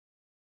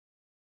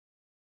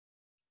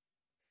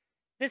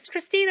This is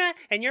Christina,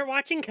 and you're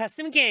watching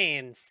Custom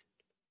Games.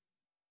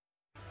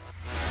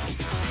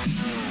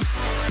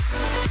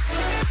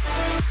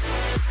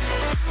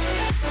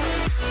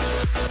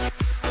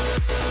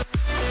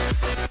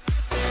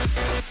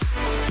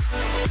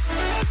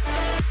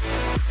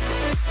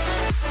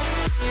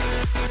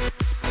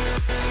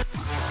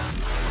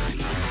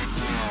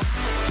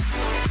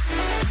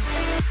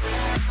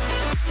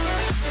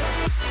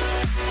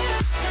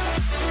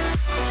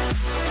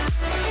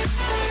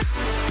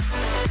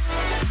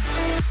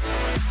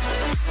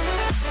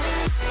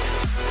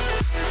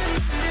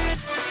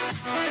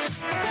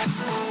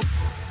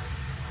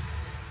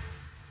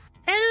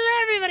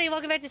 Hello everybody,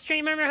 welcome back to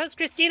stream. I'm your host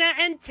Christina,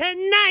 and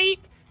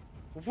tonight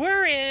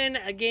we're in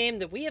a game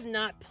that we have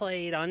not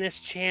played on this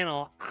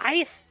channel,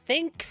 I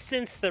think,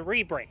 since the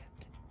rebrand.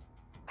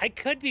 I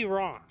could be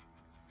wrong.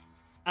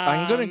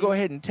 I'm going to go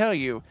ahead and tell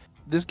you,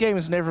 this game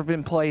has never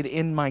been played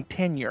in my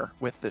tenure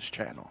with this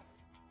channel.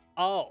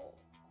 Oh.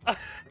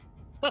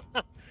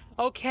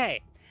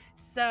 Okay.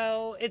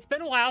 So, it's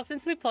been a while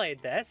since we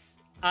played this.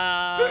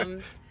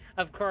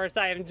 Of course,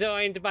 I am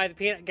joined by the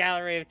peanut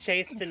gallery of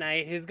Chase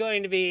tonight, who's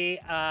going to be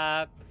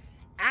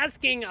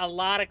asking a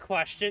lot of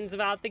questions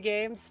about the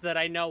game so that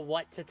I know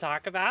what to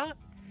talk about.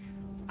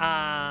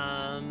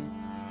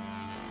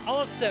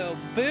 Also,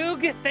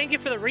 Boog, thank you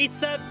for the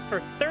resub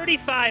for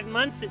 35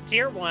 months at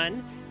Tier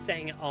 1,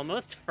 saying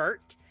almost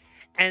furt.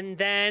 And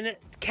then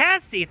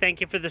Cassie,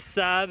 thank you for the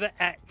sub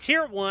at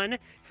Tier 1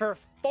 for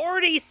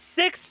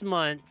 46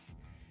 months.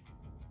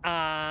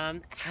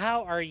 How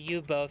are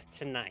you both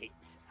tonight?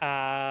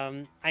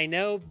 I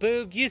know,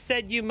 Boog, you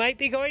said you might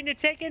be going to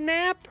take a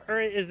nap, or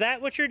is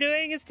that what you're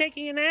doing, is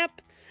taking a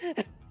nap?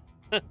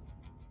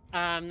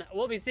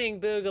 We'll be seeing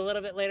Boog a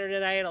little bit later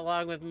tonight,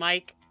 along with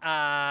Mike,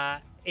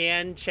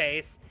 and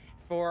Chase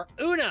for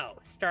Uno,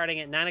 starting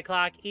at 9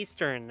 o'clock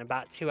Eastern,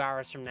 about 2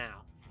 hours from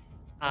now.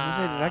 Did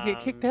I get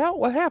kicked out?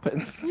 What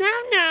happens?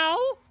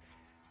 No.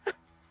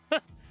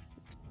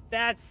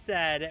 That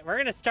said, we're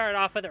going to start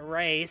off with a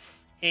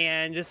race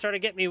and just sort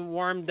of get me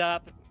warmed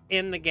up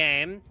in the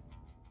game.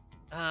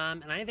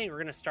 And I think we're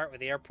going to start with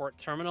the airport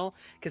terminal,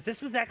 because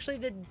this was actually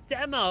the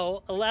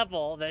demo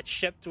level that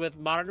shipped with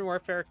Modern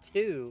Warfare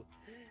 2.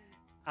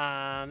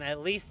 At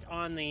least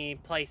on the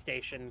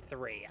PlayStation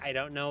 3. I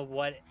don't know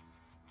what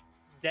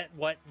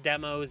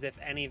demos, if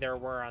any, there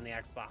were on the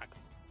Xbox.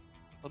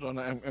 Hold on,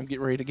 I'm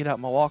getting ready to get out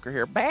my walker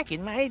here. Back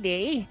in my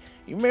day,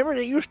 you remember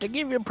they used to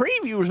give you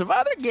previews of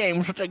other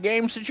games with the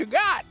games that you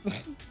got.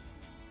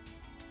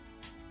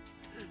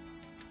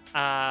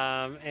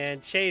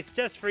 And Chase,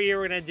 just for you,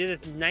 we're going to do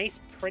this nice,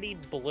 pretty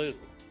blue.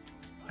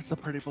 What's the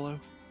pretty blue?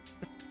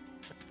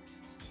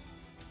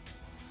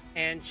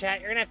 And chat,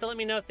 you're going to have to let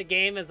me know if the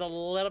game is a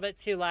little bit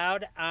too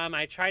loud.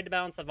 I tried to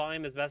balance the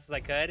volume as best as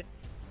I could.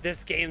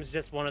 This game's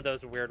just one of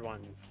those weird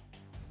ones.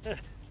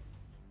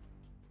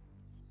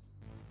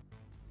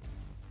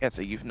 Yeah,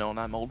 so you've known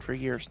I'm old for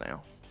years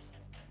now.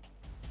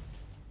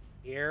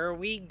 Here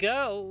we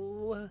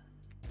go.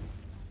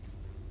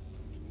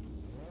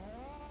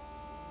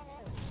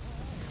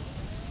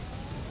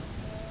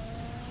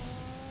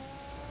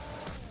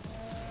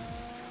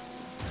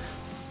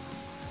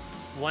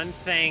 One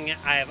thing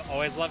I have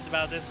always loved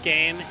about this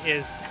game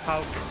is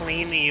how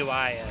clean the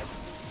UI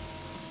is.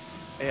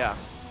 Yeah.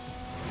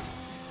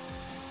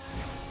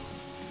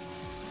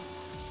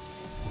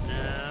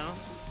 Now,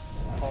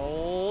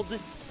 hold.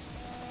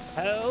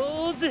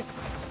 Hold. You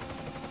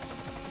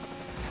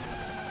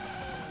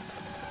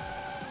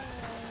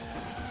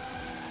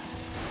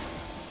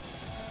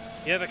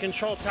have a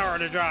control tower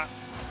to drop.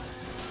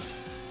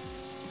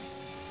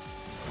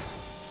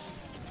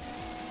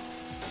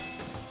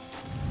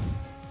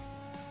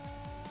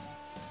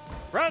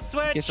 Road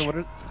switch. Yeah, so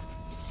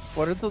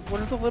what are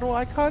the little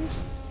icons?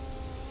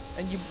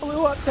 And you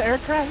blew up the air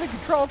traffic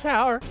control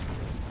tower.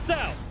 So,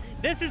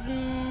 this is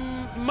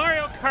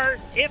Mario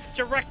Kart if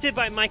directed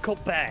by Michael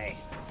Bay.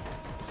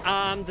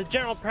 The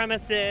general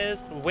premise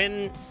is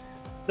win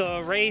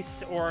the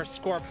race or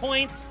score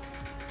points.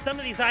 Some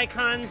of these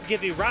icons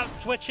give you route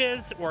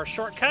switches or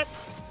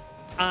shortcuts.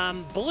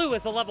 Blue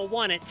is a level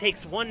 1. It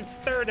takes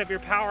 1/3 of your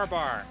power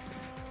bar.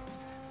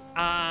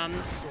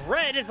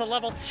 Red is a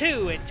level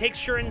 2. It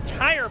takes your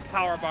entire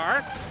power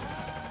bar.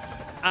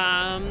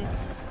 I'm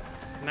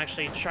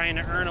actually trying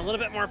to earn a little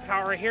bit more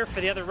power here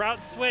for the other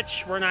route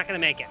switch. We're not going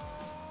to make it.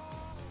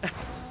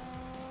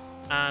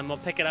 We'll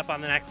pick it up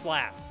on the next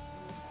lap.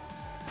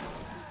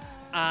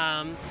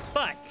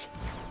 But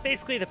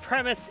basically the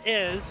premise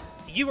is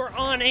you are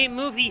on a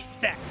movie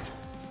set,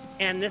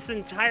 and this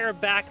entire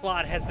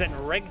backlot has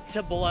been rigged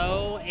to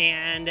blow,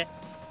 and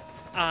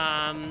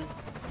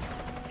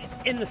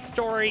in the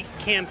story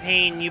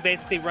campaign, you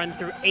basically run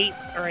through 8,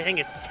 or I think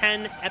it's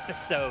 10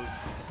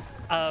 episodes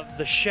of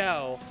the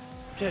show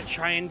to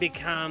try and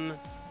become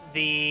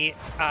a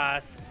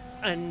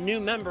new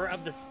member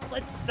of the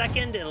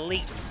Split-Second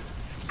Elite.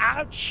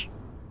 Ouch!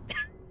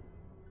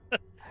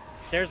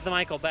 There's the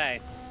Michael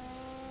Bay.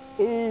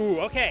 Ooh,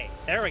 okay,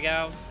 there we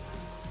go.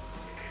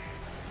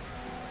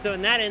 So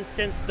in that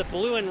instance, the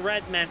blue and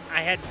red meant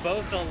I had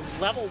both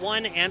a level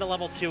 1 and a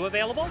level 2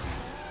 available.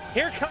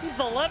 Here comes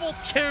the level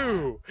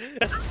 2.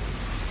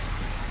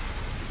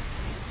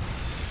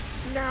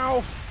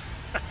 No.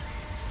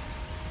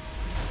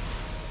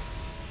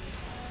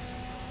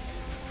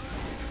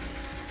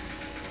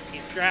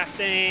 Keep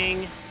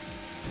drafting.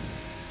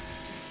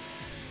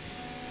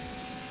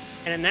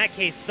 And in that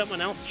case,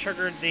 someone else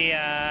triggered the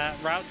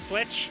route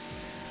switch.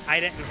 I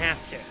didn't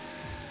have to.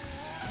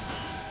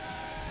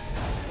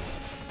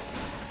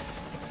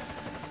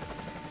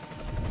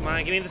 Come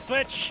on, give me the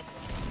switch.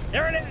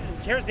 There it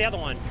is. Here's the other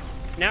one.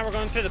 Now we're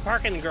going through the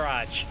parking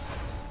garage.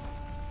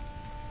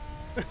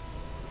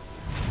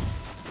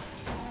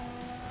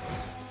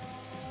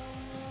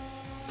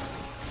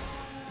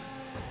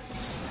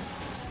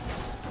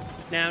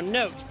 Now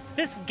note,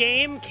 this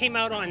game came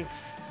out on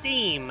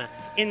Steam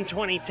in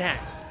 2010.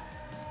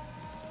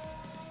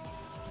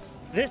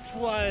 This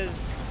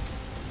was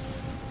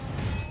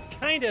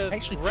kind of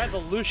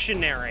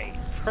revolutionary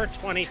for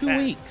 2010.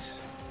 2 weeks.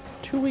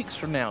 2 weeks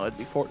from now, it'd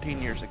be 14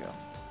 years ago.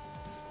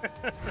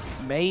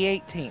 May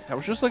 18th. I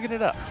was just looking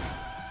it up.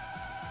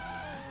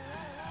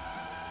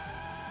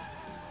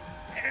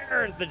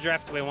 There's the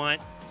drift we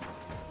want.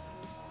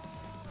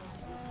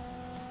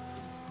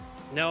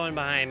 No one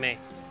behind me.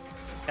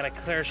 Got a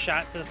clear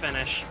shot to the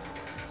finish.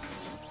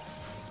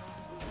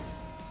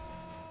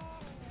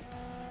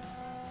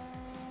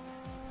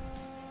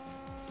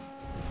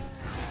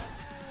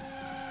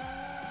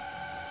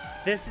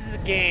 This is a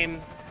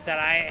game that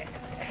I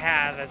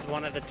have as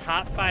one of the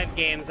top 5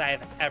 games I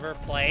have ever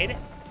played.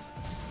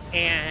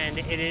 And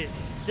it is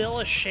still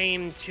a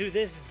shame to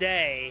this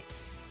day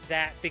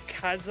that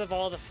because of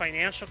all the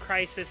financial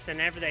crisis and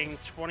everything,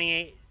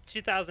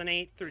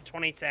 2008 through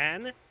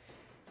 2010,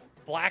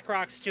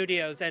 BlackRock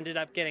Studios ended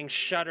up getting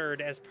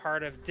shuttered as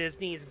part of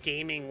Disney's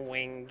gaming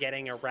wing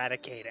getting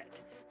eradicated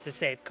to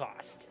save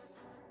cost.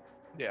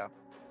 Yeah.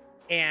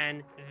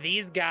 And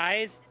these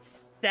guys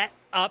set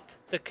up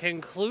the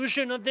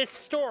conclusion of this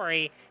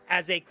story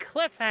as a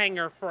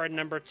cliffhanger for a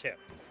number 2.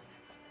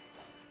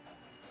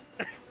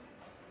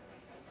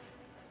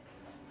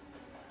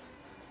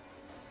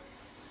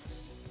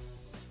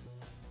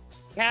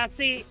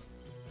 Cassie,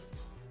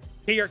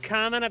 to your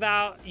comment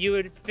about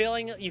you feel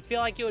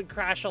like you would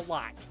crash a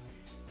lot.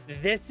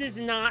 This is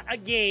not a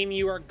game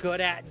you are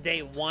good at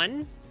day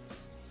 1.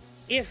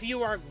 If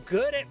you are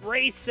good at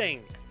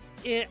racing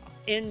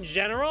in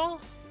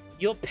general,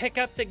 you'll pick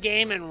up the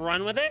game and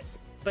run with it,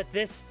 but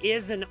this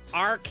is an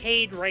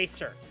arcade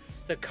racer.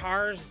 The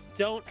cars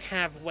don't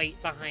have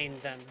weight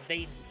behind them.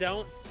 They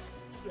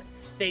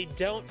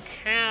don't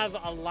have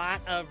a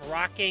lot of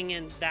rocking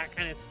and that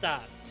kind of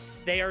stuff.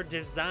 They are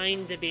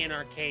designed to be an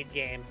arcade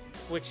game,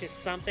 which is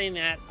something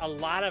that a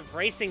lot of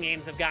racing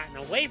games have gotten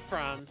away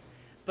from,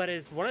 but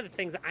is one of the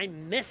things I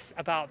miss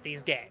about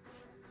these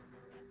games.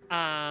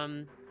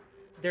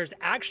 There's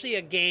actually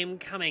a game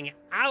coming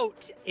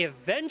out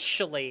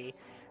eventually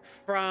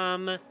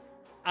from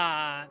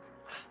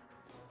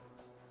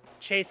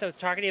Chase. I was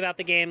talking to you about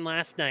the game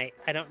last night.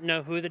 I don't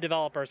know who the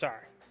developers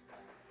are,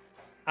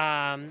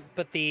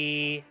 but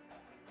the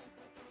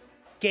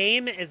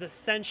game is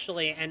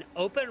essentially an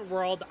open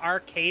world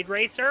arcade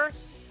racer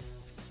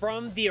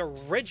from the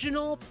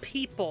original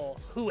people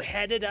who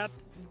headed up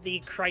the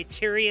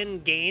Criterion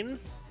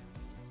Games,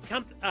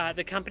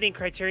 the company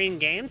Criterion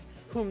Games,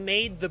 who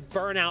made the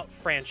Burnout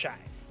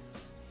franchise.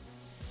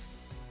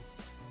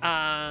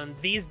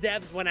 These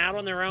devs went out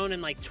on their own in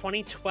like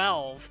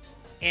 2012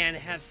 and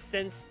have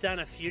since done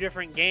a few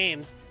different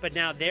games, but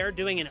now they're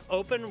doing an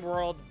open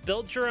world,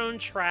 build your own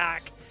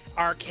track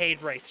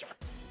arcade racer.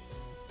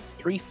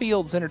 Three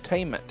Fields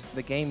Entertainment.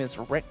 The game is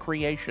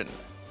Recreation.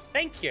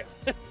 Thank you.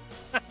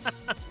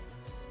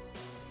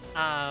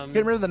 Can't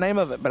remember the name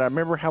of it, but I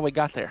remember how we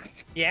got there.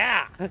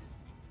 Yeah.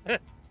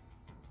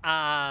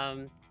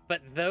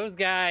 But those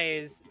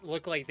guys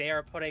look like they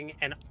are putting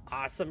an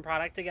awesome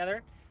product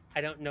together.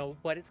 I don't know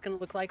what it's going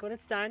to look like when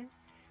it's done,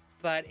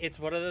 but it's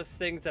one of those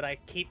things that I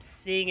keep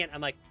seeing it.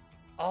 I'm like,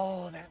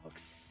 oh, that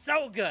looks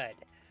so good.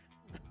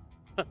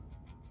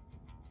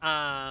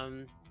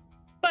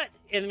 But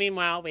in the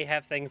meanwhile, we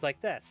have things like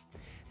this.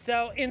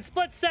 So in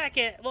split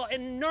second, well,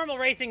 in normal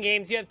racing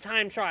games, you have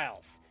time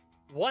trials.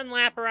 One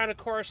lap around a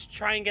course,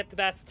 try and get the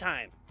best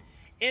time.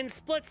 In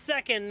split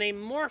second, they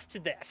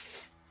morphed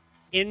this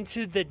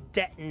into the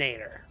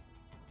detonator.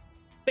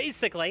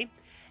 Basically,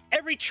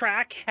 every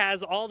track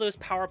has all those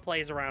power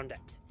plays around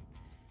it.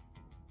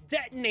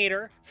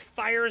 Detonator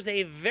fires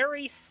a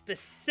very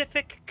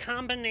specific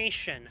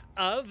combination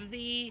of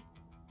the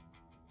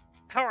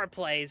power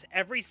plays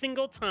every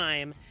single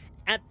time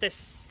at the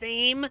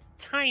same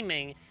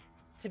timing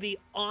to be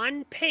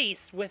on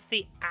pace with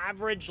the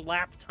average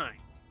lap time.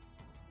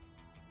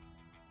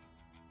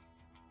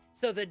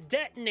 So the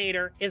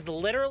detonator is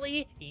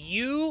literally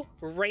you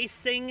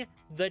racing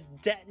the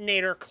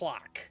detonator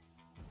clock.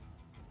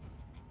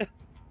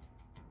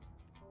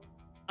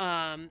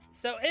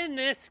 So in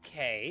this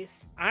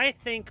case, I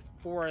think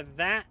for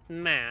that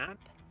map,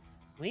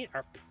 we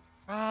are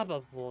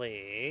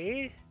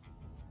probably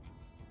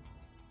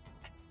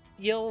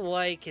feel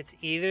like it's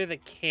either the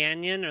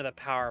canyon or the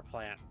power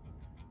plant.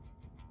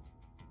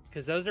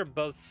 Because those are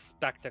both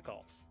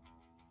spectacles.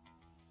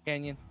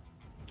 Canyon.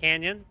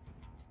 Canyon?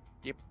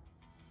 Yep.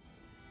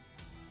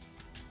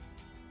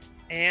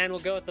 And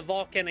we'll go with the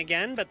Vulcan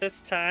again, but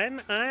this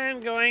time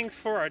I'm going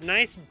for a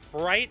nice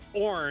bright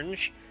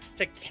orange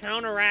to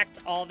counteract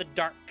all the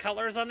dark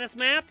colors on this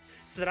map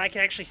so that I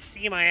can actually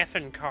see my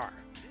effing car.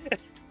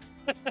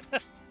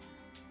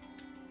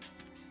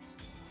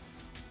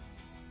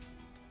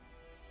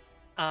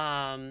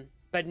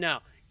 But no,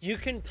 you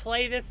can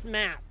play this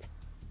map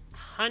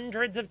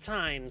hundreds of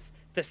times.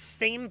 The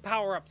same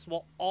power-ups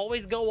will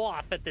always go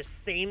off at the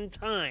same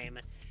time,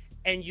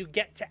 and you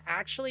get to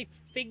actually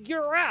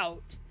figure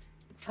out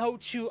how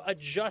to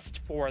adjust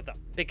for them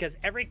because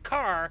every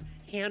car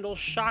handles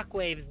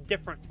shockwaves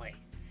differently.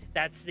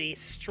 That's the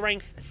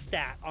strength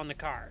stat on the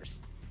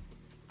cars.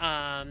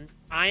 I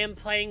am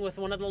playing with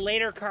one of the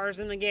later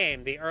cars in the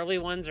game. The early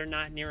ones are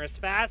not near as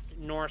fast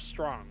nor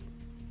strong.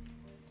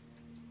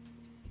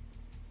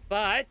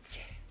 But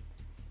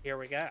here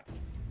we go.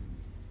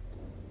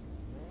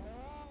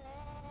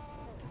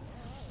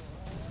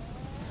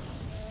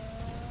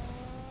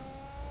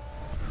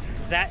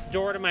 That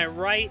door to my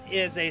right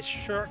is a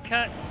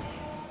shortcut,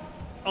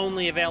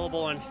 only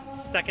available on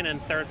second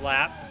and third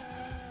lap.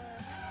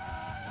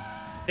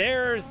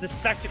 There's the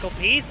spectacle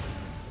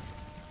piece,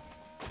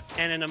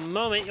 and in a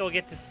moment you'll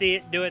get to see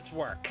it do its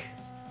work.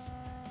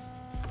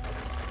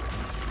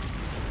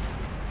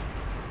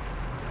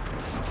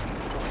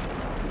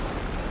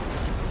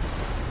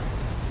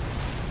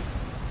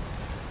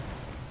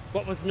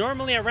 What was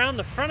normally around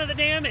the front of the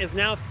dam is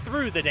now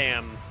through the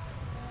dam.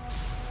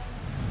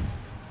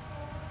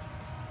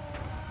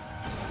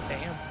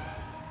 Damn.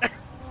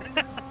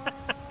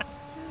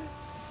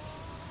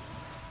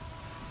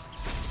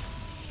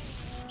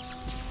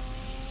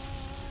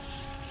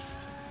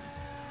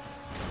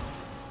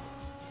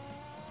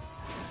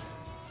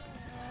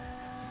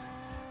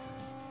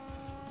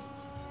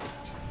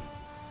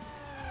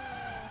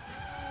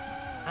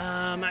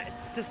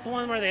 Is this the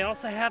one where they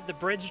also have the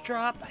bridge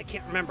drop? I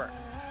can't remember.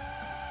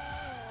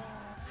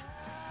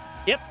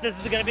 Yep,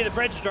 this is gonna be the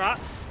bridge drop.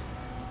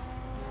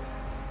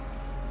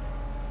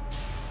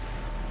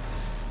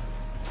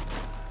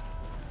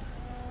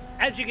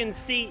 As you can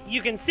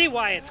see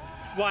why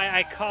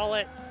I call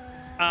it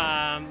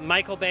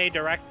Michael Bay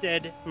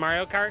directed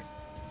Mario Kart.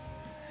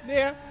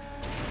 Yeah.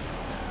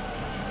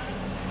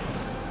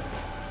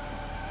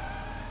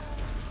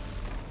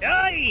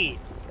 Ay!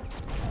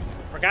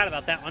 Forgot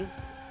about that one.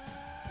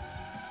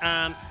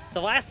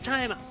 The last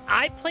time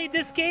I played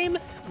this game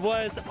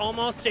was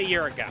almost a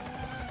year ago.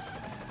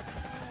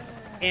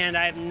 And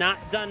I have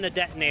not done the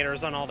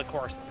detonators on all the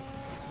courses.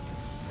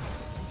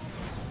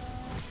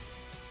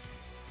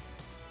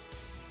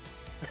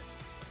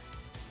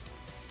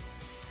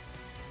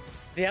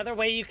 The other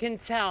way you can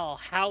tell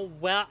how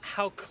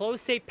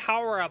close a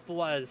power-up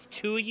was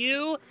to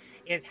you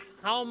is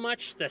how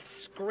much the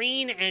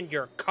screen and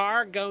your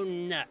car go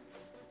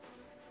nuts.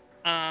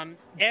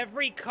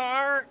 Every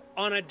car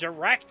on a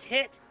direct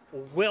hit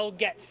will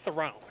get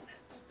thrown.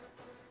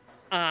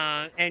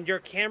 And your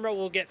camera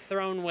will get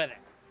thrown with it.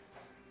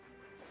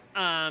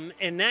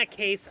 In that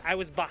case, I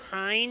was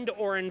behind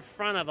or in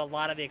front of a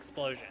lot of the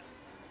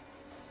explosions.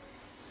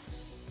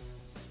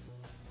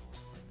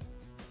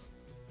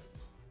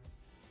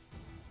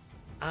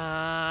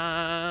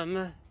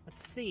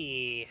 Let's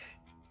see.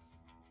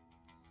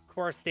 Of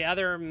course, the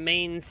other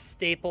main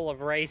staple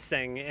of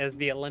racing is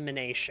the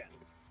elimination.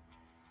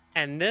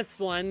 And this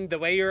one, the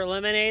way you're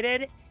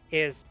eliminated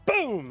is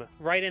boom,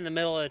 right in the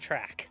middle of the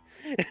track.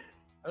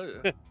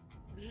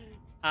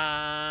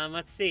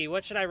 Let's see,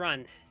 what should I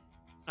run?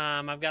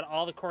 I've got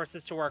all the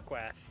courses to work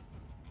with.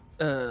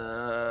 Do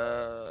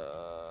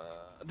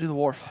the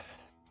wharf.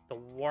 The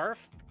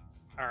wharf?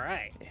 All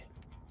right.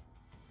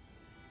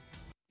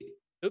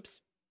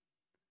 Oops.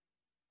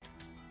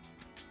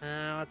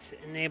 Let's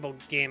enable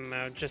game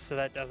mode just so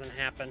that doesn't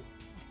happen.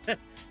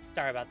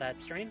 Sorry about that,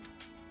 stream.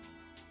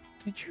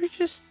 Did you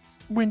just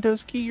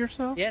Windows key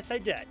yourself? Yes, I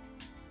did.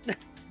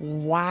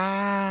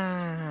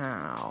 Wow.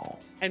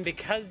 And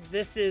because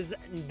there's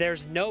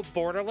no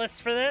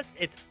borderless for this,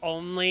 it's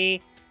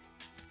only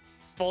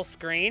full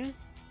screen.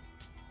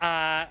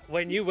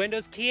 When you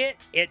Windows key it,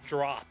 it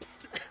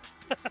drops.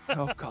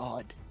 Oh,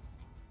 God.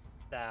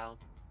 So,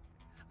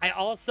 I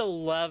also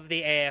love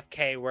the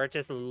AFK where it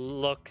just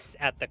looks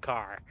at the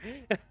car.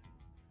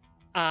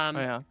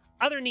 Yeah.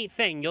 Other neat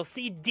thing, you'll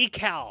see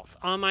decals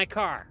on my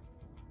car.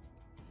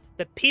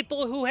 The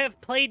people who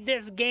have played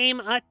this game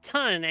a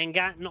ton and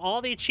gotten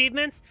all the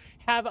achievements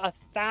have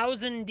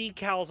 1,000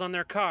 decals on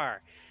their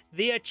car.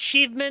 The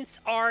achievements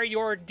are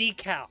your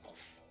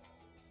decals.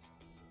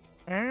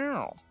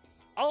 Ow.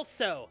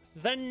 Also,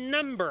 the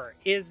number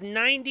is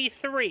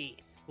 93.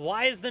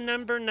 Why is the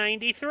number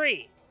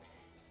 93?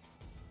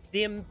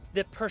 The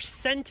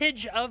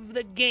percentage of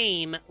the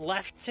game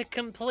left to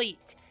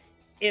complete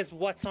is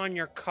what's on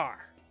your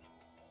car.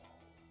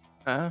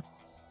 Uh-huh.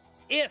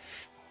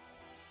 If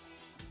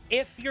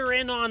you're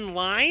in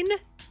online,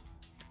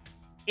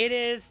 It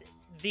is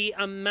the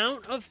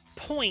amount of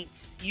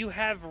points you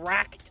have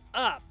racked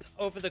up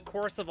over the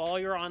course of all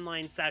your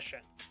online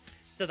sessions.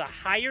 So the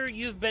higher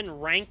you've been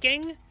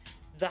ranking,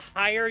 the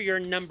higher your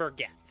number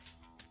gets.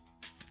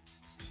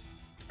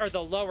 Or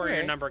the lower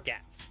your number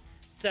gets.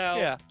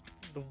 So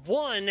the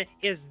 1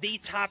 is the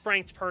top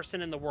ranked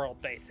person in the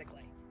world,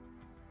 basically.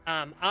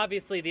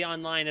 Obviously, the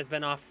online has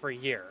been off for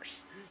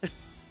years.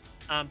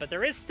 But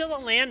there is still a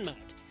LAN mode.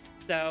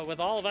 So with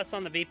all of us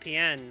on the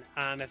VPN,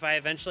 if I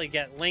eventually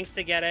get Link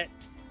to get it,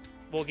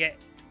 we'll get,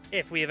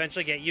 if we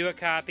eventually get you a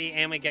copy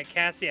and we get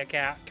Cassie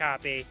a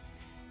copy,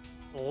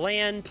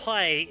 LAN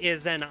play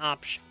is an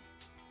option.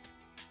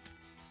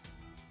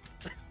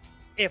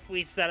 If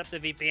we set up the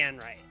VPN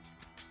right.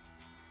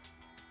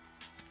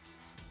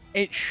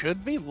 It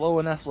should be low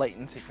enough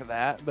latency for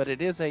that, but it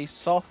is a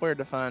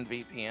software-defined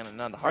VPN and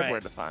not a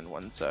hardware-defined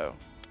one, so...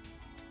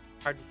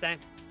 Hard to say.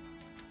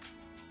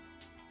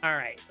 All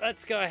right,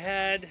 let's go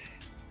ahead.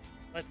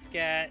 Let's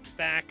get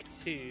back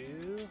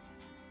to...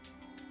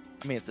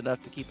 I mean, it's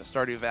enough to keep a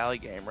Stardew Valley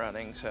game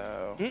running,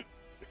 so...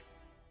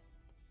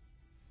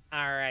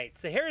 All right,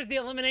 so here's the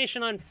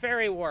elimination on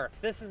Ferry Wharf.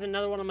 This is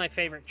another one of my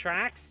favorite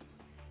tracks,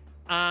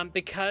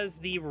 because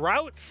the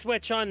route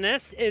switch on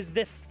this is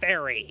the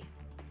ferry.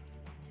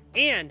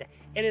 And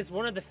it is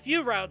one of the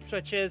few route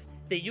switches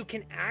that you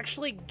can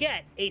actually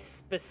get a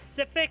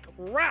specific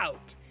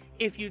route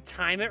if you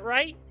time it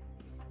right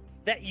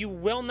that you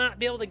will not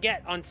be able to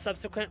get on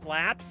subsequent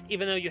laps,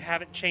 even though you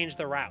haven't changed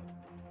the route.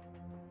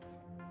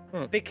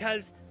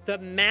 Because the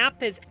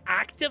map is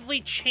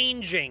actively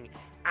changing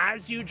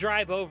as you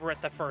drive over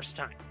it the first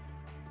time.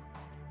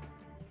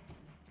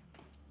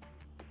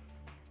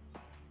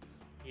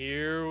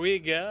 Here we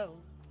go.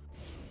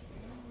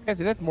 Yeah,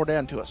 see, that's more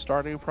down to a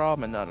Stardew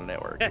problem and not a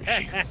network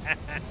issue.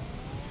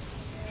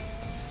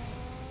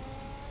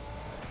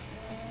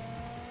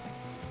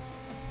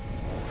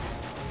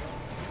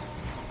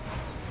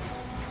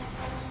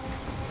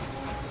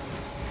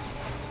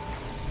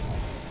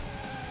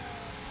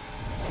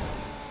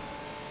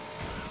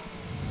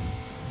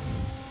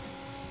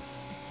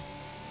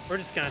 We're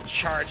just gonna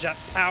charge up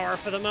power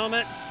for the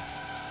moment,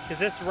 because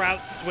this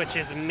route switch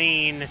is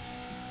mean.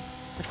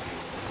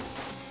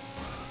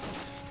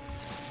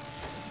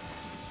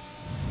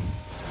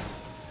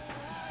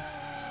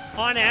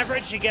 On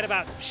average, you get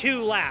about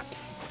 2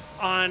 laps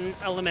on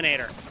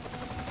Eliminator.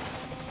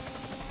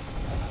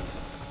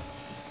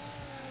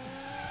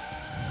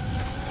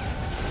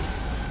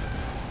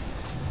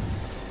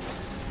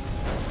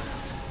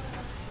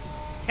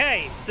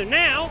 Okay, so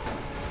now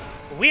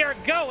we are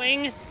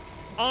going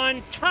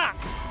on top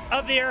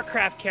of the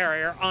aircraft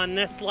carrier on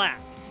this lap.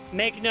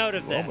 Make note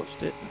of this.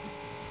 Almost didn't.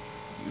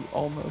 You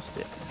almost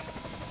didn't.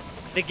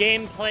 The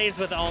game plays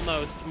with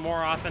almost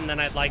more often than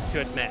I'd like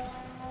to admit.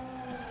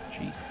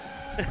 Jesus.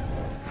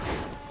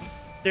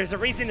 There's a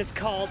reason it's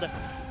called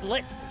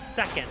split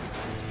second.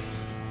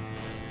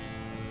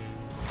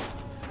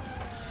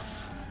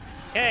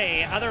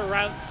 Okay, other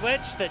route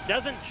switch that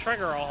doesn't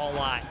trigger a whole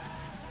lot.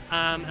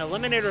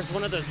 Eliminator is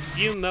one of those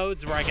few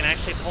modes where I can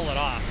actually pull it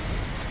off.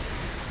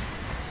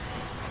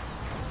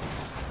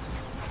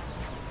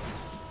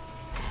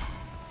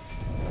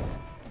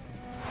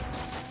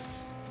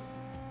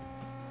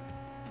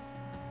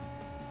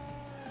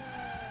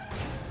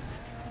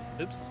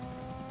 Oops.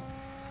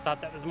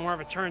 Thought that was more of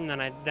a turn than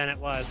it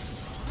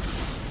was.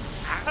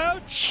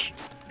 Ouch!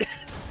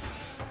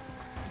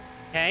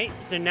 Okay,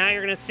 so now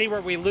you're gonna see where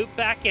we loop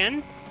back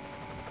in.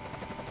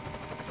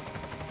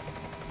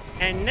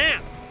 And now,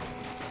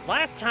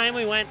 last time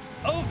we went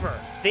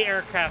over the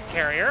aircraft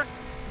carrier.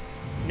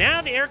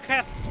 Now the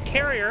aircraft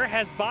carrier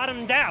has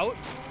bottomed out,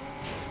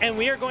 and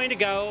we are going to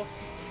go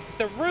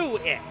through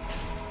it.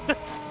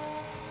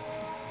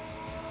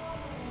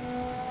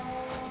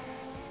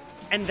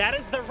 And that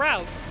is the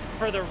route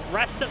for the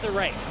rest of the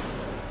race.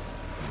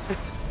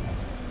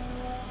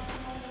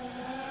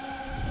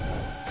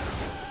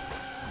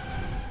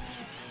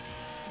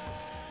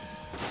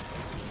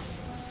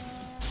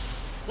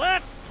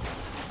 Left!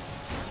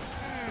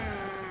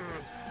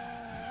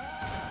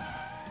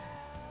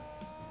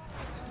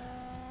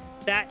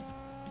 That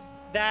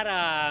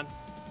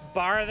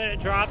bar that it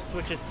drops,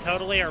 which is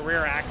totally a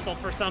rear axle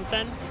for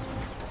something,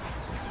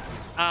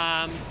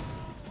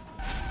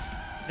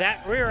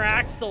 that rear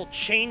axle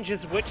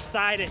changes which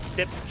side it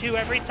dips to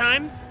every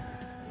time,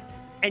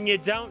 and you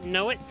don't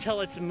know it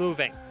till it's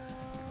moving.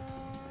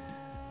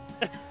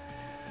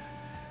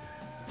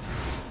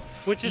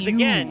 Which is,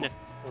 again,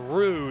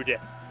 rude.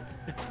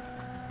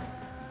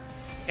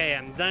 Okay,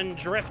 I'm done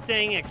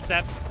drifting,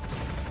 except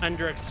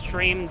under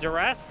extreme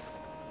duress.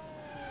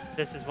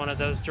 This is one of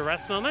those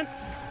duress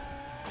moments.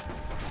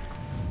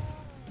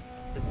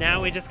 Because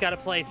now we just gotta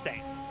play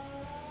safe.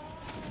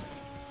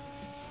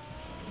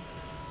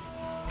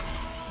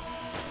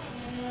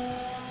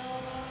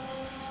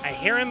 I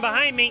hear him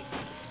behind me.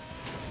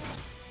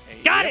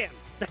 Got him!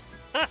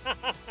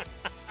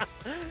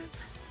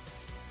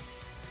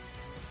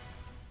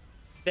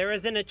 There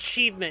is an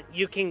achievement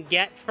you can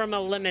get from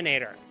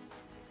Eliminator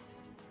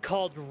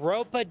called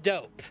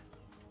Rope-a-Dope.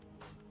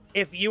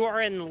 If you are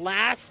in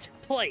last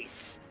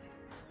place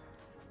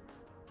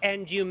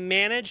and you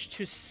manage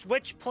to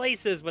switch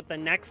places with the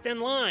next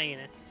in line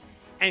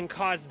and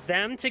cause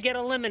them to get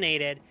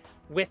eliminated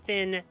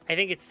within, I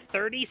think it's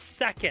 30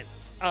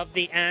 seconds of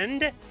the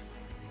end,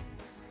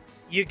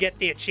 you get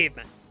the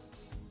achievement.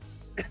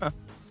 Huh.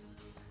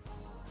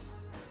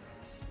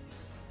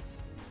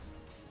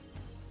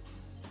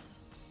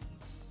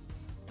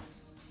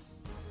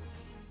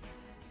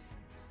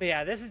 But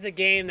yeah, this is a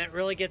game that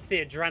really gets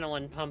the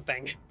adrenaline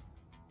pumping.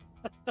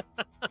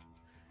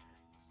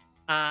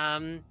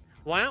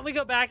 Why don't we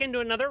go back into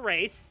another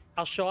race?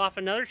 I'll show off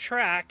another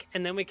track,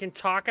 and then we can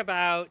talk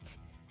about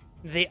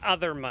the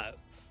other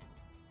modes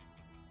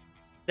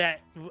that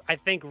I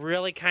think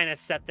really kind of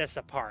set this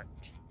apart.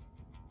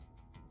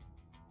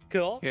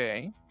 Cool?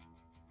 Okay.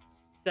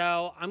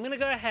 So I'm going to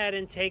go ahead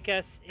and take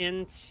us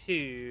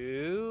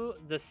into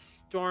the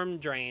Storm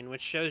Drain,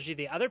 which shows you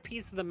the other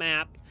piece of the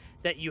map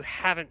that you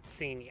haven't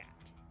seen yet.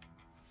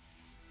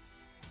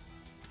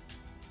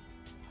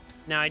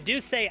 Now, I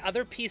do say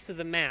other piece of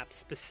the map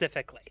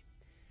specifically.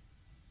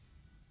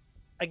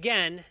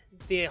 Again,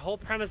 the whole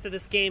premise of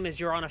this game is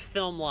you're on a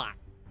film lot.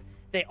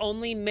 They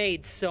only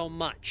made so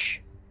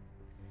much.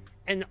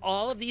 And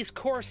all of these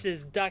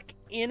courses duck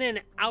in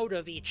and out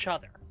of each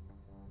other.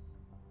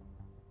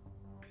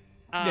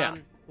 Yeah.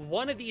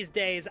 One of these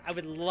days, I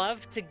would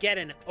love to get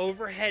an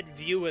overhead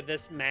view of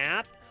this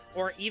map,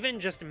 or even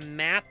just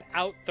map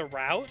out the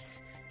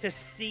routes to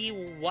see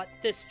what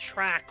this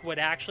track would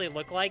actually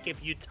look like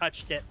if you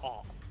touched it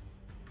all.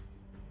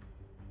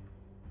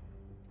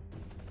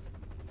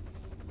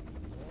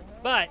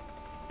 But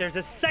there's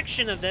a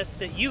section of this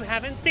that you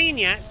haven't seen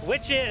yet,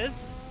 which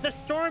is the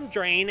Storm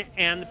Drain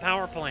and the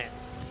power plant.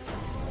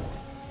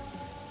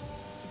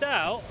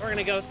 So we're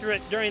gonna go through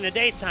it during the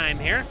daytime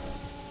here.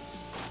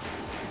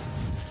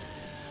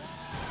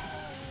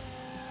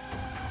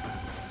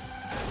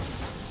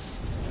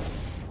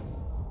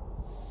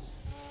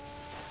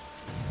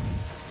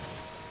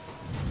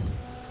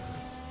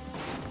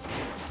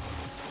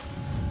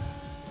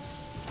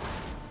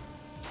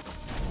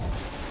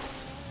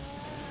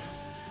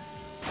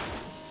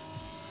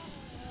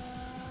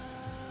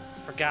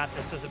 Forgot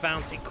this was a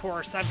bouncy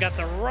course. I've got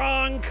the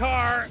wrong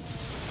car.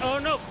 Oh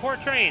no, poor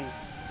train.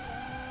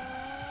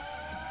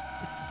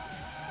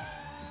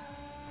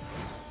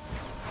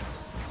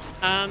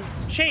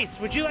 Chase,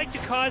 would you like to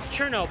cause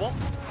Chernobyl?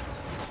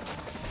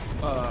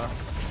 Sure.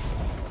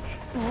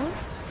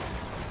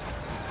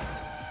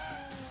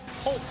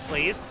 Hold,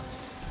 please.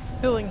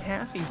 Feeling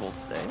half evil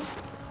today.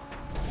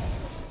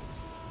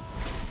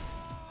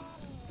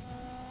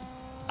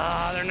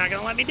 They're not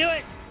gonna let me do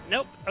it.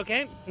 Nope.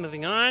 Okay,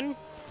 moving on.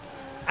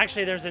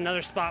 Actually, there's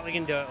another spot we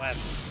can do it with.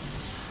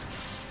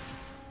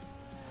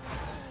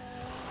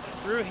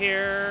 Through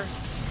here.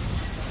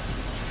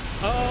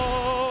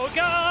 Oh,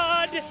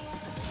 God!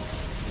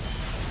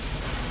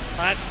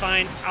 That's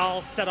fine.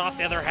 I'll set off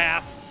the other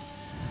half,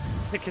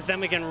 because then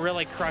we can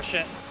really crush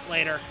it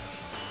later.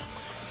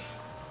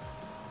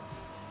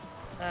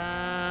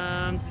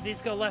 Did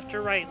these go left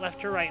or right?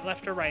 Left or right?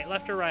 Left or right?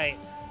 Left or right?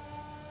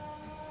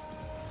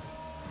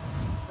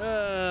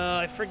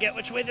 I forget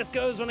which way this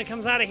goes when it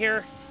comes out of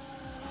here.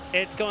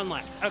 It's going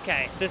left.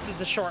 Okay, this is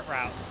the short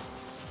route.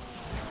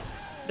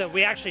 So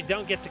we actually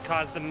don't get to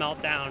cause the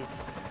meltdown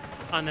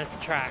on this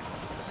track.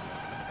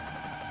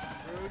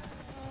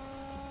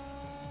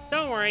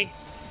 Don't worry.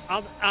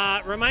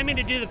 I'll remind me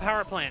to do the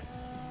power plant.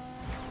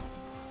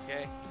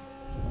 Okay.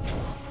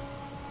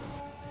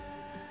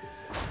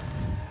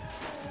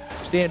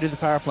 Stand, do the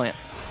power plant.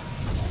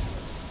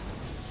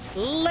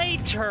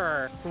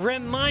 Later,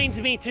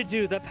 remind me to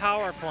do the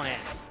power plant.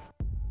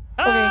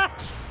 Ah!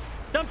 Okay.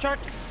 Dump truck.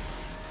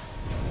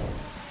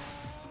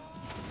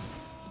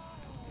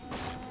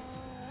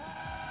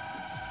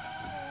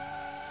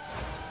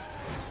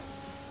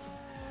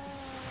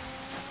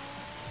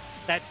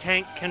 That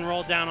tank can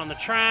roll down on the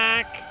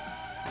track.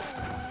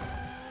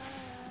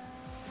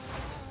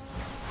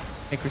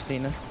 Hey,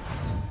 Christina,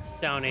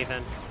 Don't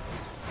even.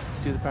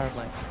 do the power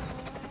plant.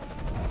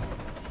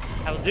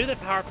 I will do the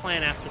power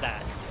plant after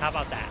this. How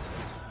about that?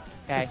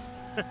 Okay.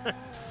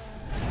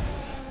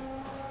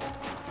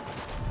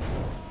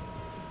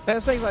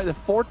 That seems like the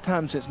fourth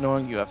time since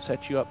knowing you, I've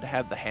set you up to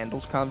have the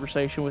handles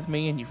conversation with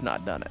me, and you've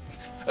not done it.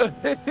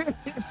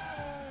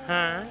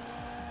 Huh?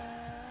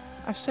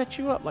 I've set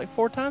you up like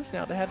 4 times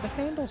now to have the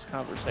handles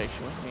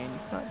conversation with me, and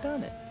you've not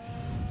done it.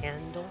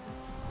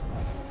 Handles?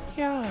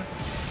 Yeah.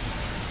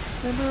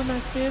 Remember my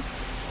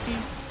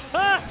Smith?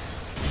 Ah!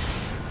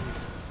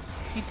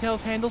 He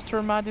tells Handles to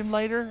remind him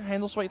later.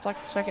 Handles waits like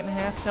a second and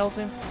a half, tells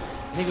him.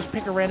 And he goes,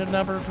 pick a random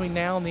number between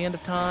now and the end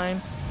of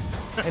time.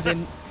 And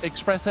then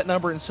express that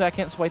number in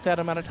seconds, wait that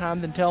amount of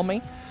time, then tell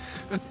me.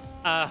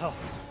 Oh.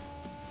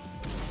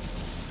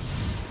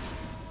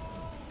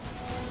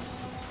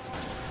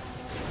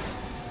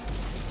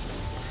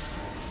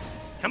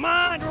 Come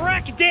on,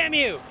 wreck, damn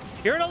you!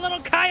 You're a little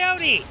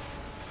coyote!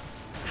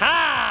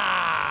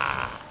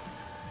 Ha!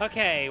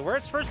 Okay,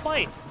 where's first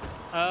place?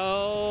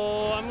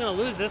 Oh, I'm gonna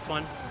lose this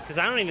one, because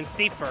I don't even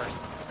see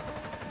first.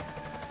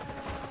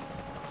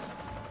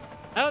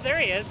 Oh, there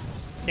he is.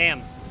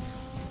 Damn.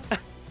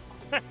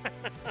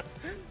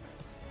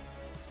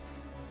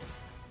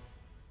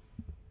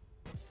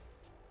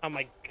 Oh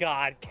my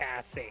God,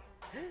 Cassie.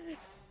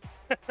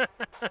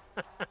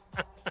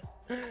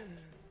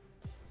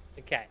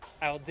 Okay,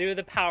 I will do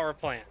the power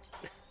plant.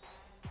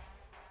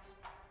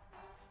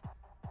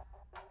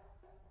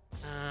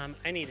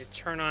 I need to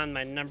turn on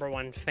my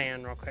 #1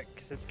 fan real quick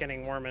because it's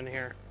getting warm in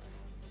here.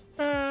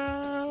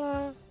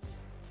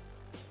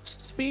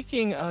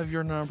 Speaking of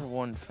your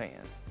 #1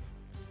 fan,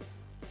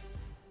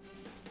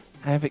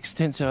 I have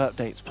extensive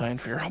updates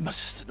planned for your Home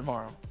Assistant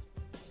tomorrow.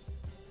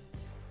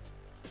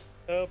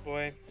 Oh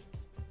boy.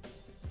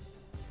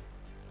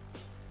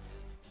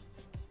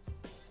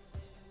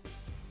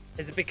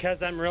 Is it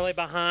because I'm really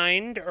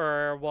behind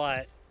or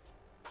what?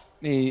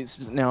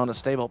 It's now on a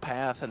stable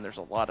path, and there's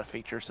a lot of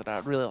features that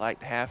I'd really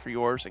like to have for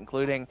yours,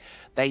 including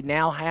they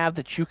now have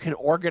that you can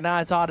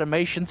organize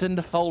automations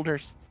into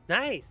folders.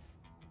 Nice.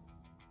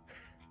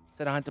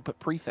 So I don't have to put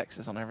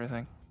prefixes on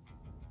everything.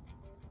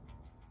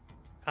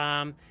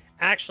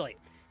 Actually,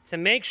 to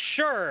make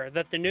sure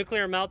that the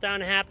nuclear meltdown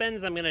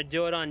happens, I'm going to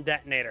do it on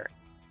detonator.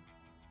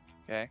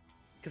 Okay.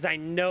 Because I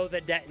know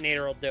the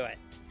detonator will do it.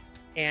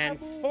 And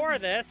for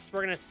this,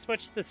 we're going to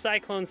switch to the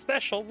Cyclone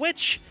Special,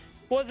 which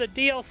was a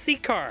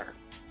DLC car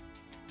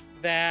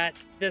that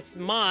this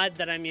mod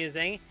that I'm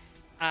using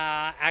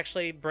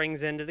actually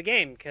brings into the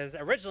game. Because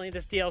originally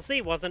this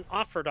DLC wasn't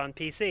offered on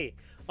PC,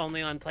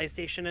 only on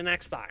PlayStation and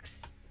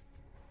Xbox.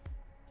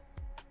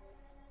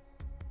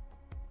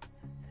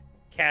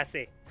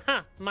 Cassie.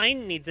 Huh,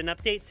 mine needs an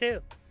update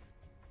too.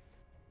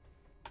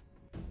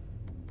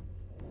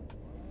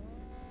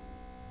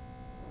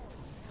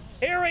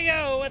 Here we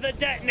go with a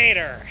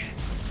detonator.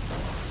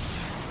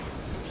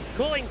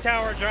 Cooling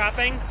tower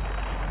dropping.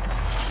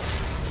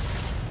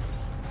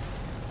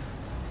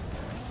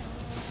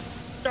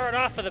 Start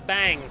off with a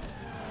bang.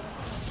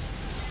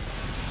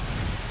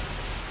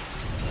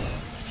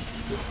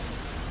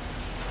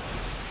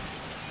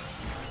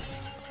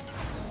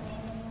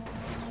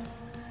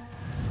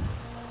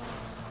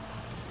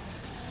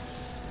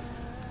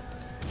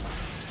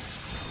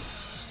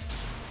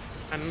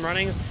 I'm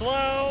running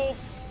slow.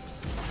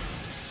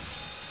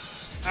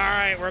 All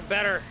right, we're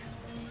better.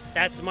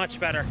 That's much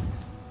better.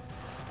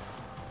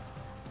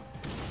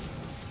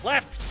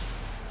 Left.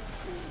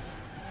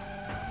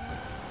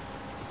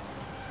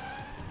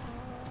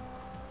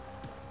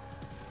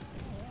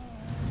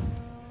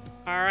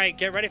 All right,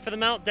 get ready for the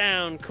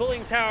meltdown.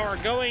 Cooling tower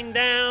going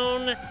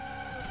down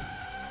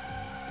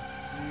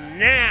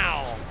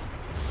now.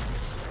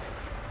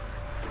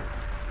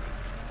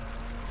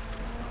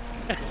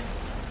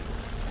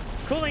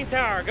 Cooling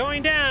tower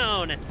going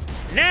down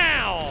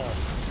now.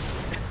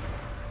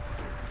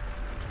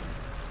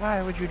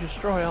 Why would you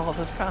destroy all of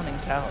those conning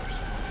towers?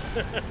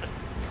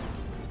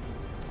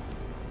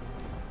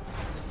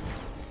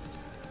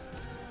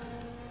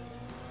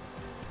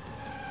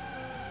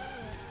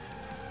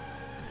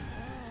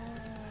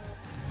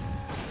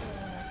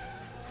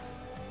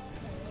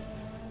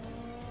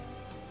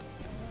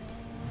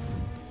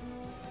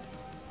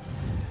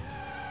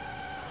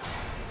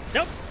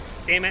 Nope.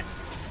 Damn it.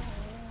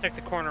 Took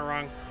the corner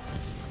wrong.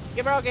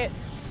 You broke it.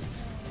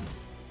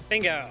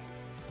 Bingo.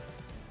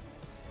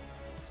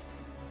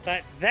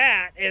 But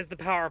that is the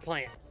power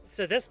plant.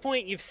 So at this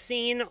point, you've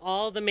seen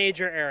all the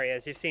major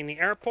areas. You've seen the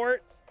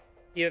airport.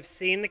 You have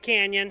seen the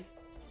canyon.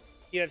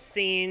 You have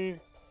seen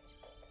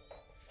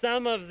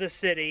some of the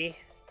city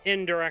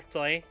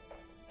indirectly.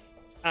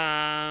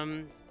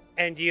 And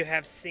you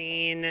have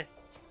seen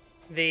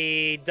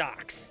the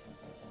docks.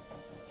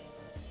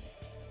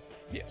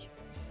 Yes.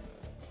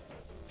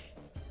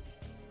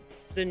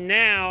 So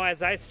now,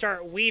 as I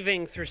start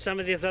weaving through some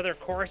of these other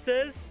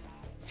courses,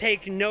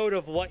 take note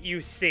of what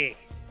you see.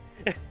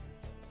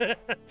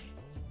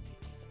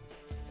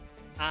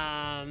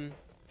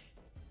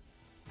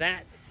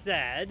 That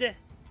said,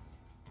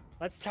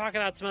 let's talk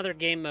about some other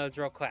game modes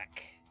real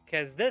quick,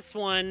 because this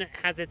one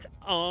has its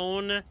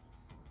own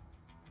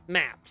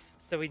maps,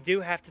 so we do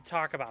have to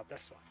talk about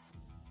this one.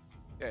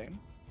 Okay.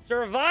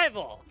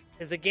 Survival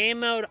is a game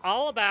mode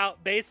all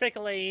about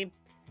basically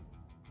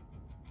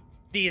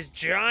these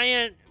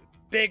giant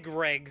big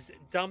rigs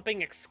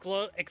dumping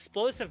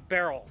explosive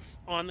barrels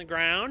on the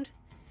ground.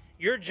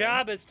 Your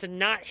job is to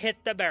not hit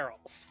the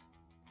barrels.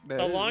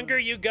 The longer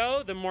you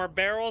go, the more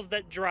barrels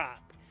that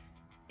drop.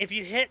 If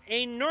you hit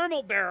a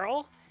normal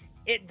barrel,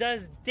 it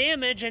does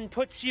damage and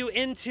puts you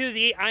into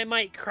the I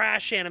might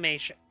crash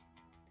animation.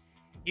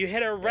 You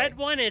hit a red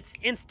one, it's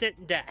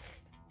instant death.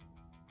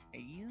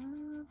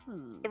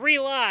 3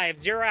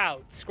 lives, you're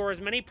out. Score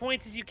as many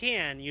points as you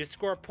can. You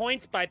score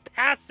points by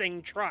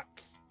passing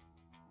trucks.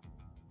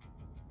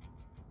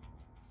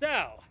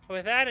 So,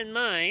 with that in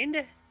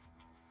mind,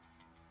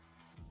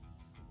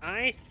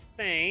 I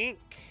think...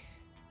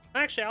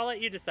 Actually, I'll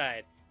let you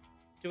decide.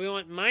 Do we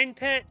want Mine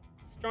Pit,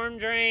 Storm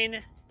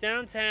Drain,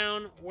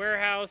 Downtown,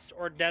 Warehouse,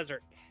 or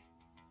Desert?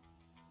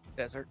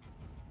 Desert.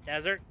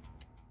 Desert?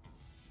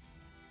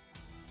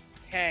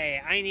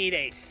 Okay, I need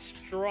a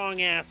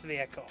strong-ass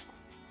vehicle.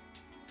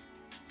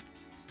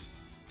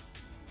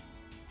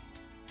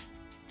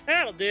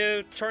 That'll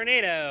do.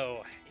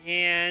 Tornado.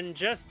 And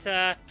just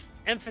to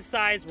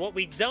emphasize what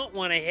we don't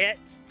want to hit,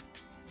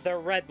 the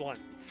red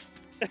ones.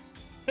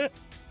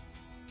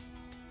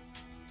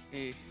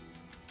 Eesh.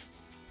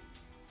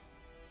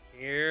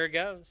 Here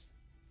goes.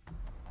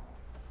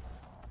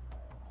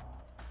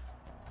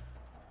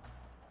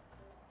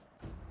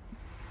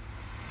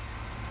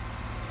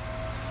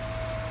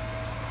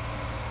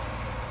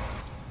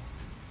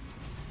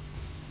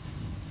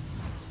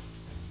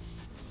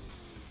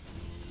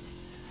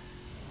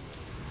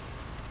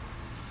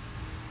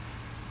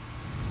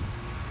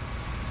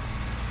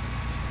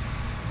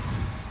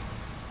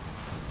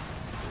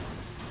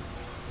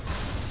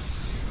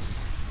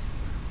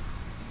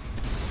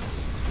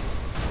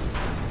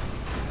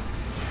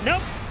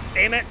 Nope.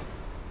 Damn it.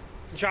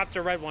 Dropped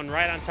a red one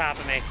right on top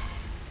of me.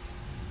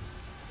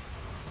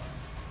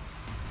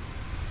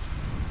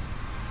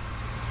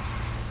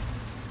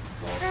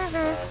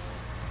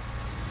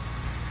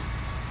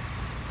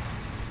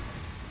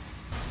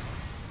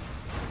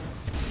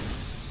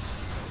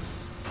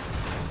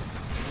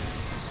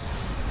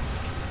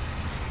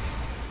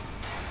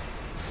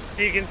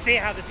 So you can see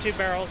how the two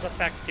barrels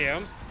affect you.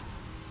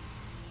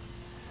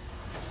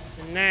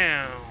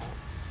 Now...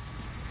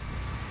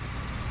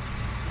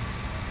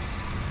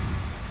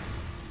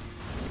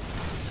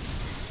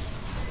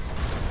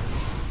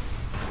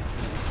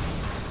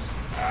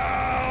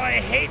 I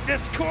hate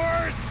this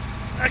course!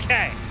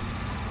 Okay.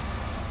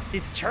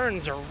 These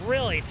turns are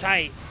really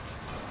tight.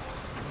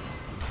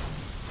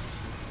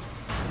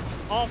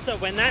 Also,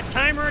 when that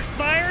timer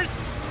expires,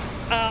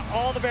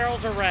 all the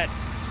barrels are red.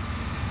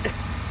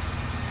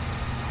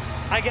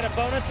 I get a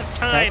bonus of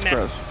time. That's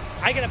gross.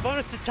 I get a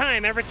bonus of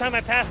time every time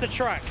I pass a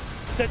truck.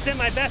 So it's in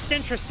my best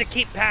interest to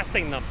keep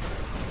passing them.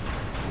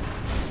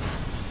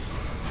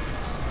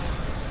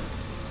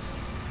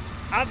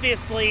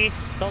 Obviously,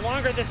 the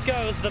longer this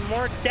goes, the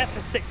more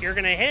deficit you're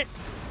gonna hit,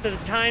 so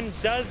the time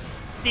does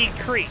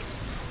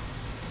decrease.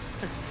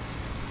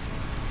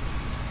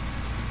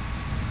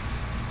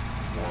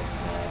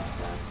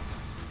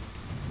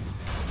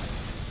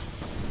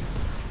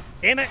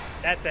 Damn it,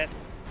 that's it.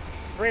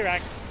 3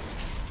 wrecks.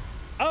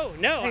 Oh,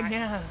 no.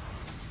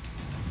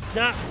 It's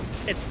not,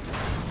 it's,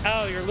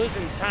 oh, you're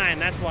losing time,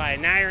 that's why.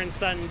 Now you're in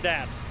sudden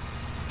death.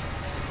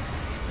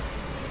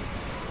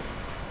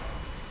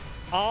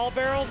 All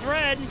barrels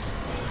red.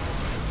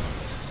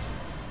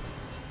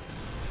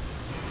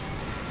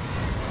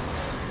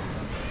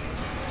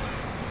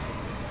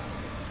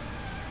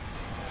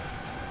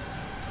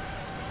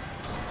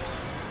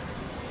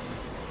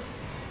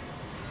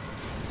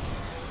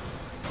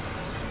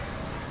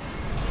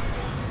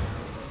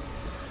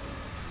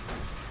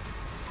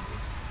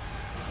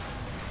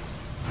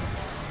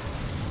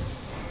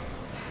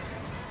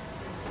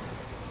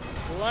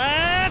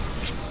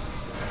 Left.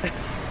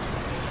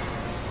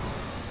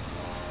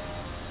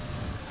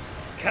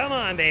 Come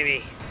on,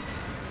 baby.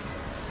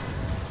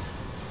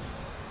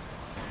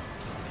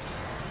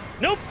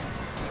 Nope.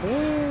 Ooh.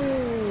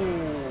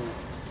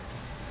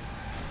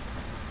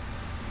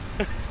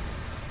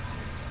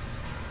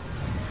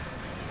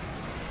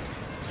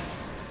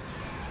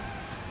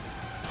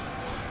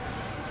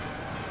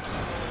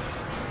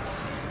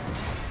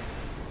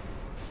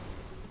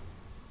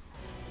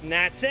 And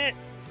that's it.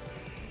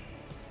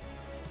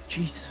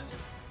 Jesus.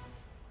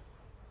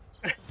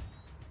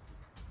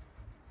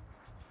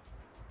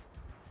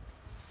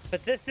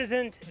 But this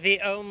isn't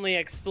the only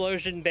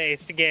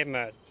explosion-based game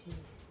mode.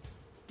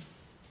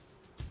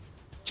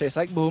 Chase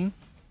like boom.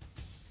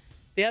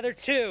 The other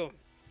two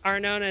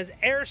are known as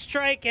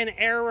Airstrike and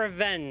Air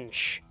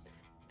Revenge.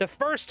 The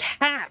first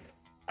half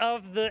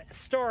of the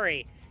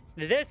story,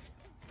 this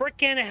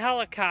frickin'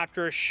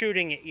 helicopter is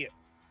shooting at you.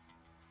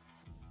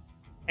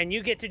 And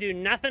you get to do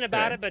nothing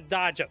about it but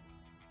dodge it.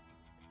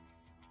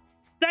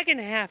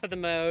 Second half of the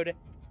mode,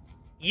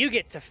 you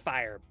get to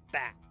fire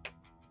back.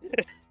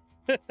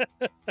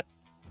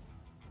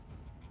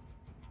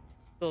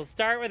 So we'll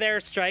start with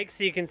Airstrike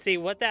so you can see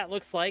what that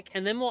looks like,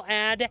 and then we'll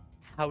add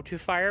how to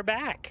fire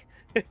back.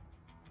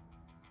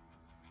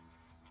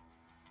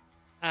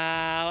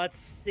 Let's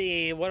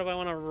see, what do I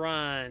want to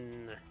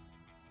run?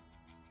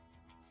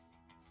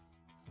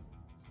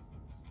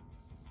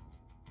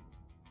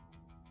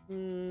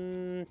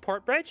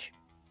 Port Bridge?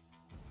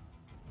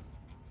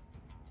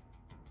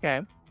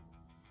 Okay.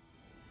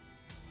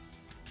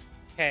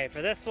 Okay,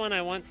 for this one,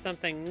 I want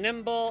something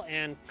nimble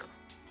and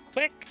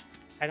quick.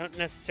 I don't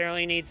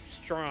necessarily need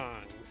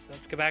strong. So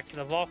let's go back to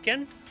the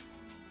Vulcan.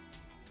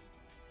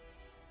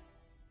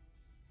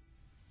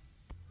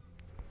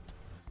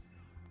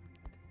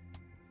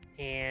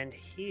 And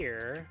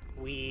here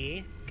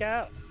we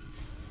go.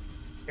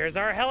 Here's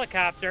our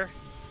helicopter.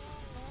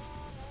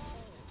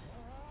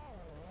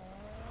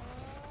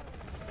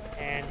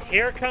 And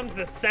here comes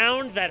the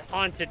sound that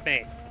haunted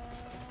me.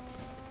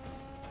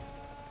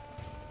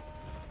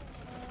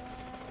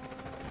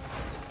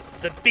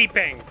 The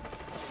beeping.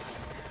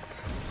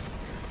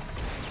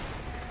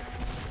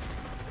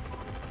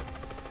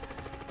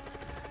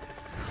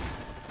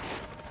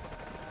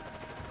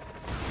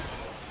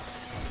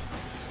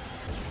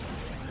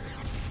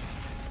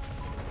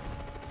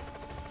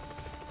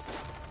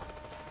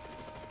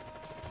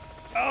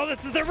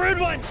 this is the rude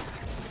one!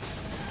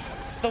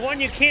 The one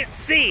you can't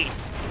see.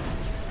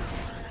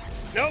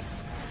 Nope.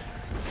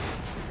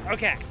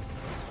 Okay.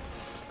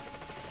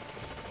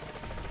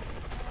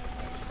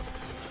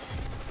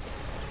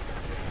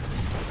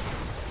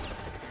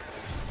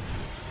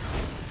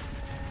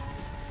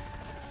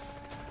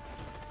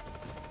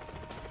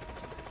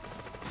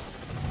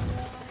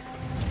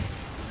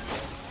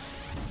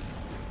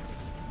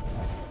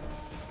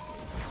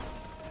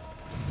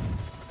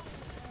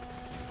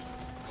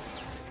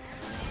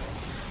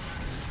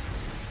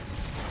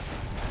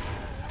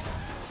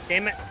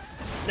 Damn it.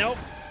 Nope.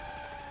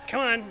 Come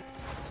on.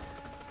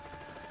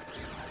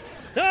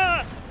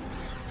 Ah!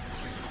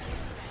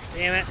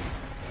 Damn it.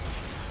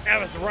 That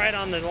was right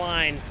on the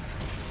line.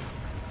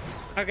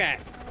 Okay.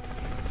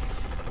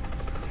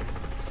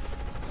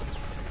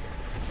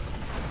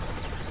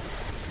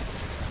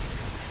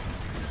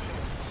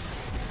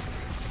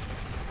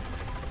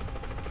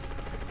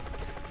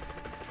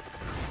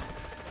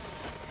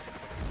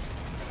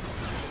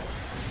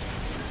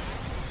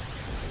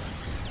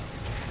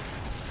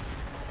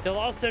 You'll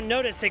also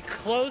notice it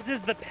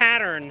closes the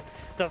pattern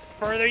the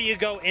further you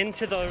go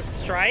into the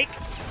strike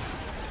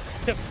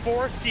to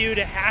force you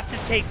to have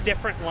to take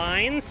different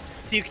lines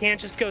so you can't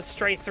just go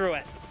straight through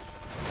it.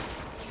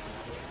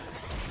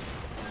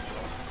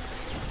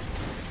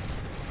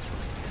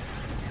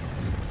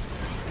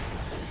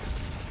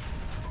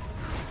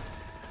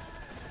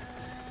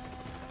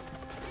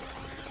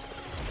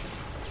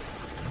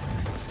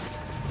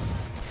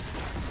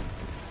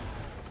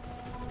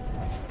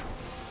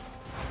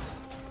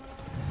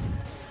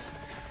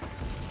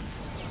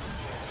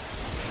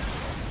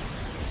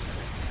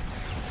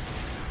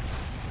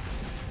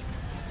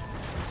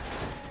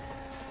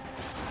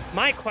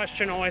 My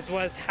question always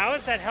was, how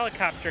is that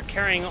helicopter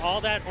carrying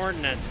all that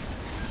ordnance?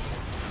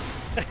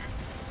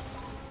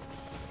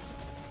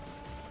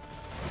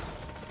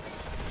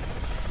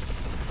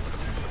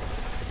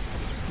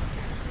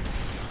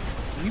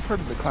 You've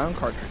heard of the clown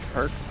cartridge,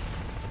 Perk.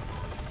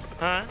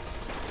 Huh?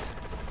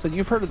 So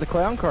you've heard of the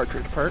clown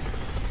cartridge, Perk.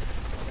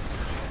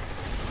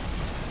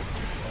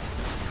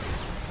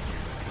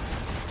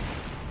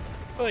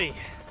 Oy.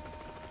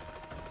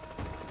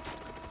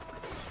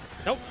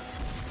 Nope.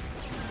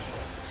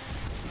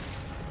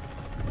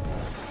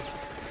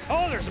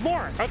 Oh, there's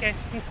more. Okay.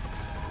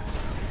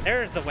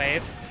 There's the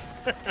wave.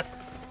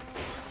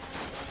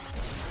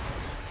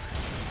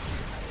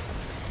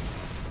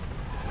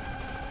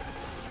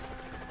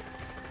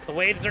 The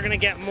waves are going to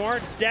get more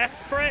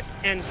desperate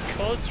and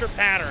closer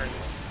pattern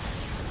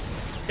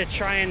to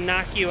try and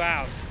knock you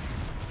out.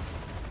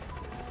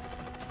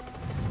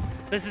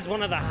 This is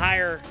one of the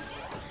higher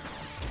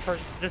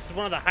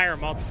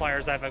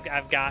multipliers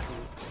I've gotten.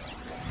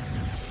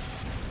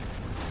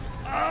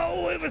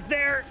 Oh, it was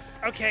there.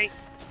 Okay.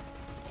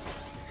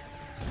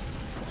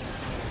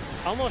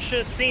 Almost should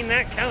have seen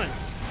that coming.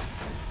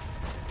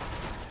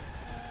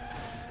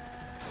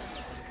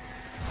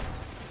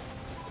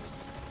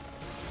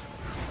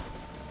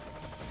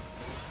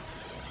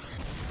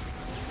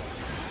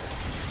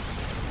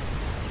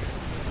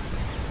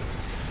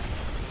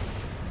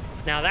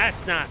 Now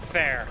that's not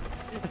fair.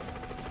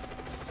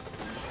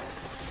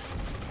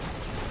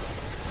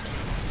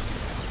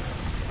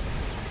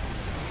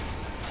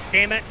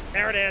 Damn it,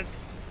 there it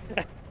is.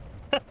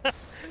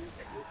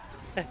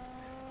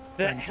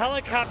 The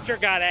helicopter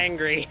got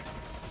angry.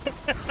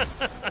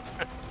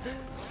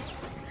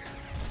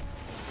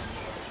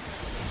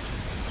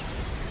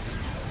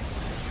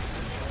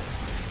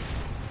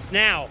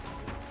 Now,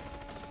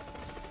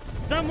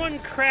 someone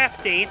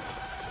crafty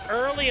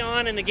early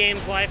on in the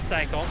game's life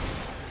cycle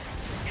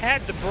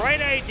had the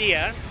bright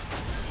idea,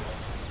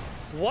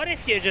 what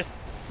if you just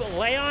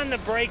lay on the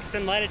brakes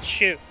and let it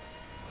shoot?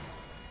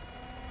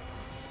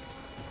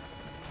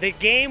 The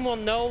game will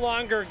no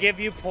longer give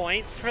you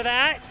points for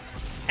that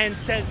and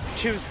says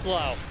too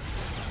slow.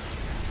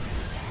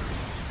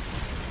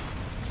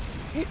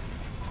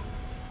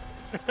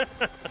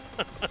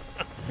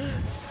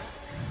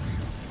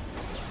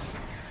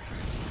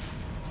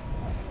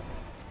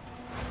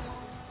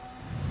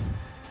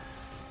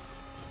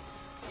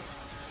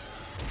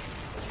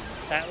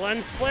 That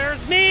lens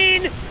flare's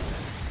mean!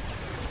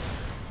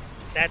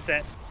 That's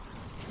it.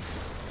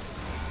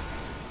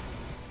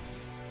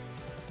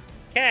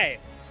 Okay.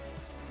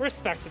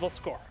 Respectable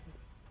score.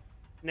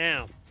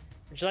 Now,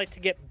 would you like to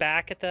get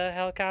back at the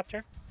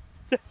helicopter?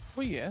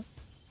 Well, yeah.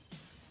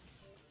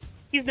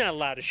 He's not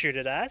allowed to shoot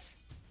at us.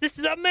 This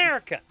is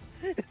America.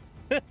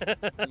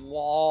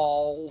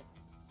 Lol.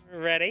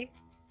 Ready?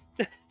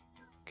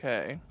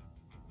 Okay.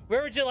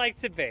 Where would you like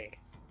to be?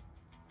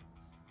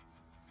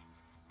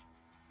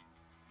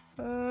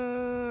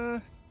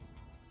 Do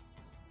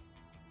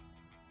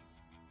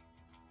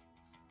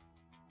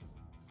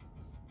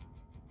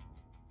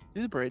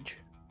the bridge.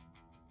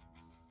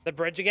 The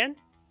bridge again?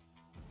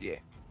 Yeah.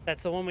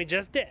 That's the one we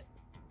just did.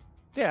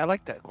 Yeah, I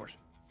like that course.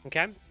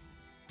 Okay.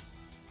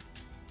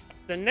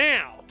 So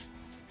now,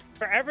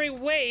 for every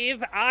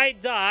wave I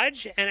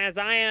dodge, and as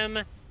I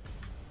am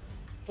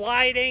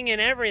sliding and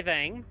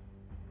everything,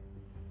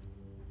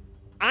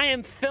 I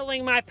am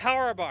filling my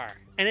power bar.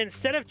 And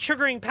instead of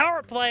triggering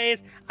power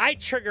plays, I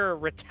trigger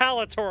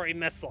retaliatory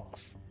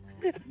missiles.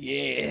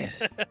 Yes.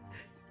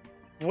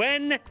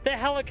 When the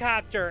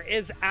helicopter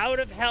is out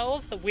of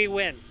health, we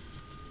win.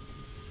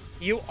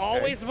 You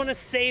always want to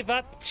save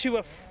up to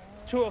a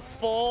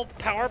full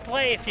power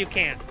play if you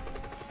can.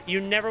 You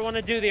never want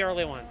to do the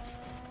early ones.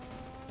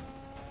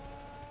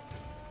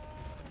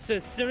 So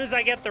as soon as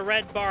I get the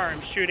red bar, I'm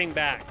shooting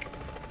back.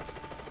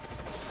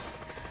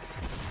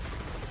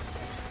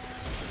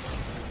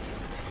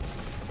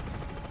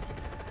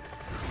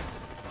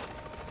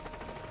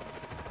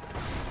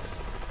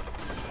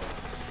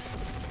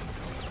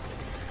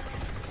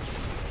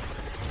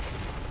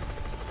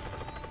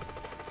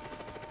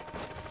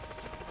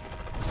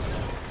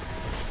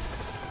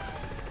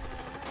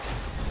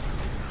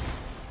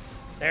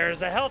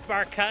 There's a health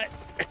bar cut.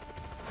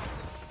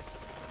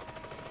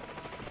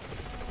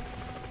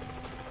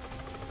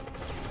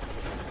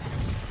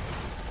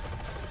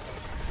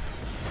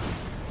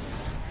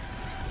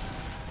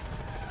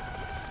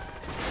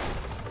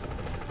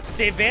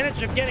 The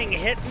advantage of getting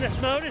hit in this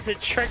mode is it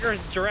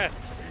triggers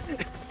drift.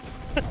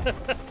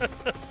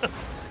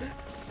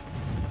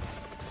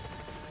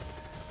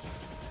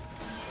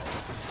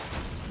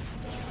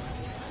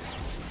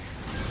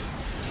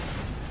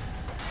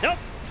 Nope.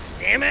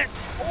 Damn it.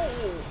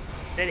 Oh.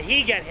 Did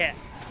he get hit?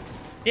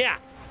 Yeah,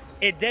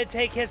 it did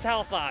take his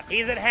health off.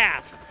 He's at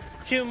half.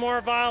 2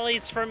 more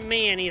volleys from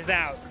me and he's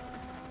out.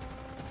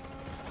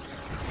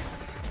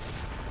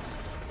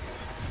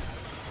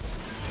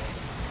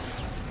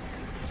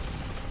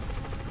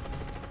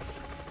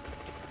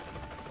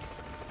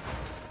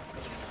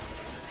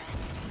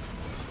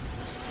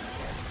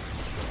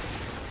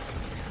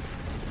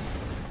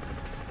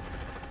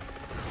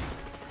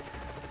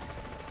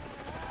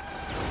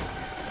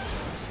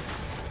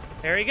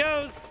 There he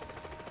goes.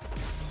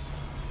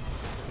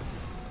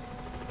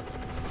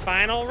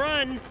 Final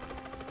run.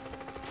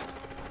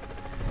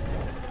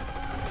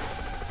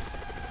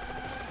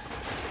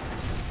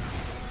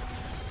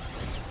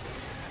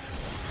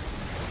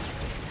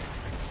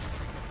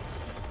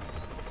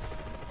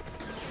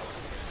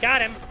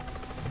 Got him.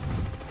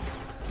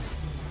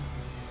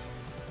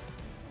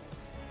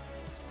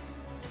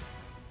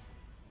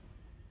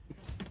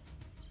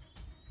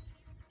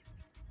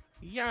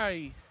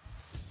 Yay.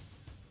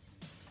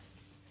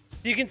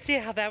 You can see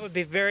how that would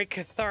be very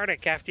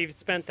cathartic after you've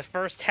spent the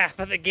first half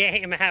of the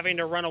game having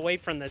to run away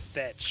from this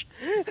bitch.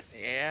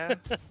 Yeah.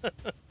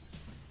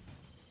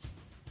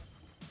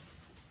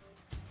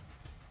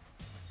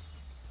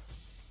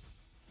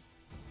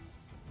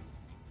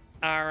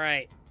 All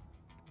right.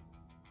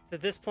 So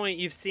at this point,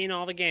 you've seen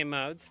all the game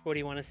modes. What do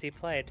you want to see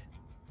played?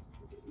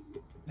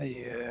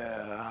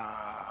 Yeah.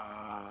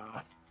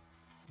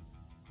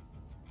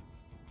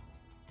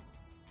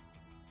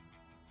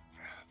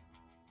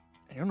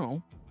 I don't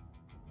know.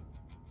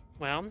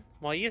 Well,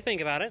 while you think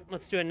about it,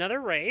 let's do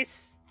another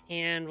race,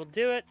 and we'll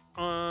do it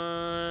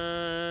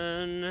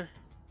on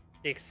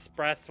the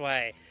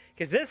expressway.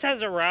 Because this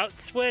has a route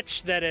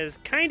switch that is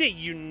kind of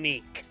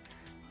unique.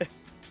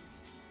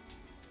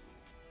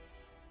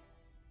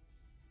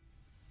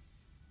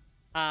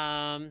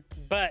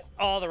 But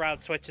all the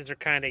route switches are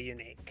kind of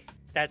unique.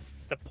 That's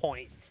the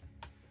point.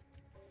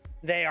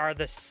 They are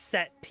the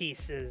set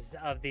pieces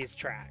of these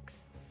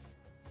tracks.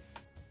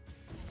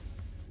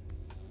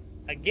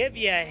 I'll give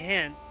you a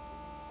hint.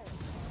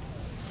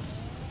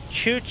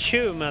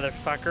 Choo-choo,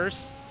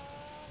 motherfuckers.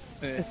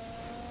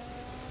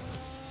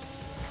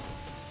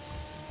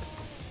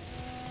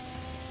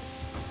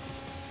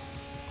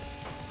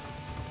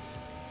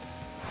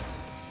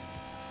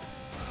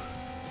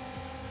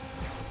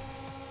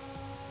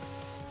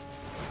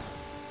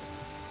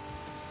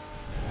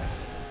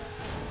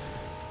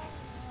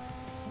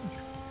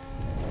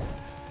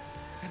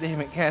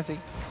 Damn it, Cassie.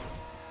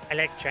 I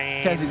like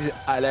train. Cassie's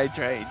I like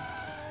train.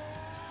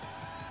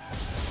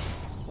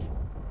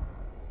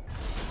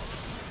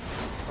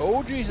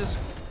 Oh, Jesus.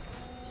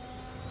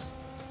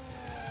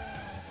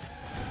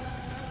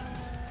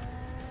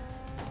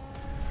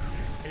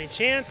 Any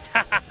chance?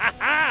 Ha ha ha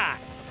ha!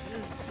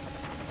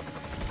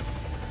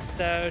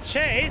 So,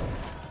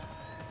 Chase.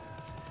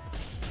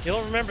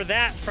 You'll remember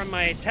that from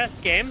my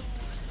test game.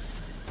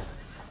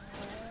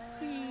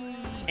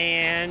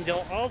 And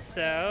you'll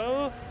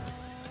also...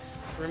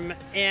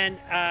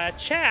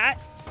 chat,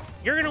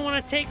 you're going to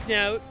want to take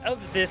note of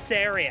this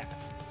area.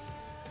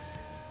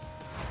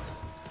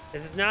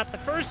 This is not the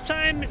first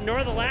time,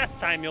 nor the last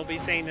time you'll be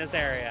seeing this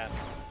area.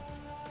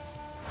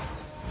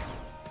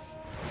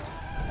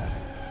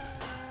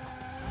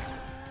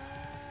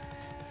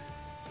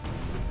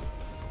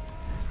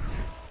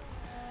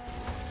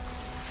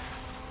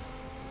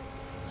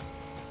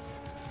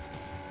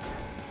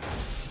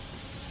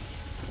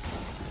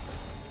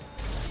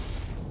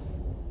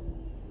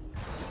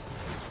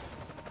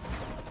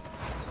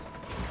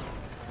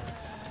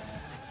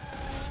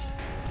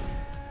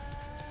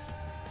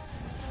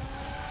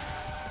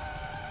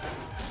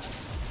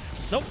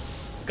 Nope.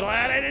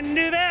 Glad I didn't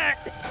do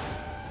that.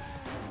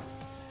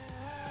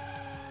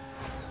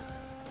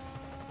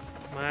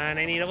 Come on,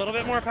 I need a little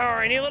bit more power.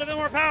 I need a little bit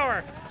more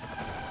power.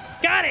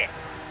 Got it.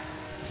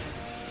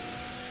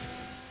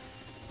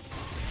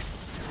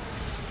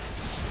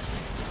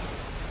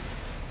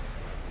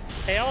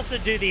 They also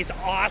do these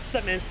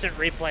awesome instant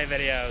replay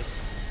videos.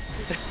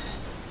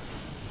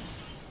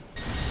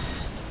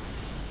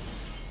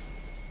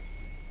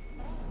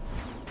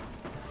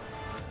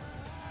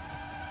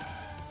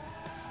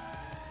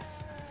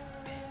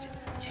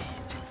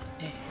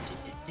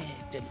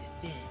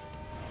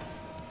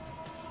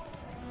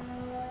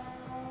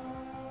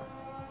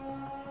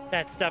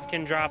 That stuff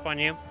can drop on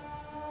you.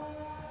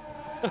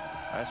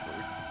 That's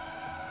weird.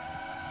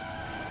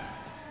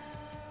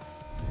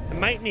 I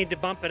might need to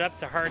bump it up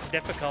to hard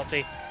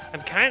difficulty.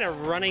 I'm kind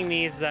of running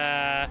these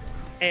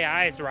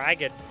AIs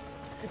ragged.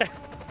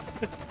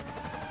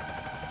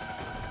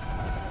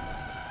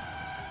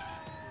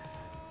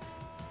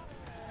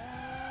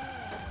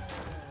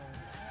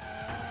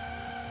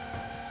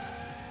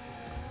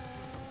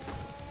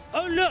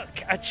 Oh look,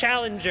 a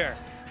challenger.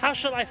 How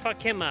shall I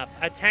fuck him up?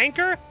 A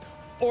tanker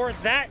or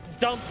that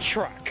dump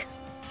truck?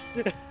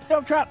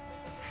 Dump truck!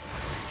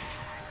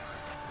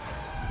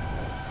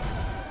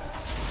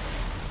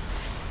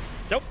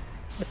 Nope.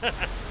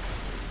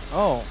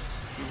 Oh,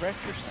 you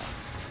wrecked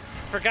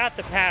yourself. Forgot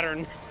the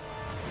pattern.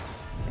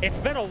 It's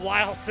been a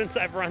while since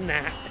I've run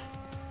that.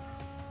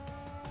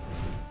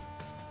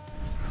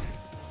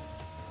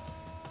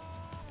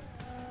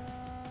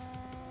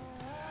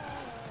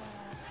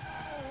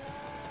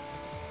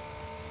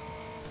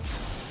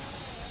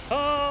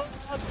 Oh!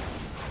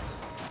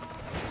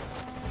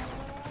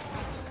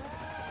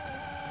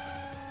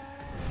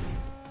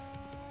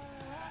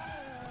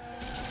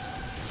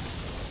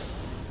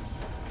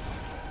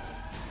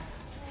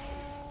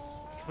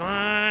 Come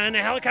on,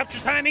 a helicopter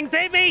timing,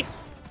 save me!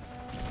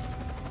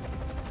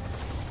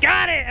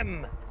 Got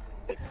him!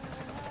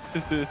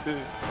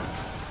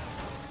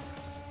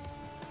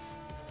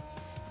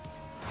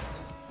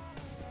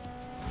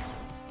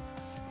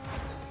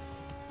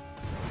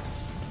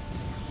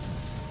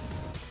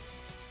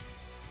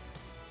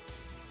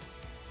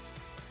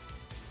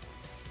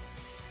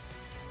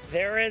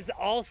 There is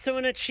also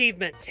an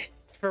achievement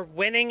for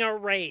winning a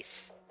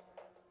race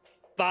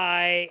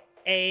by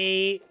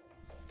a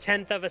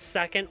 1/10 of a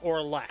second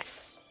or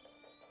less.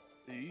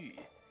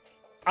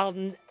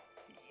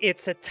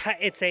 It's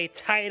a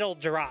title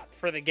drop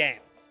for the game.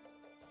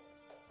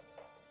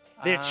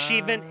 The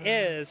achievement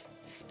is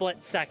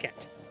split second.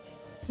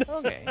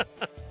 Okay.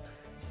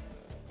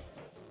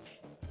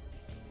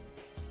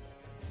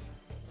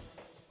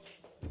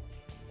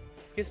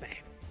 Excuse me.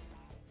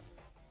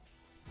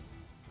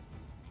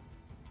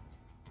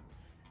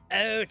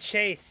 Oh,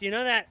 Chase, you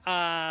know that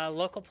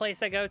local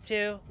place I go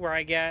to where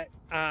I get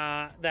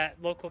that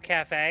local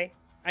cafe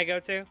I go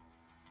to?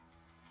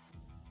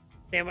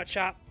 Sandwich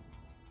shop?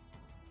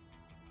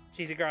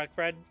 Cheesy garlic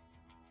bread?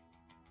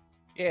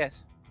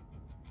 Yes.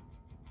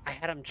 I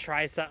had him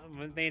try something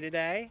with me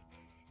today.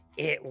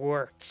 It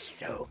worked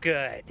so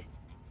good.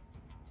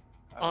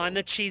 Oh. On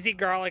the cheesy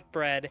garlic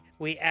bread,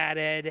 we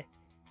added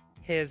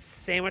his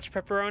sandwich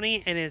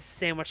pepperoni and his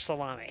sandwich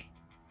salami.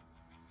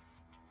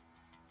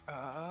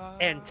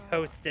 And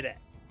toasted it.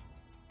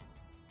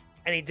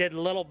 And he did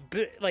little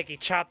like he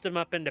chopped them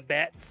up into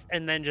bits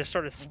and then just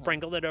sort of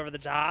sprinkled it over the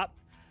top.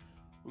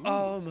 Ooh.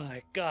 Oh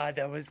my god,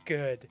 that was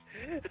good.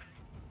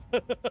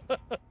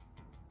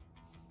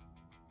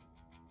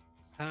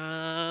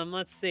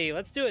 Let's see.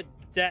 Let's do a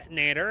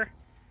detonator.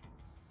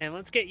 And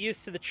let's get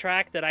used to the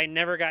track that I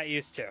never got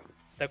used to.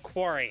 The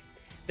Quarry.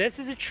 This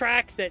is a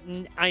track that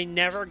I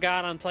never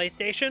got on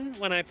PlayStation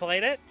when I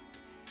played it.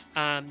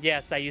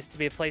 Yes, I used to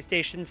be a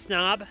PlayStation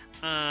snob.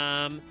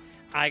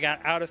 I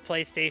got out of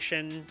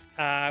PlayStation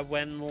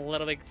when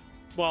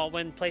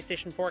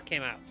PlayStation 4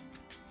 came out.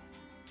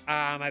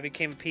 I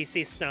became a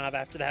PC snob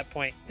after that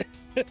point.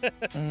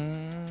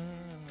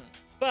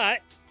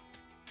 But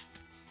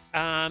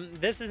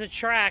this is a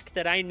track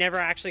that I never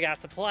actually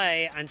got to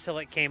play until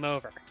it came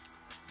over.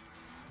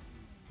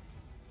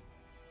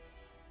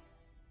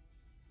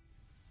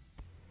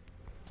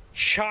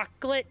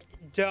 Chocolate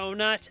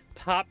donut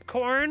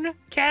popcorn,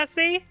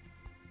 Cassie?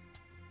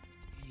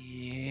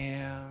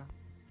 Yeah.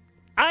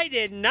 I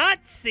did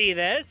not see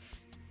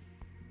this.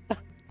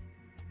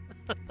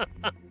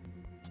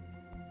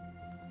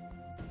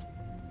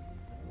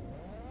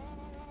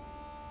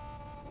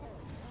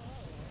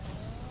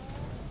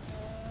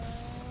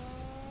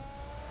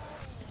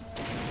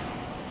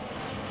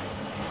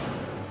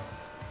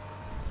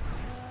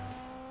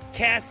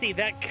 Cassie,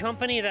 that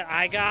company that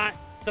I got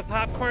the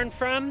popcorn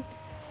from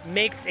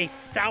makes a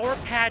Sour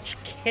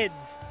Patch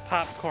Kids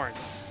popcorn.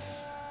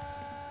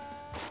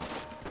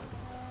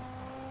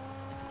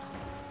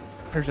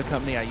 There's a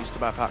company I used to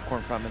buy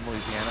popcorn from in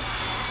Louisiana.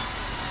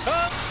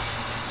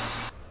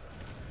 Oh!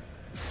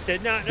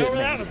 Did not know where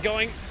that was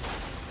going.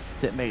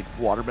 That made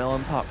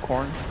watermelon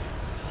popcorn.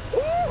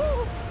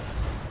 Woo!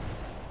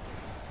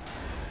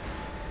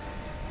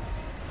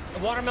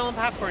 Watermelon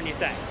popcorn, you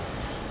say?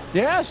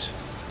 Yes!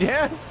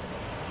 Yes!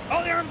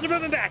 Oh, the arms are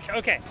moving back.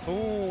 Okay.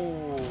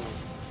 Ooh.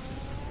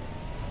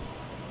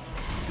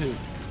 Who?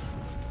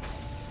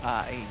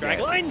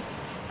 Dragline?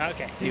 Yes.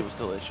 Okay. He was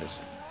delicious.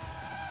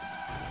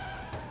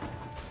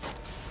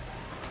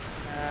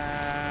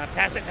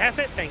 Pass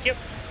it. Thank you.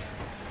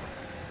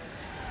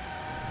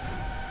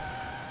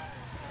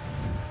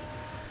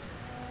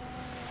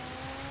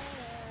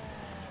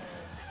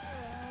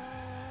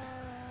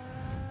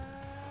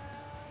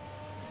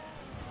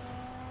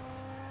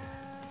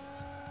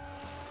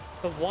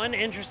 The one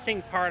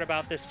interesting part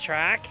about this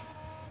track,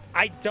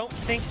 I don't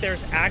think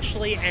there's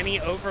actually any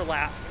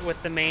overlap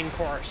with the main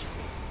course.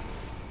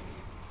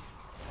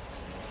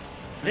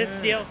 This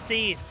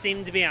DLC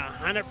seemed to be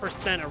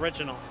 100%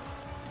 original.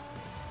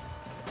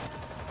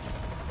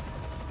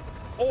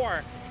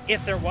 Or,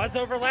 if there was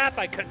overlap,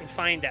 I couldn't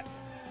find it.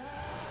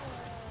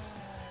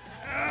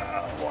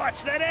 Oh,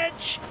 watch that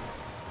edge!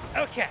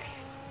 Okay.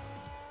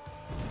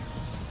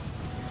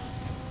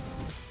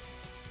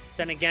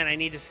 Then again, I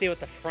need to see what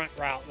the front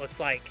route looks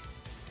like.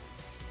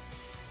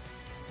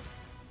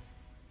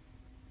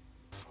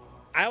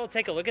 I will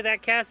take a look at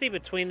that, Cassie,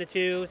 between the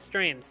two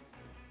streams.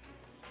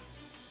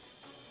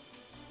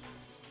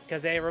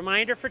 Because a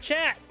reminder for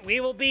chat, we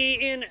will be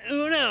in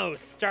Uno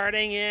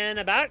starting in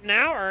about an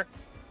hour.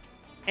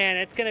 And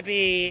it's going to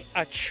be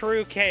a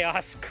true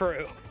chaos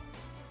crew.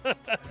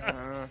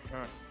 Why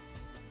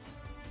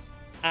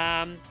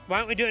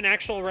don't we do an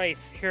actual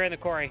race here in the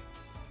quarry?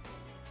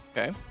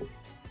 Okay.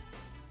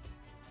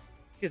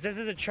 Because this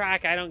is a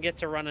track I don't get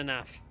to run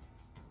enough.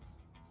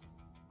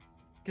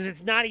 Because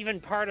it's not even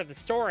part of the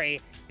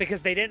story,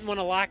 because they didn't want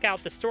to lock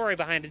out the story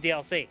behind a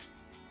DLC.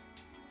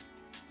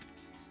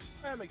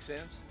 That makes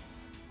sense.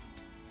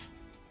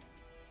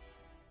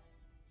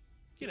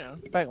 You know,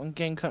 back when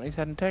game companies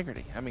had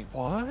integrity. I mean,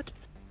 what?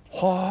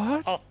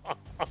 What? Oh,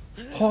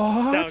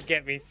 What? don't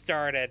get me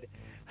started.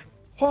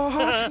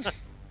 What?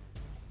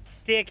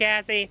 See ya,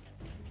 Cassie.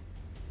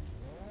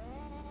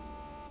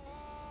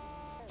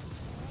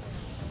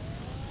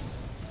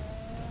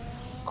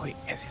 Wait,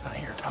 Cassie's not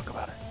here to talk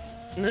about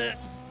it.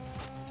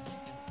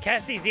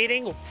 Cassie's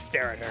eating.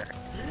 Stare at her.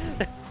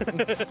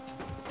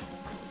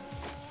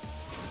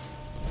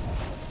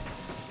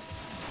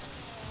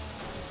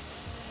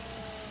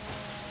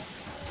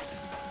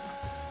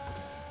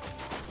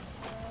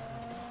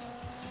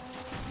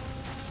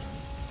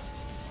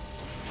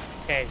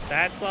 Okay, so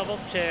that's level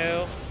 2.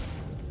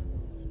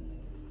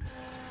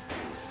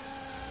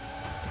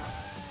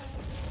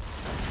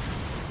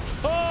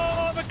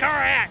 Oh, the car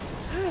hack!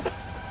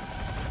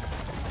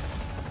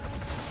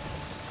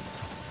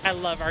 I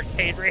love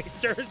arcade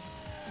racers.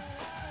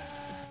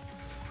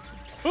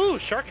 Ooh,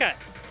 shortcut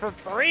for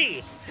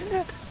free.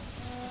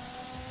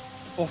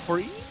 For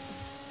free?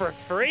 For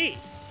free.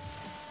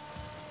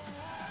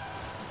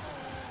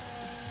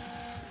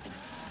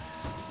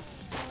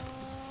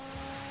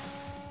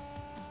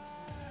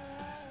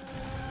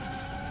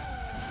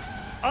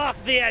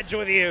 Off the edge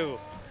with you.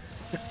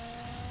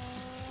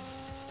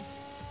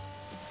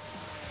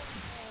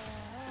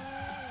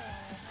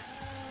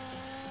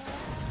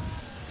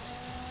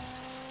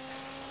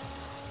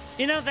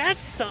 You know, that's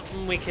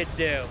something we could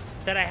do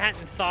that I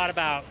hadn't thought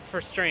about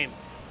for stream.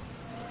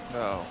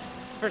 No.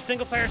 For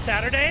single player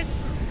Saturdays,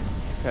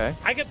 Okay.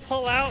 I could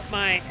pull out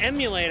my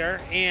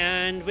emulator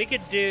and we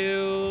could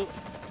do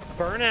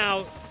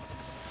Burnout,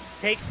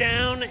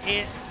 Takedown,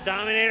 and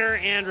Dominator,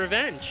 and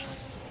Revenge.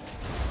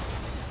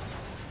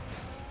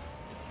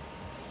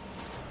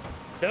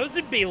 Those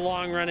would be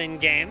long-running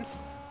games.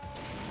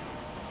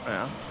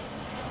 Yeah.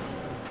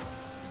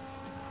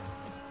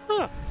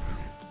 Huh.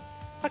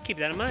 I'll keep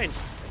that in mind.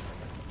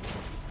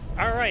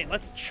 All right,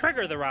 let's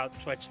trigger the route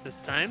switch this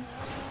time.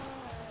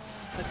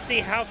 Let's see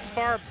how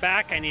far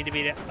back I need to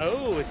be to...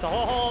 Oh, it's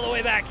all the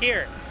way back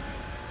here.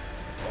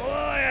 Oh,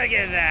 look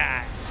at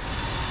that.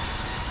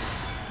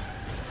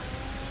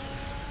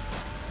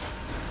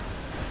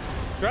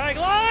 Drag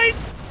line!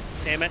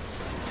 Damn it.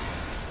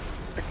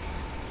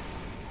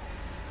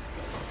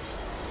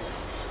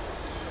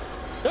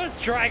 Those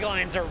drag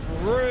lines are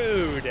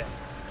rude.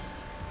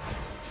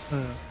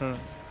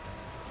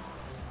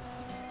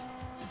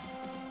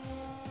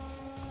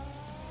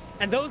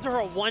 And those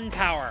are a 1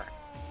 power.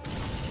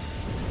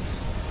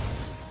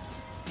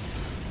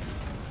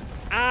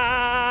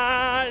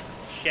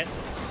 Shit.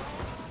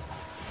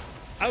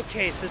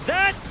 Okay, so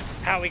that's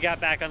how we got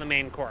back on the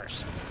main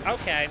course.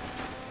 Okay.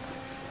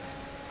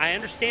 I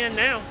understand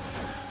now.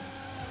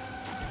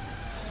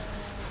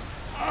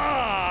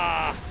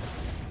 Ah!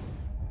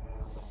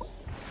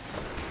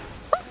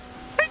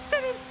 I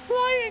said I'm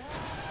flying.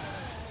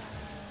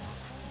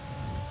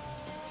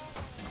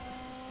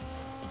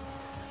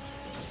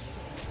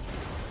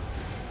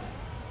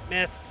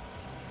 Missed.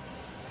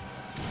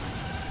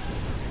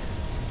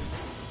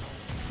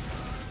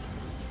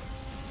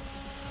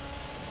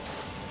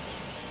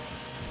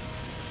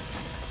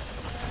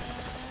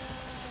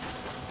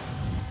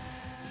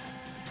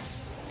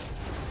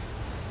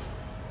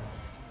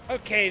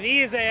 Okay,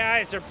 these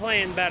AIs are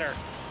playing better.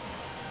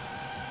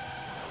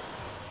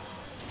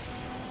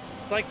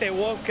 It's like they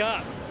woke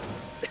up.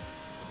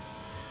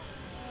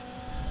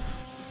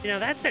 You know,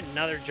 that's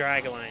another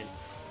drag line.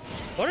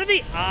 What are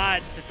the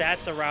odds that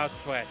that's a route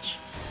switch?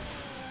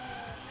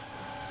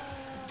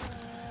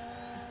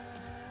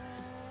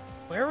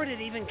 Where would it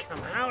even come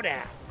out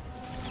at?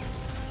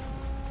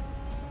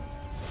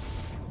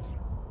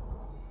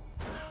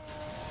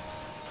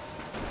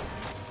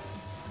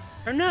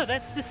 Or no,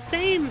 that's the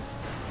same.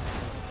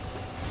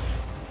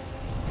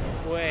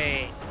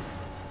 Wait.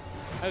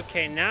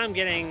 Okay, now I'm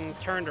getting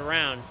turned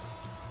around.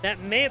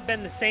 That may have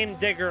been the same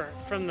digger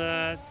from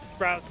the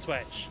route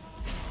switch.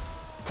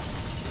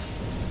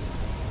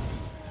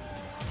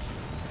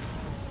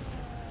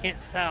 Can't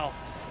tell.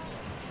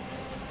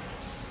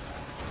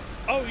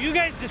 Oh, you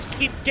guys just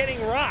keep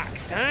getting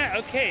rocks, huh?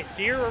 Okay,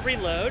 so you're a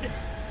reload.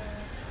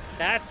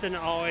 That's an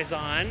always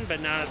on, but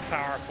not as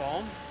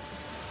powerful.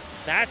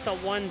 That's a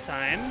one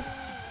time.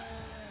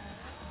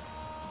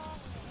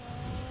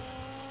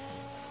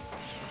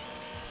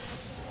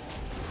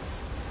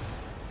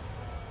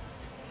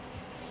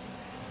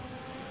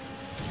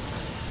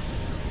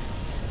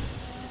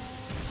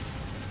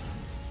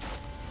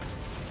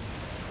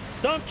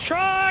 Dump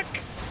truck!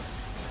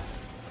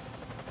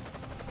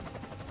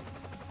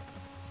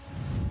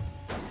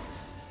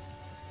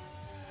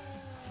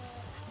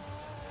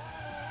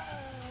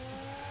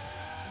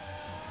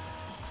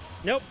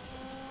 Nope.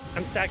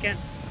 I'm second.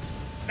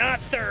 Not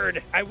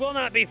third. I will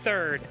not be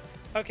third.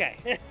 Okay.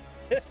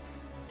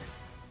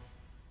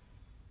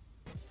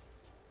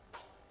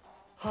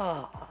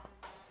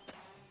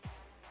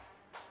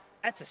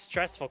 That's a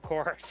stressful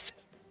course.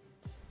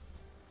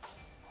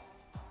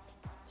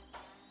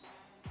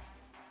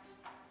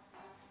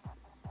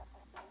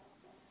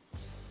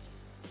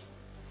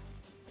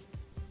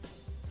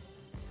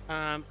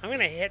 I'm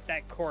gonna hit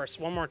that course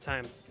one more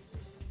time.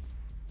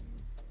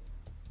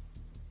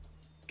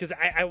 Because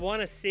I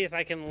want to see if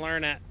I can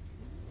learn it.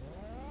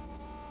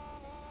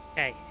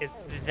 Okay, is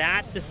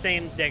that the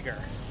same digger?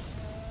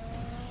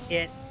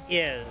 It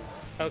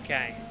is.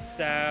 Okay,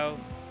 so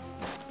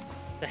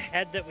the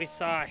head that we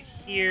saw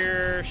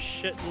here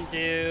shouldn't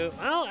do...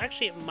 Well,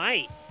 actually it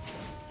might.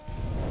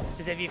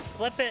 Because if you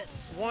flip it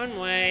one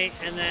way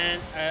and then...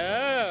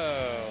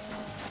 Oh.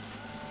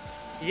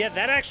 Yeah,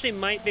 that actually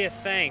might be a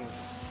thing.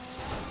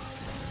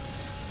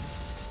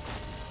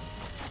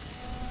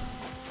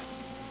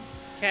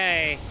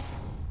 Okay.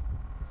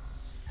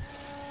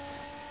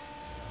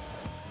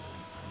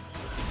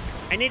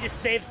 I need to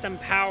save some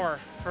power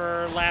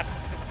for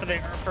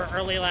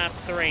early lap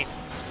 3.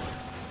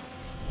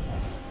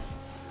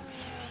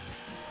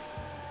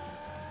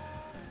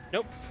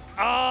 Nope.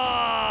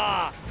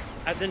 Ah!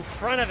 I was in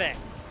front of it.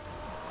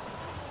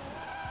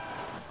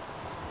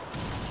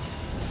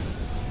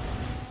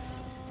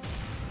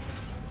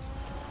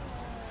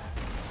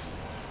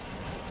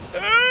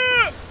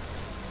 Ah!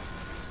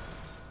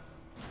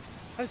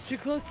 I was too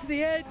close to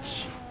the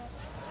edge.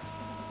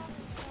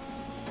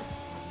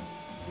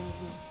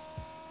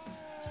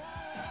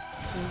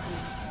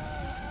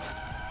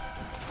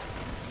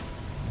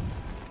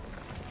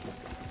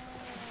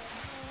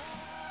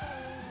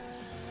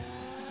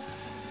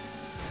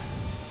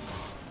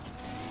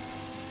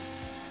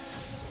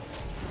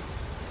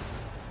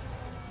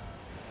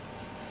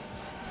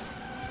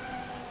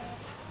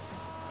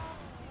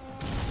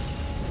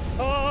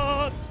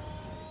 Oh!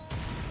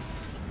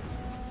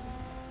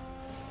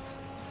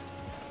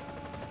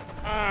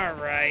 All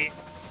right.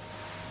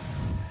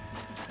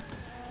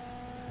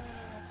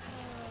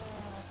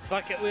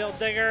 Bucket wheel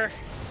digger.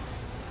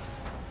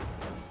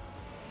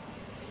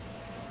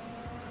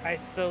 I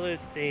salute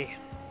thee.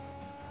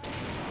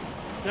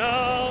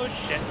 No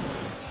shit.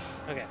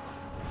 Okay.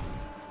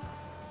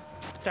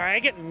 Sorry, I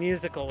get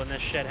musical when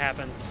this shit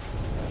happens.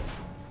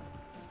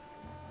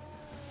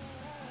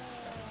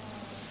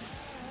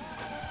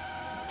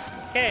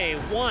 Okay,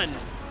 1.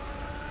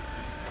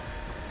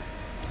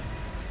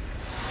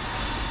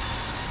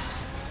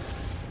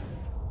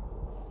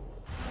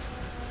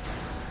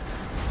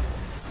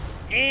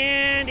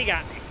 And he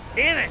got me.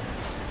 Damn it.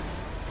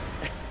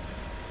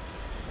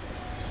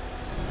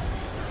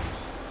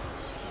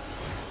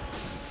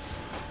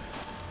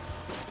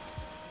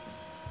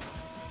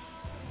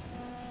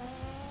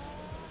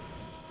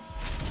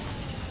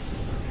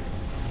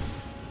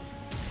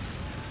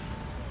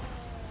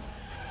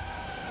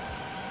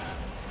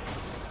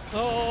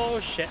 Oh,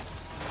 shit.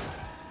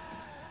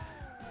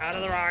 Out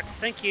of the rocks.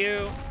 Thank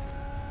you.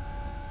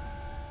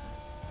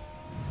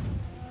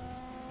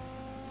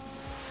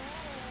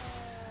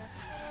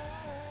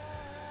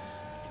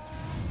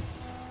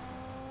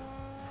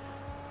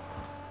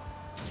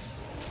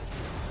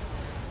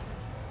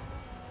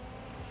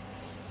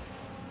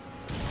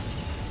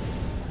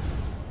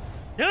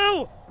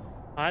 No! Oh,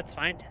 that's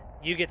fine.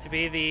 You get to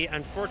be the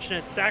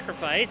unfortunate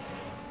sacrifice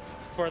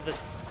for the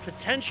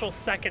potential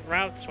second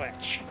route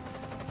switch.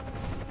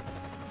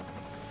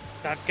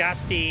 I've got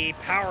the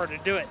power to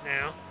do it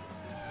now.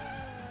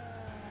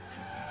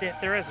 See if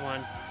there is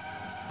one.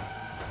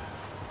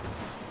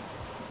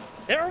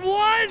 There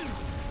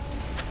was!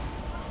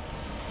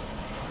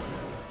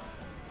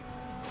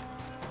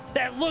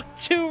 That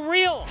looked too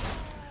real!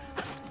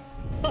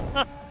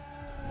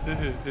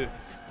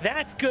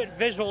 That's good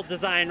visual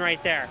design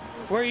right there,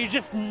 where you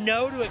just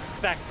know to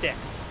expect it.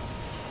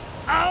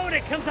 Oh, and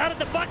it comes out of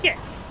the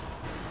buckets.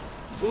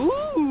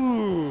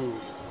 Ooh.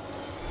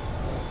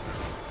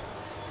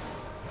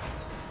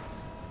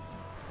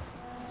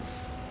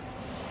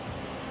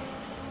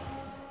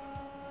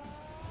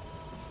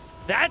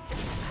 That's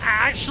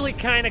actually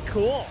kind of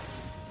cool.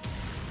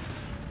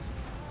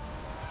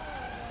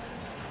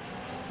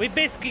 We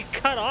basically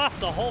cut off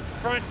the whole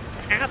front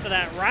half of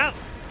that route.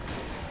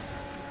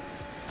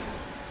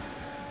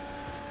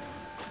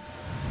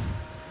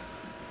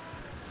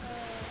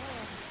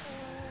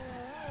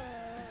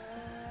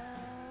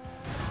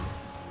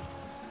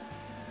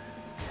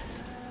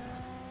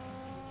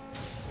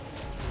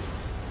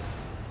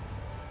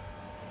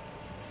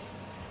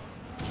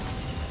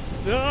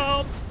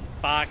 Oh,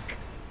 fuck.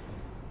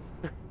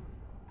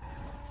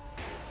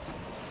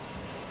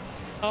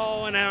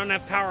 Oh, and I don't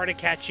have power to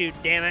catch you,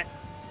 damn it.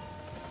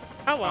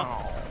 Oh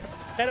well.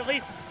 That at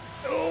least...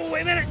 Oh,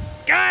 wait a minute.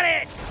 Got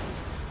it!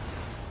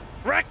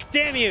 Wreck,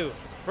 damn you!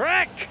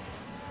 Wreck!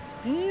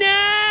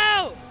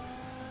 No!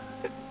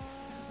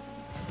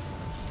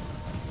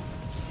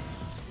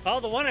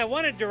 Well, the one I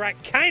wanted to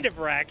wreck kind of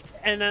wrecked,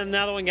 and then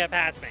another one got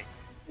past me.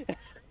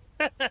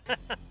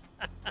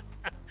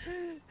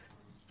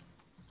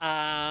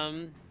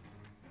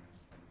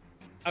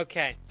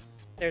 Okay.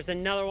 There's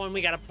another one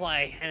we gotta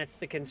play, and it's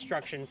the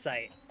construction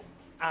site.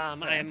 I'm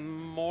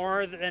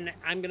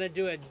gonna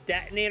do a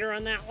detonator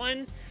on that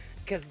one,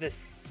 because the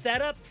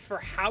setup for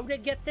how to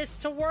get this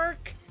to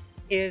work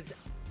is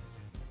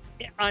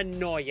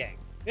annoying.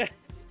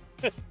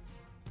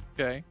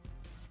 Okay.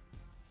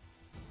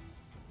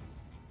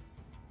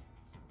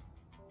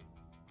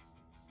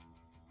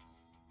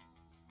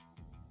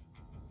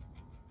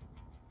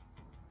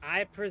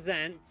 I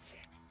present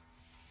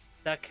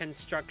the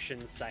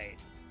construction site.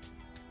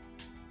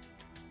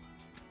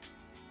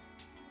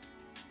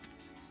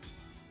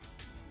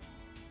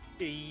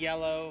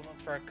 Yellow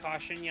for a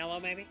caution yellow,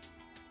 maybe?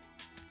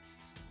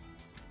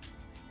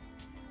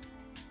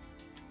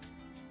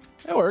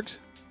 That works.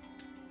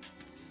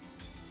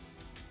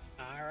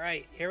 All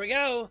right, here we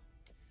go.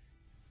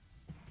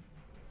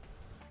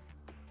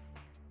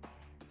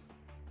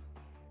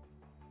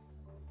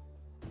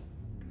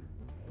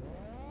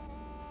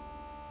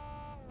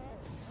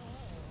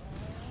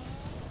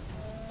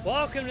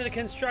 Welcome to the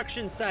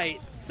construction site.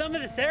 Some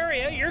of this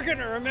area you're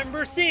gonna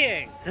remember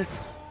seeing.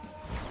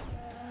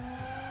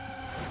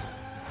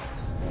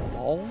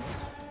 Oh.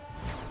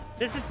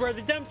 This is where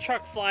the dump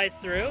truck flies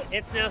through.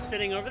 It's now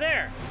sitting over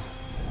there.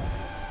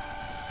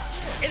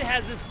 It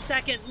has a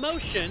second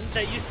motion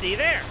that you see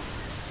there.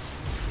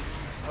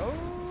 Oh,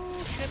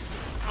 shit.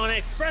 On an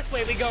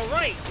expressway, we go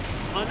right.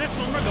 On this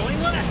one, we're going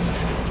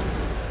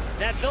left.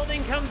 That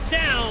building comes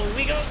down.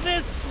 We go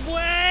this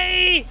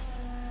way.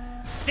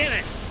 Damn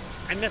it.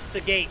 I missed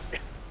the gate.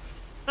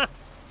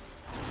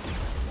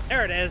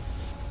 There it is.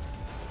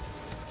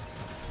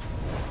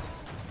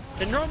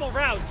 The normal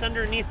route's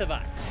underneath of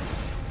us.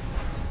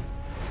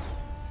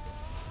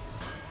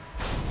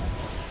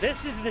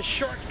 This is the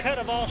shortcut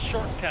of all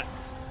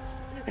shortcuts.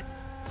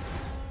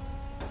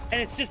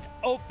 And it's just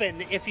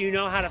open if you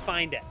know how to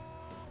find it.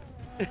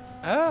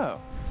 Oh.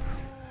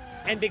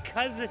 And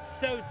because it's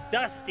so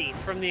dusty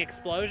from the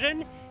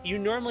explosion, you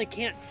normally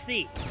can't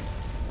see.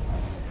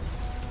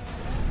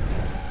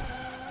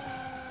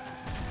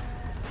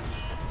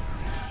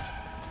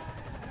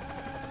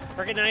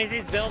 Recognize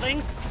these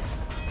buildings?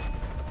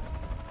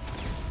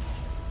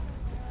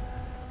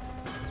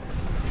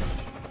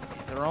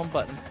 Their own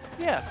button.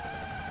 Yeah.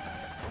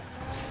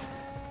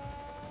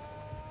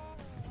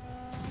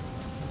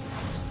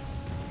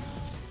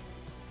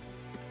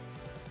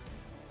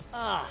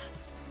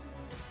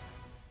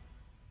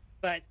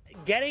 But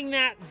getting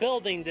that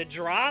building to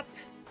drop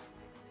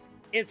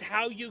is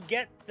how you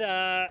get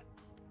the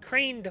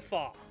crane to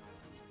fall.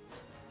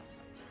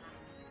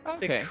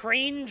 Okay. The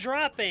crane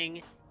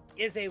dropping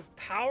is a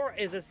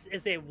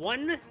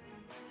 1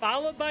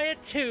 followed by a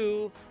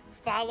 2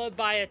 followed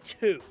by a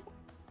 2.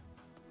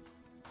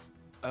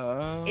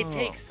 Oh. It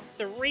takes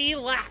 3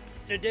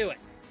 laps to do it.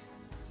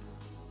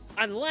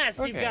 Unless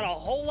you've got a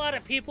whole lot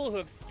of people who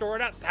have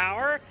stored up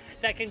power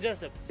that can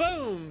just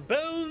boom,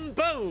 boom,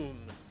 boom.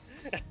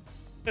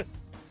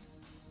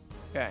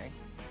 Okay.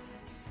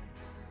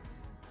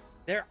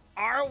 There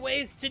are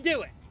ways to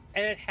do it,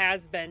 and it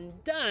has been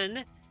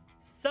done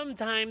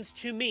sometimes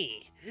to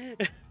me.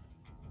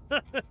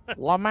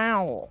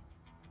 Lamau.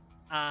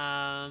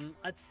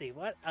 Let's see,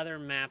 what other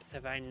maps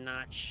have I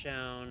not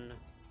shown?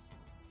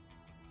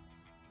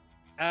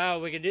 Oh,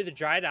 we could do the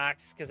dry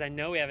docks, because I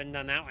know we haven't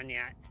done that one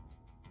yet.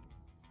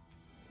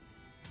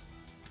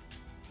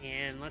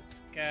 And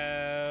let's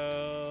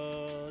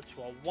go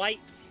to a white.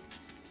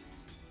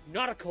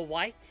 Nautical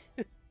white.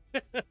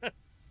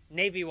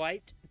 Navy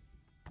white.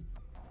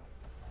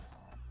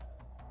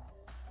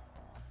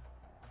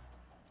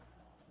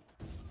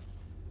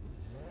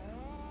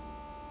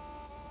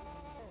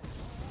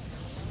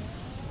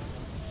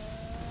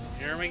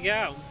 Here we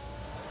go.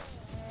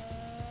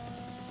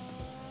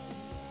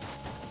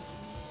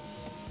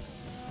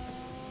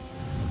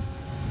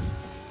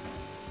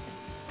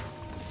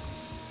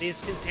 These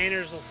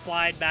containers will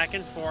slide back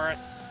and forth.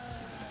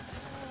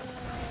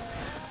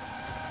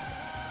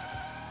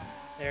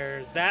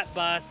 There's that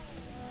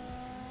bus.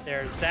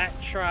 There's that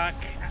truck.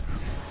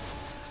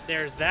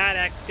 There's that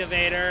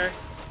excavator.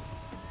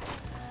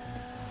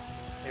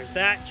 There's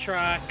that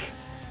truck.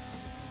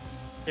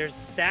 There's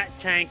that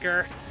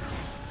tanker.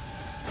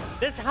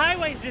 This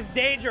highway's just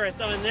dangerous.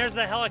 Oh, and there's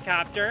the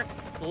helicopter.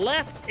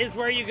 Left is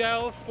where you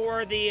go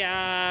for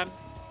the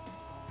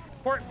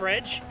port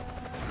bridge.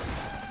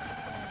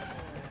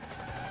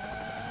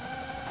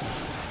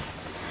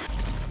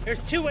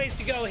 There's two ways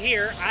to go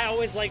here. I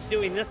always like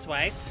doing this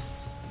way.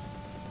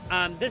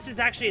 This is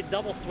actually a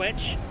double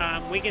switch.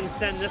 We can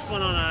send this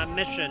one on a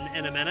mission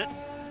in a minute.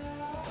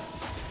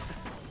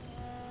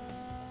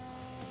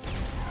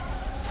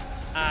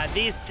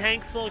 These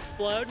tanks will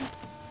explode.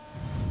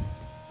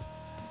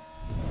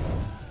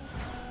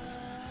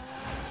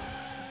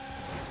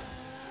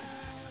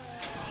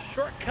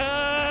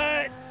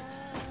 Shortcut!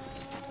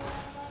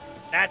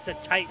 That's a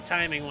tight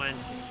timing one.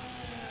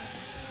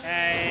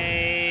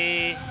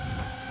 Okay.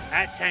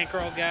 That tanker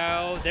will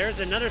go. There's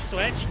another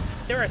switch.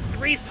 There are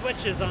 3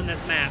 switches on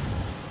this map.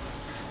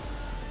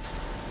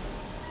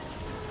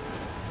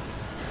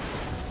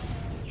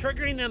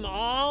 Triggering them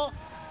all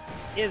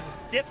is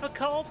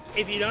difficult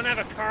if you don't have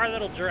a car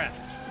that'll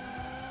drift.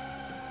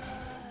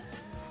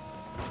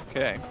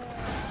 Okay.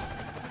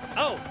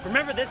 Oh,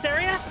 remember this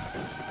area?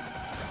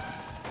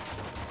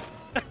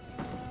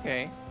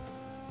 Okay.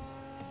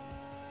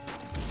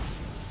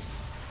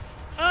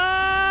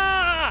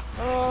 Ah!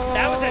 Oh.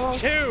 That was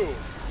a 2.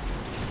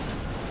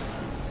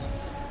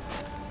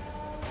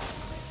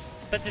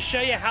 But to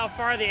show you how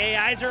far the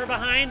AIs are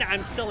behind,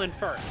 I'm still in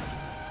first.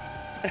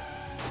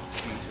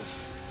 Jesus.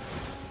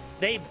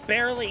 They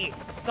barely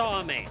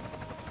saw me.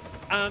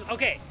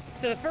 Okay,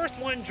 so the first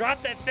one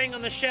dropped that thing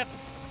on the ship,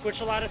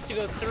 which allowed us to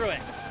go through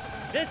it.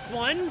 This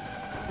one,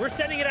 we're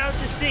sending it out to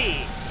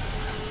sea.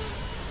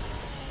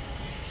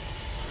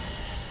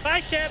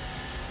 Bye, ship.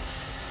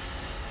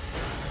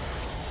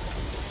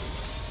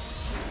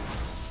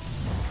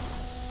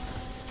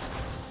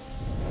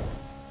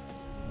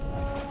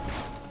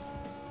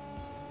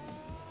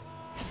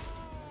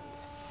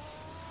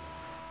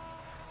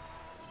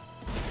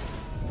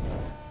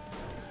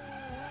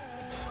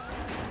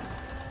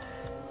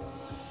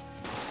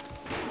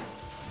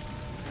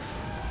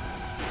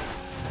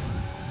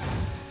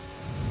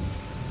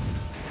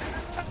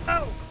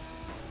 Oh,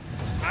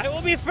 I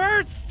will be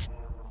first.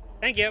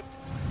 Thank you.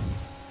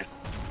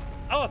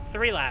 Oh,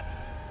 3 laps.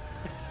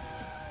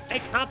 I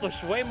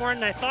accomplished way more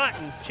than I thought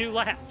in 2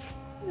 laps.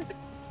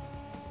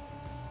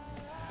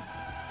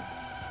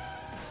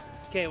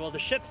 Okay, well, the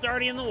ship's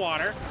already in the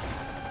water,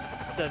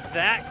 so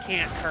that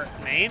can't hurt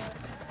me. I'm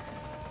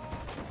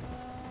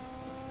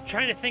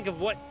trying to think of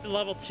what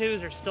level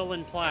 2s are still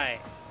in play.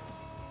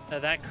 So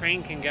that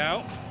crane can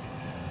go.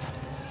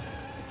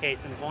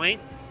 Case in point.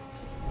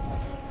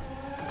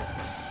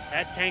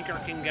 That tanker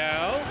can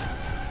go.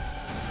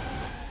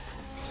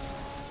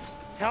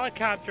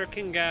 Helicopter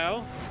can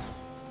go.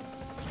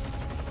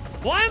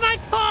 Why am I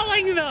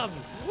calling them?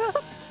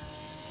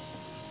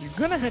 You're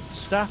gonna have to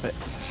stop it.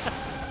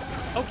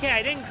 Okay,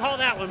 I didn't call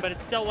that one, but it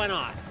still went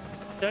off.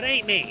 So it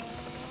ain't me.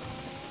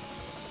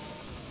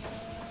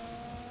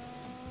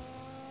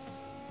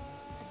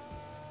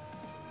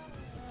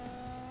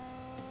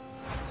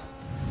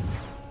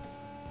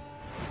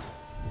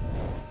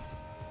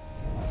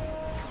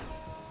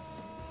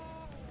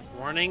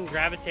 Warning,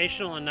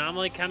 gravitational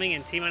anomaly coming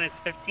in T-minus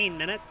 15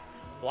 minutes.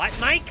 What,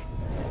 Mike?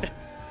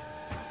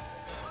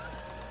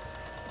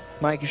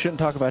 Mike, you shouldn't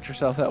talk about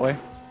yourself that way.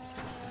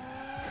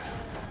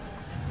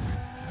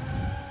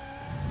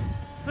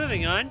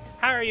 Moving on.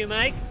 How are you,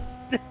 Mike?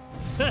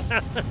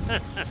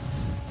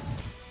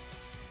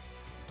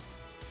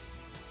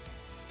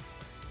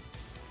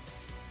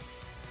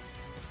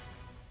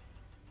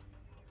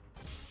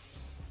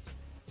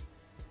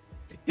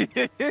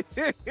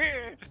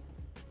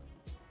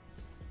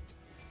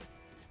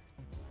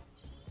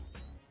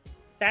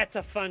 That's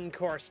a fun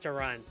course to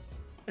run.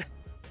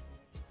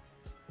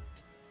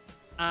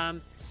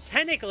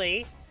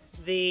 Technically,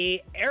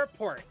 the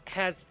airport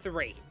has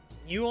 3.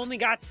 You only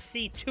got to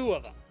see 2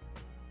 of them.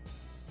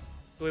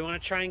 Do we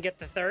want to try and get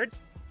the 3rd?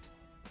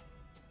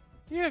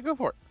 Yeah, go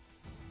for it.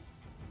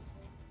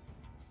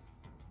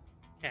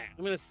 Okay,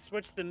 I'm going to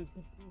switch the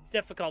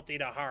difficulty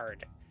to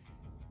hard.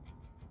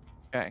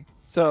 Okay.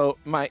 So,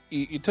 Mike,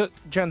 you took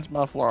Jen's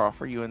muffler off.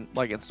 Are you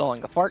like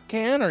installing a fart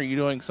can, or are you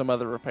doing some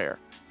other repair?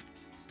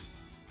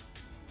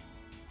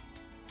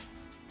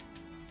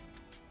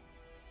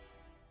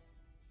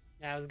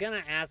 I was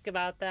going to ask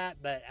about that,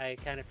 but I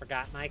kind of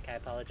forgot, Mike. I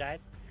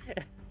apologize.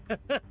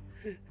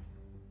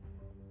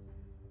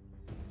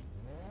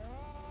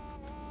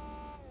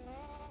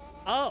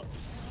 Oh.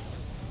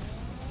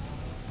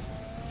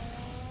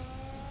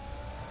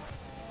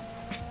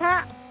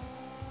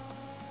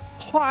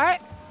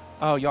 What?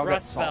 Oh, y'all got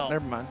Rust salt. belt.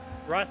 Never mind.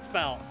 Rust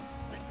belt.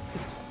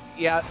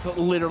 Yeah, so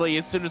literally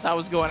as soon as I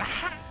was going,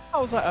 I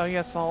was like, oh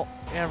yeah, salt.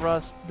 Yeah,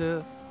 rust.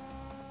 Duh.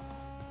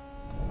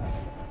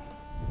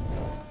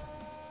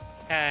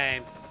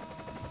 Okay.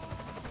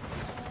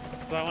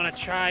 Do I want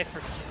to try for...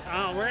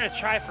 Oh, we're going to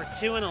try for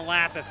 2 in a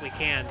lap if we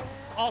can.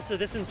 Also,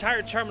 this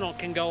entire terminal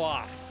can go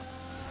off.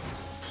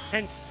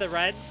 Hence the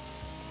reds.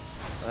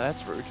 Well,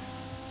 that's rude.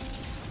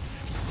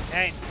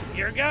 Okay,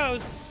 here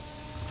goes.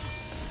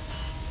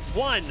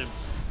 1.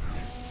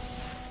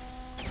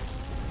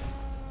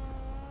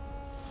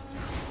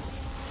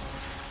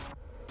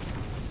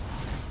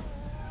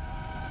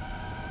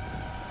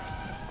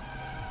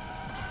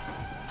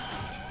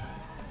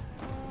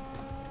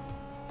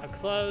 How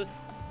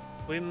close?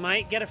 We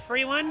might get a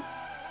free one.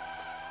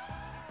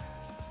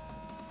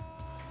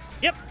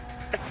 Yep.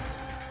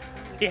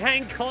 You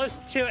hang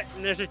close to it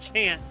and there's a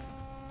chance.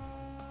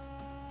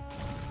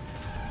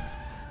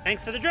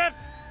 Thanks for the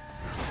drift.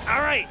 All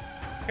right,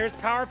 here's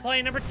power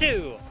play number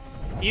 2.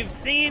 You've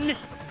seen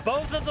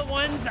both of the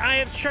ones I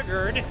have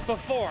triggered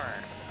before.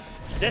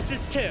 This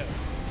is 2.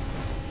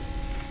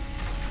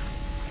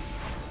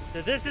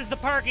 So this is the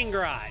parking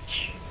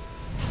garage.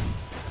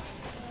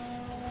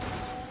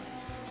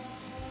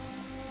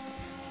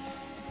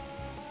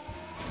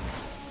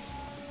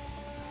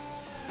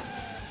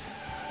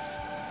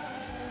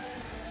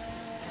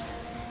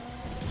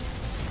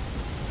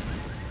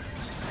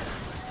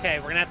 Okay,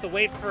 we're gonna have to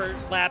wait for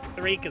lap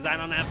 3 because I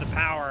don't have the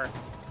power.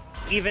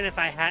 Even if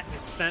I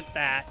hadn't spent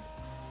that,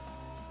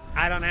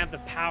 I don't have the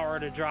power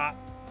to drop.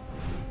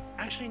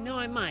 Actually, no,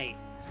 I might.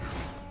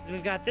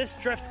 We've got this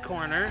drift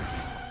corner.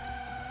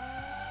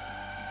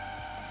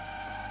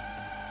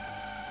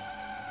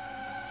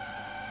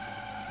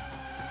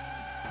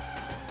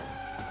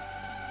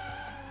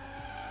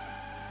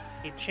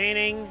 Keep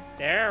chaining.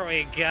 There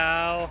we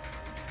go.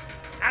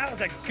 That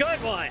was a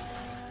good one.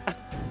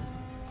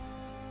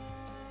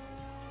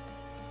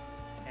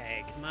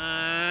 Come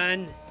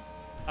on.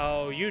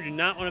 Oh, you do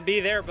not want to be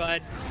there,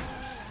 bud.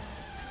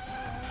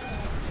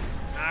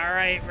 All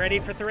right, ready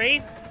for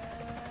 3?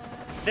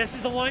 This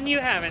is the one you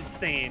haven't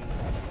seen.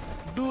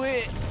 Do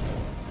it.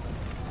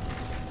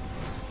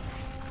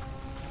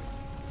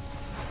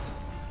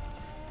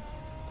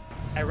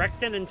 I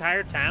wrecked an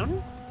entire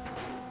town?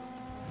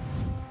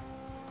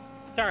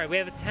 Sorry, we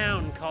have a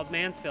town called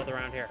Mansfield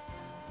around here.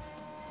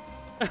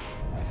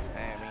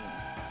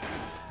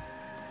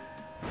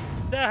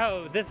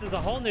 So, this is the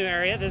whole new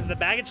area. This is the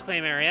baggage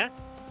claim area.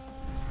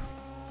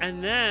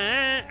 And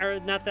then, or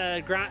not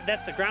the ground,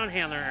 that's the ground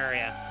handler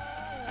area.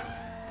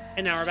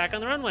 And now we're back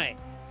on the runway.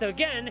 So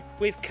again,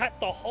 we've cut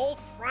the whole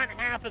front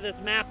half of this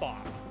map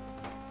off.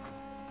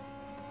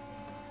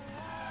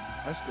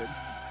 That's good.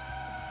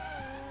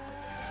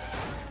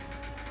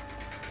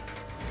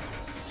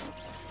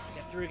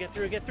 Get through, get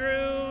through, get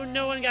through.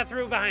 No one got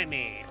through behind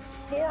me.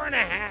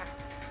 4.5.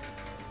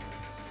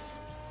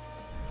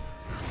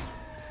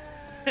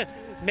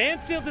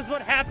 Mansfield is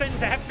what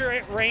happens after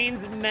it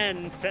rains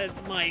men, says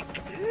Mike.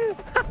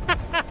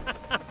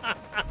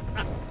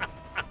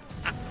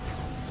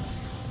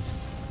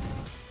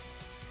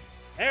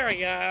 There we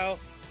go.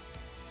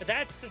 But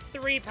that's the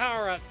 3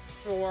 power-ups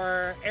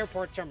for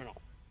Airport Terminal.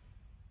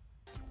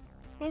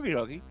 Okie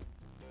dokie.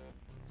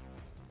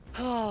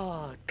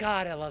 Oh,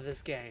 God, I love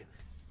this game.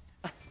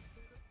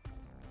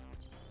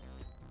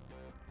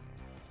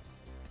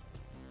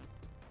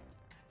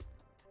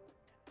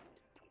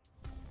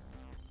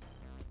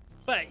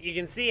 But you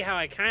can see how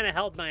I kind of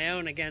held my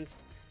own against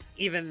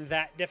even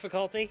that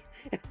difficulty.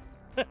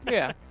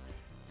 Yeah.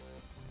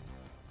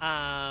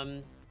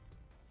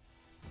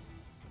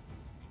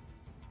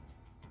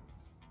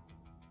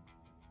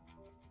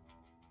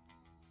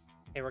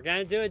 Okay, we're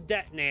gonna do a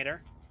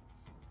detonator.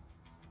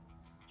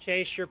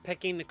 Chase, you're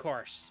picking the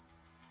course.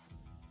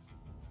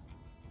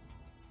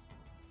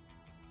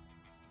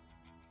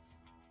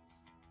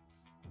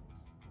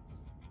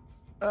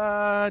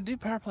 Do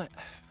power plant.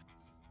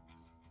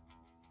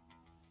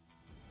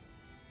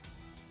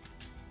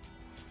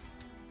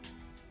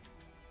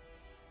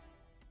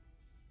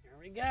 Here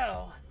we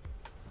go.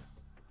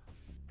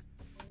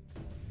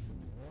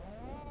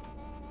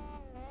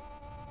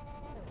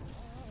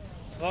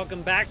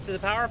 Welcome back to the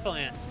power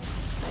plant.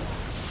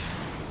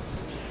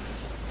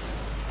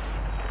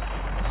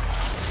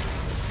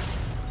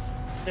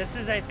 This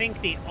is, I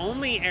think, the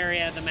only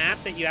area of the map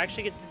that you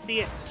actually get to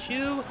see at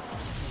 2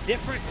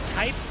 different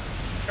types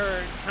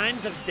or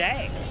times of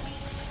day.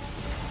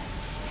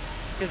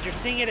 Because you're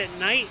seeing it at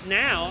night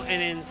now,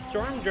 and in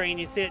Storm Drain,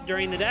 you see it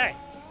during the day.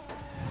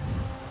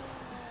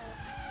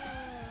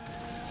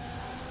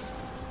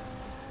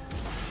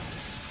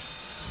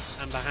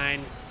 I'm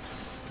behind.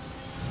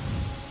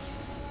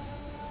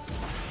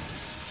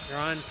 You're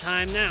on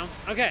time now.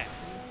 Okay.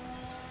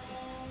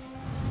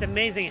 It's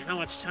amazing how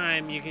much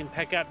time you can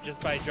pick up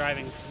just by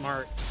driving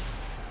smart.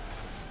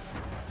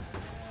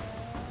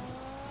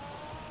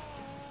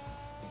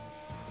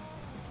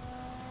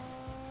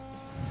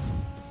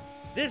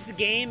 This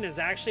game is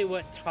actually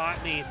what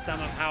taught me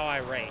some of how I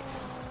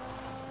race.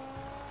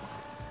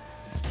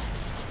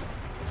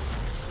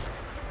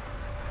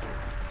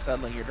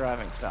 Suddenly your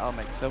driving style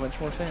makes so much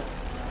more sense.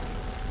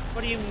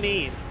 What do you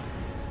mean?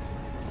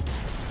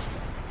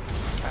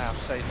 I'll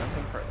say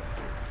nothing further.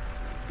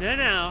 No,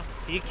 no,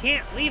 you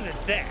can't leave it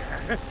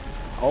there.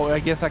 Oh, I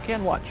guess I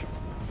can watch.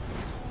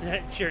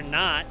 You're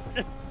not.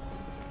 Yeah,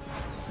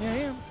 I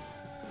am.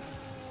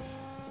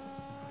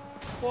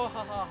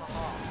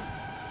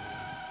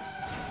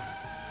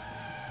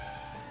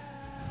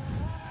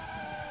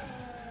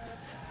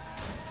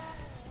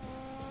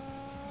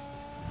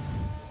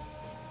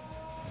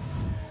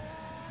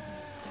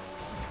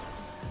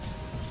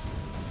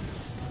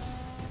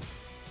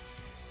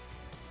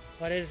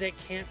 What is it?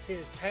 Can't see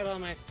the title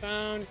on my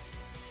phone.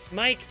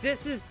 Mike,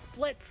 this is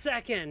Split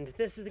Second.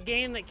 This is a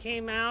game that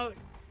came out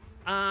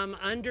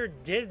under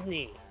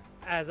Disney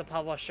as a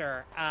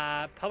publisher.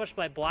 Published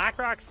by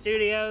BlackRock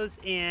Studios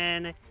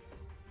in,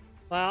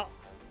 well,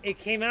 it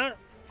came out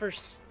for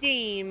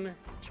Steam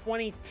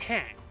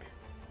 2010.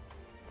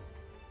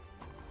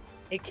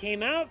 It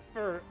came out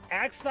for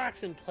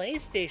Xbox and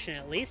PlayStation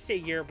at least a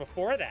year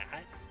before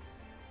that.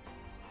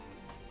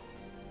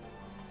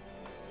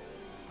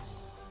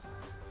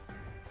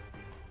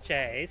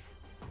 Chase.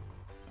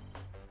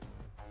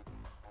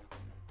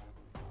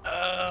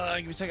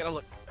 Give me a second, I'll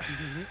look.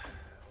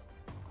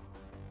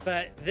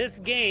 But this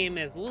game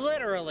is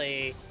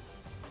literally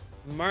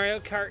Mario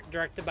Kart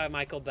directed by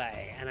Michael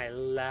Bay, and I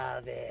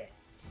love it.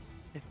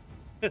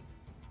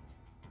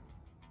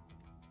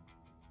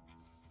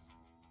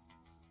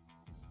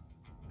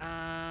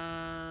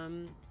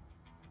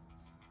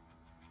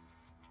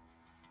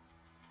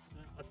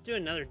 Let's do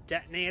another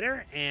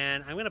detonator,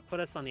 and I'm gonna put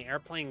us on the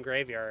airplane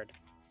graveyard.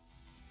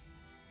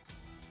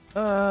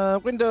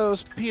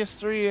 Windows,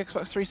 PS3,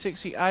 Xbox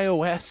 360,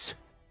 iOS,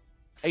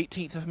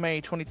 18th of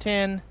May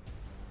 2010,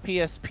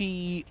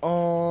 PSP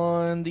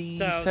on the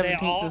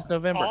 17th of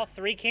November. All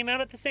three came out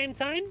at the same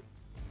time?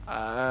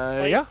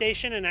 Yeah.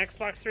 PlayStation and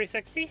Xbox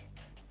 360?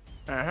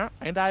 Uh-huh.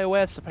 And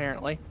iOS,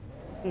 apparently.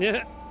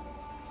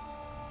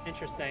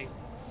 Interesting.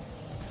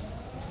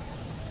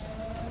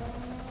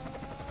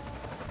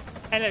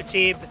 Hello,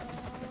 Cheeb.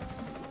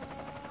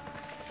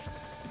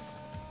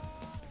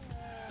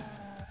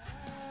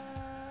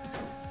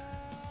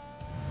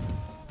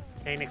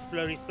 Ain't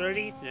explodey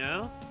splodey?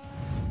 No?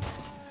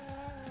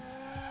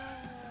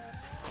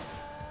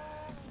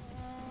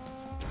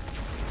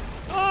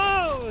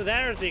 Oh,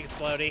 there's the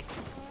explodey.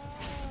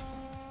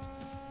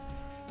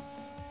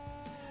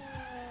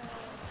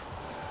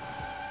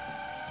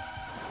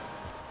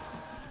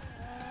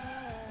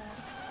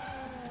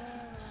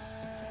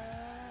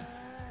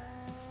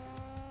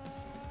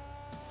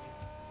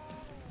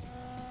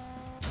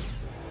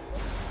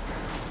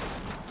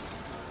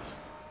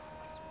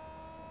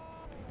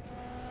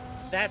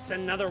 That's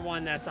another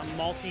one that's a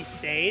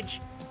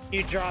multi-stage.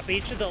 You drop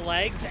each of the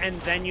legs,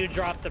 and then you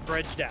drop the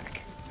bridge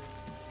deck.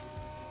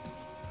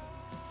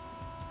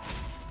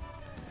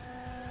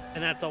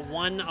 And that's a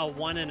 1,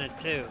 and a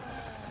 2.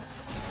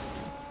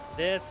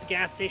 This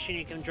gas station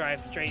you can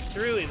drive straight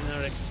through, even though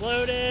it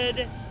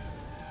exploded.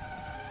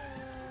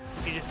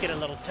 You just get a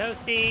little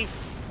toasty.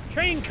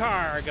 Train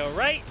car, go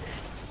right.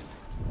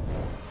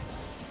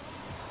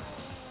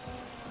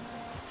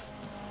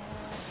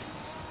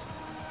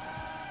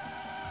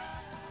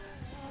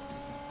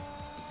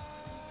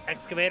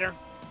 Excavator.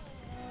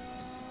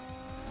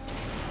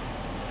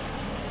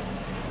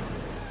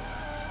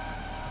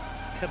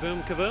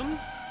 Kaboom, kaboom.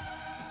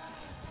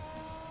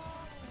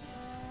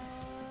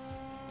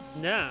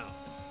 No.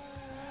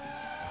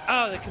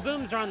 Oh, the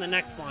kabooms are on the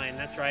next line.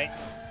 That's right.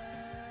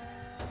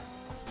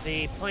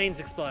 The planes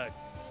explode.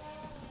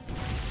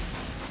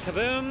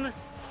 Kaboom.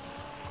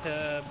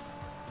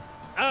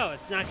 Oh,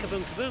 it's not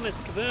kaboom, kaboom. It's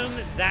kaboom,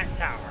 that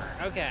tower.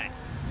 Okay.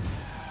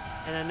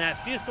 And then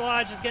that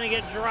fuselage is going to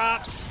get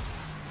dropped.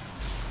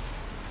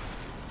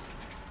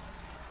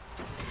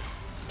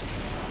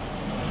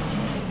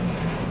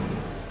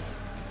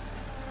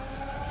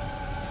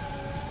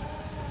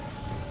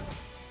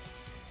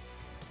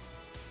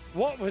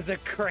 What was a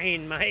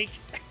crane, Mike?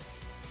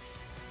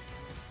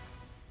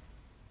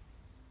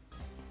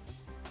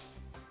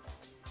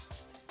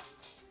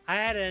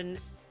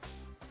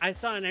 I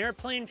saw an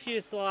airplane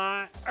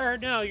fuselage, or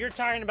no, you're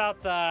talking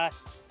about the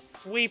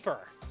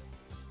sweeper.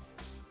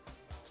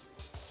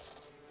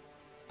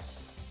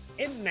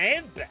 It may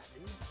have been.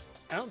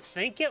 I don't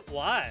think it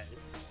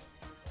was.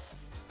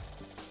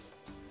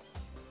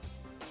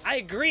 I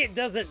agree it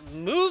doesn't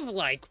move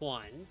like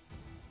one.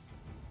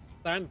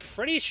 But I'm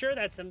pretty sure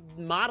that's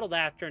modeled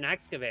after an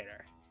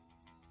excavator.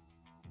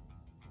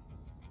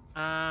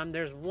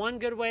 There's one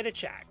good way to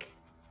check.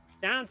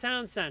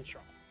 Downtown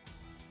Central.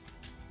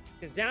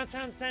 Because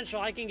Downtown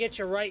Central, I can get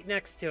you right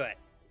next to it.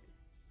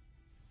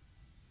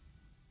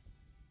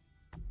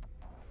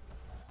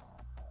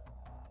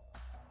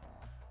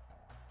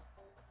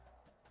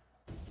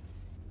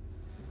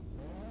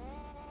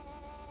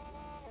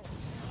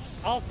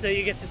 Also,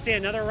 you get to see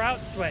another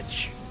route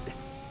switch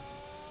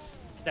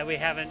that we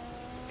haven't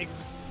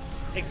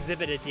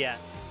exhibited yet.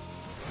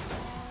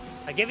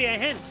 I'll give you a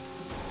hint.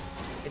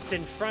 It's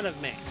in front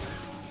of me.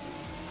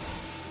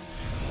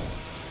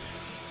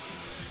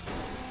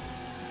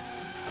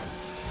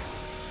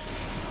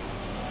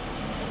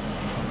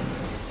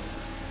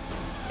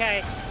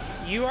 Okay,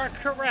 You are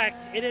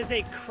correct. It is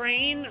a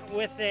crane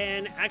with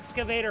an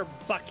excavator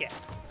bucket,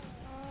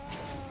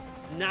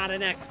 not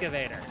an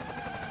excavator.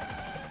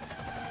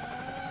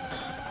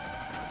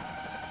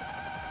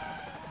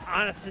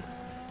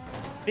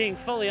 Being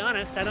fully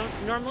honest, I don't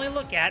normally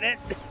look at it.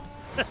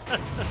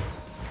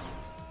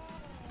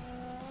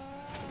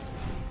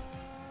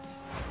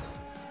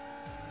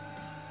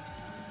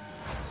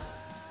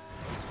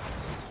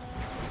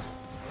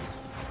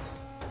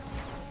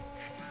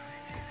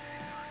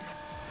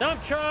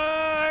 Dump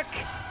truck!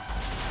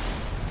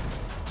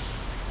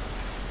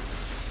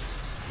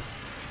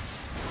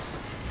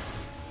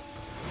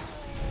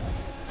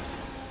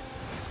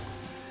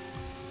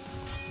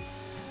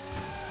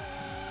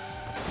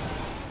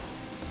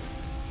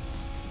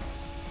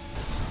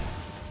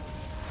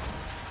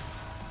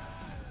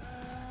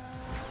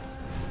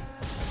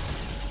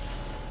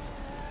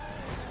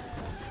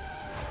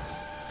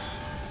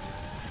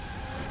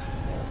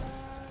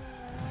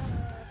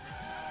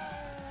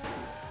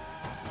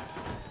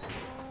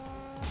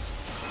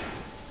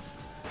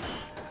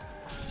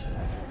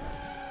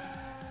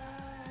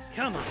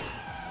 Come on.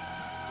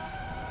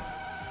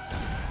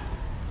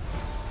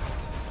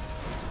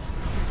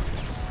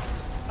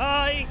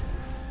 Hi.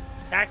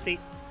 Taxi.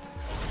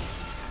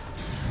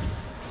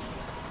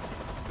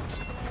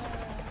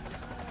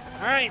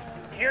 All right,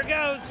 here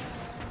goes.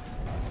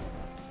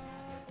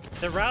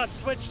 The route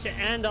switch to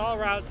end all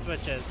route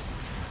switches.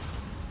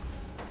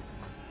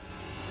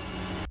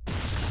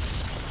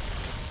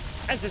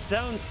 Has its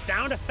own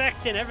sound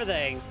effect and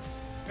everything.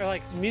 Or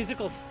like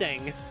musical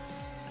sting.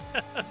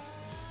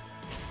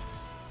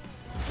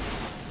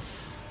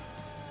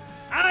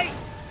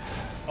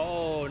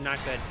 Oh, not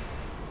good.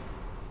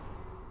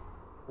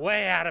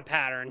 Way out of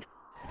pattern.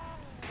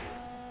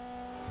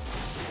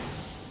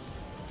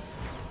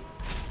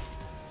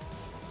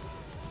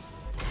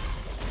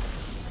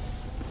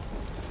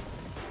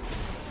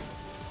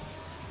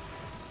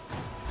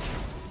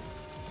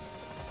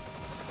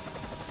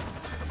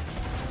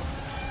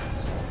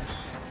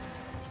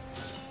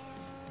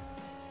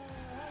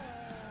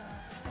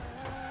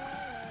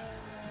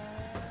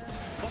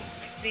 Oh,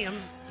 I see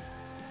him.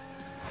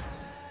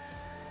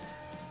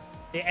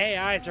 The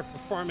AIs are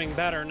performing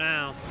better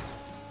now.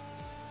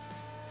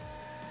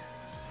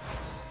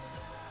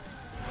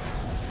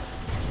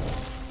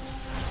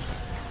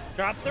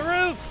 Drop the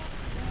roof!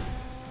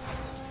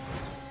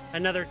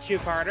 Another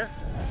two-parter.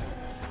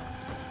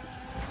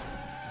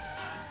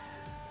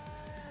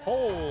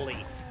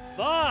 Holy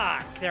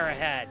fuck, they're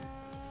ahead.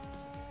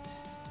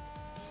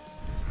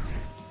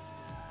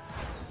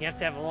 You have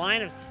to have a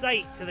line of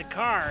sight to the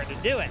car to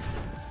do it.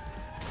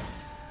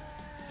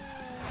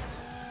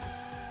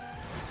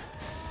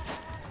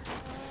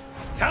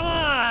 Come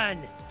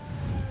on!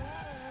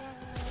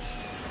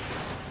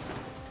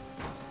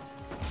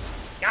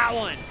 Got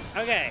one.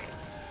 Okay.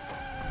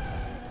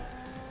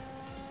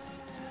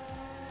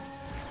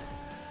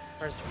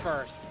 Where's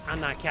first?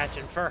 I'm not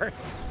catching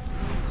first.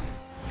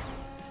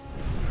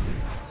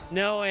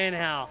 No way in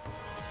hell.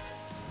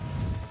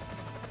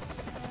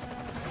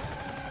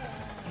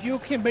 You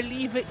can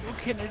believe it. You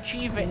can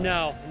achieve it.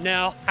 No,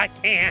 I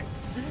can't.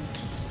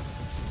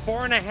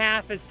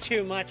 4.5 is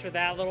too much with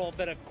that little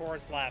bit of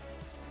course left.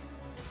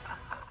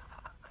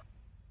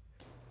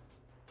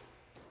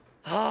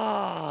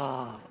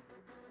 Ah.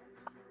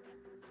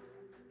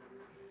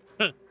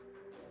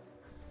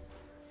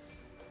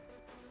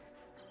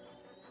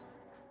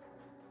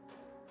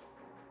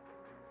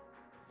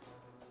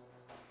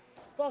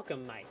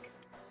 Welcome, Mike.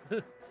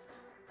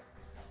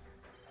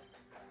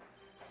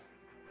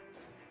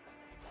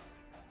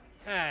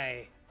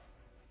 Okay.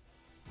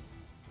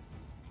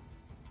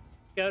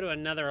 Go to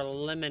another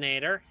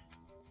eliminator.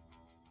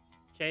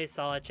 Chase,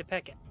 I'll let you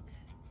pick it.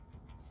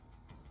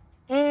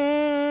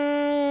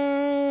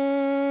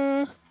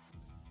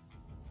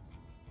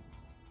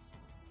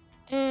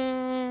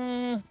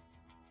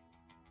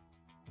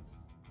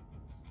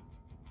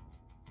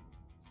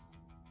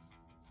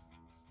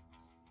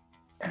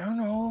 I don't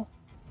know.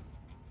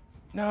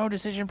 No,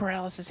 decision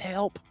paralysis,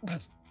 help.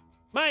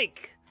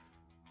 Mike,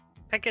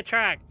 pick a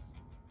track.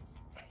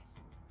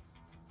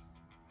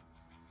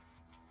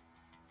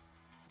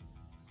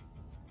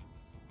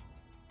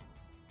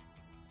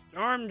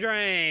 Storm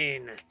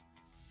Drain.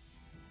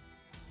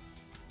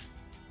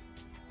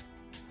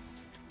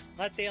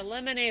 Let the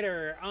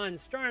eliminator on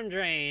Storm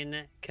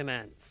Drain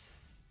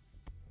commence.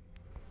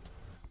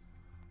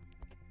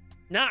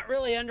 Not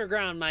really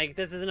underground, Mike.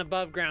 This is an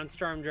above ground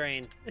Storm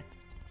Drain.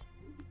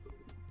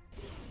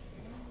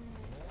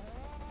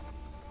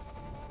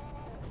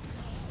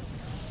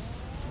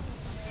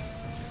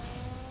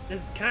 This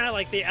is kind of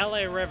like the LA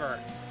River.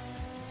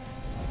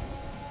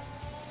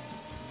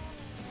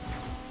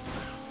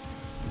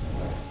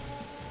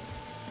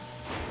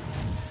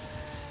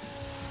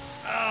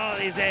 Oh,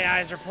 these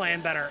AIs are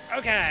playing better.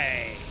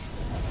 Okay.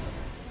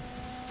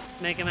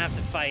 Make them have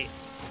to fight.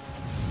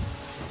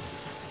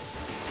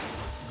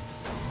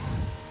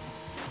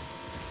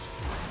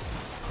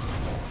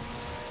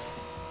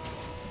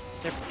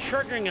 They're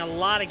triggering a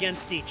lot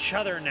against each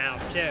other now,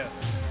 too.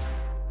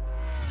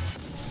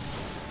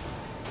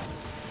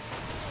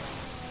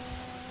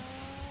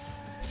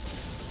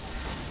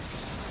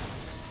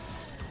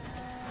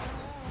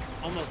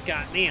 almost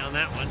got me on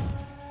that one.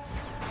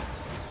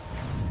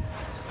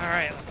 All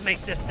right, let's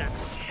make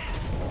distance.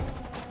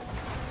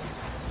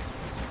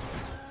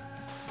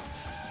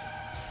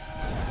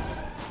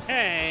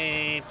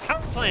 Hey,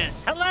 power plant,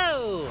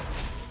 hello!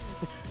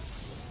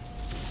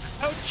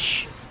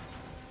 Ouch!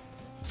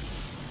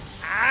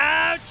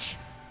 Ouch!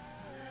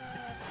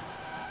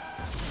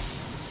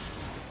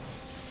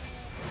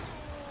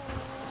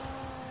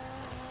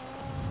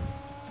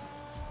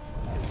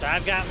 So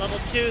I've got level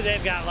 2,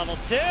 they've got level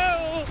 2!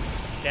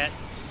 Shit.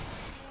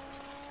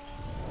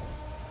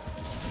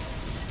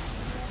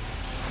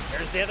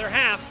 There's the other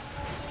half.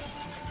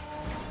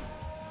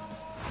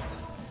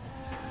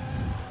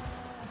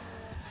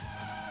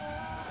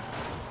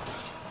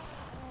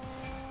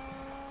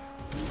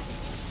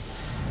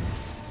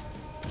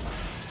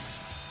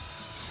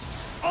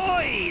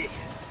 Oi!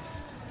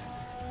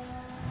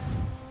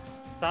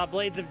 Saw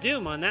Blades of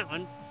Doom on that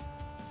one.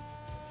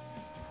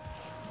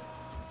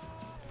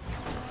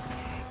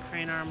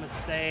 Crane arm was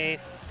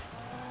safe.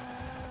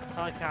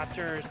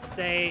 Helicopter is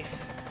safe.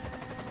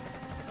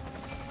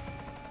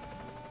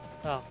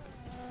 Oh,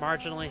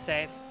 marginally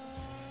safe.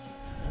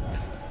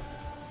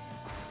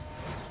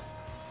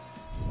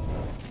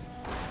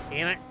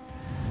 Damn it.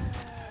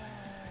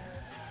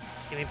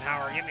 Give me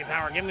power, give me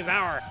power, give me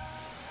power.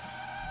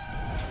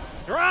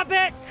 Drop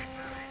it!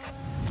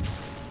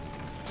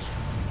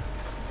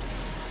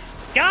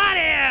 Got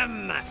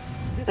him!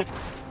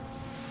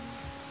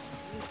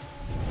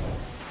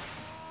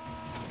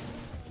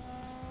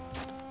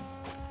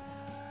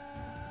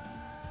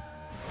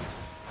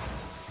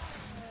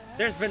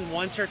 There's been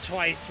once or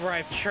twice where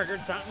I've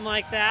triggered something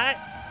like that.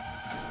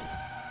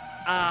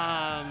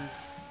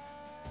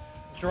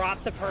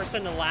 Dropped the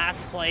person to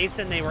last place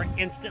and they were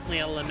instantly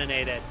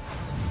eliminated.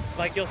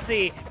 Like you'll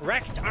see,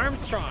 wrecked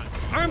Armstrong.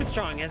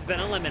 Armstrong has been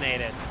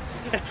eliminated.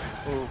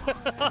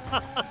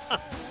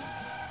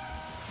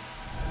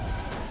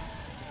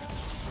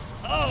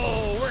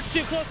 Oh, we're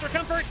too close for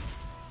comfort.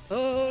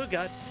 Oh,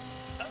 God.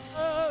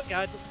 Oh,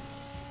 God.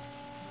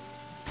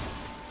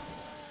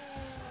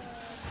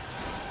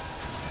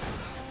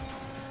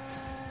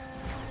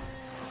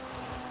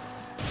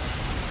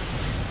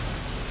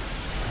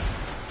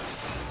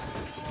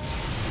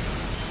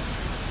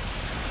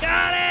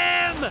 Got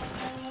him!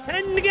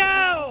 10 to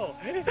go!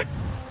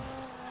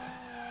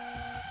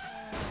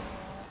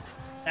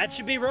 That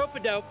should be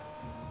rope-a-dope.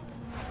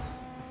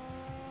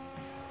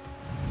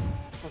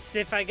 Let's see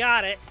if I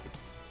got it.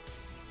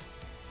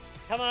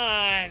 Come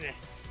on!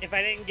 If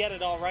I didn't get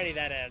it already,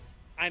 that is.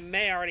 I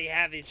may already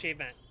have the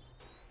achievement.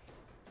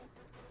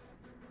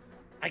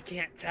 I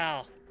can't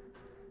tell.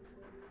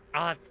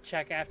 I'll have to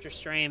check after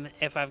stream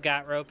if I've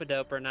got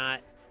rope-a-dope or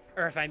not.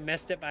 Or if I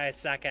missed it by a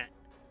second.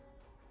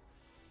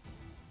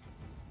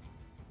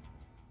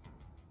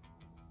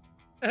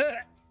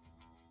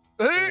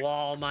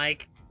 Lol,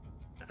 Mike.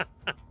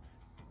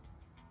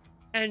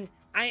 And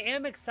I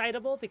am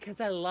excitable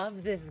because I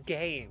love this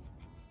game.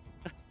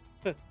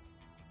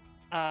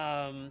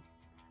 Uno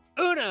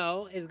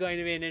is going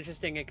to be an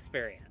interesting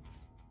experience.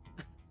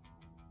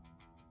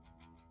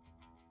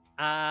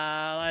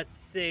 Let's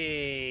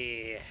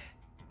see.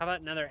 How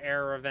about another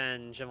Air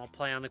Revenge and we'll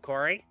play on the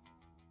quarry?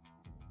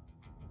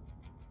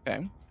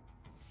 Okay.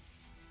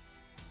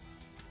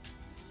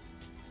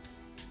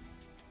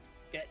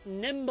 Get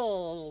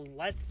nimble.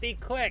 Let's be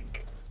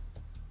quick.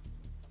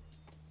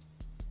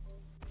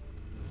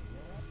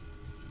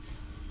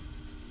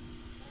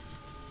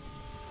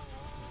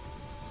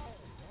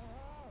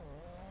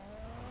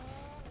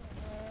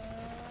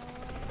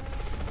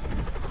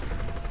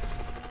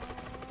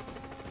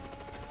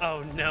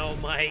 Oh no,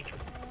 Mike.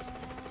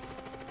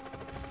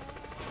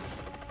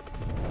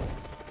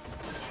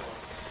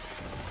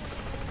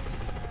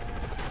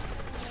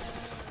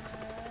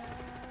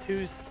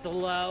 Too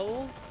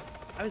slow?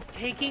 I was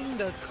taking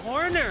the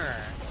corner.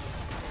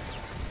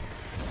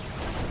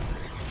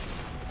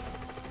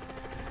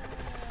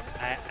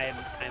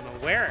 I'm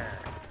aware,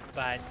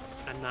 but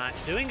I'm not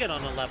doing it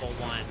on a level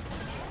 1.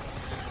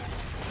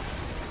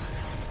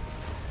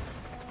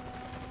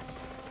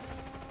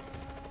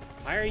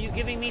 Why are you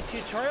giving me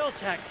tutorial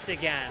text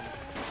again?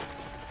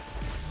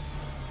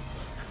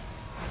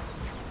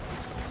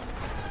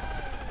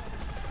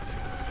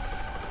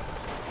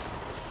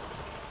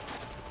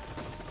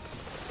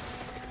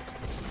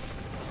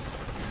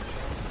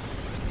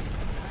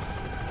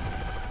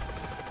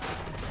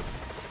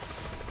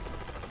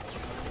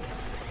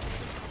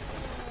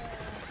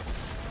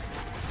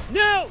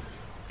 No!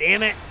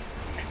 Damn it.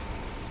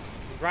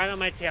 Right on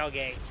my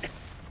tailgate.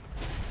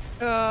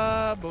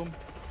 Boom.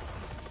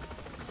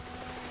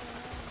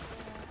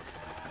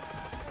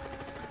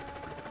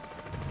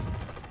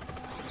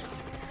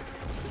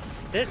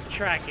 This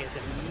track is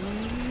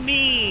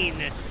mean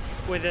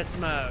with this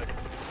mode.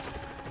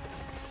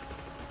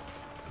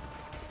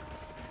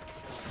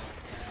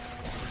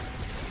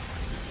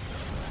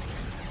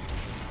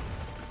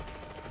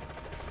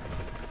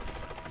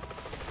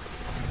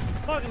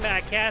 Welcome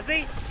back,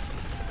 Cassie.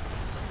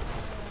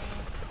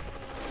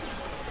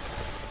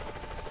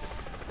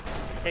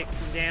 Take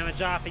some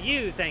damage off of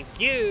you, thank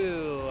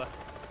you.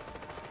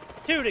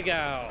 2 to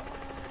go.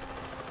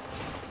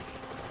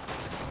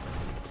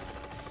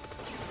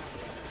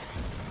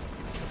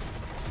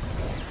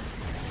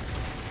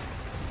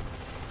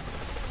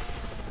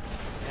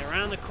 And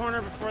around the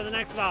corner before the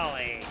next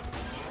volley.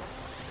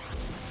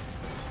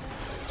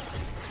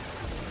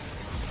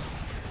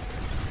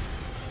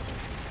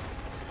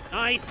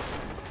 Nice.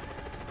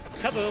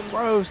 Kaboom.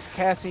 Gross,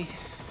 Cassie.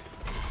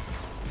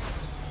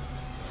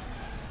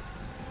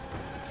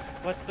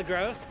 What's the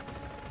gross?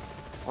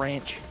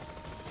 Ranch.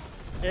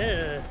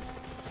 Ugh.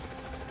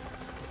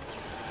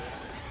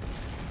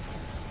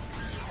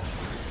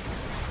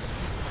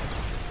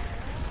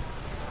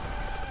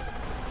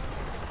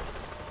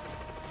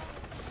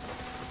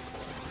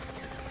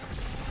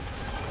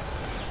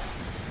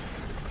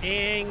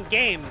 And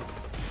game.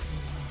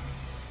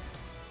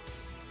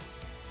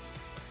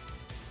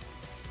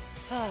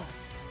 Oh.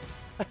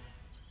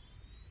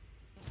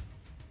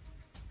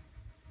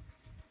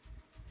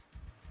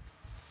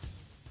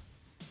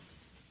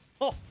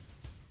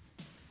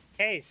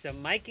 Okay, so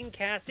Mike and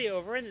Cassie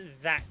over in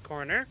that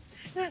corner.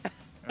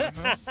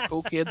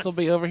 Cool kids will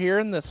be over here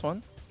in this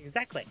one.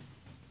 Exactly.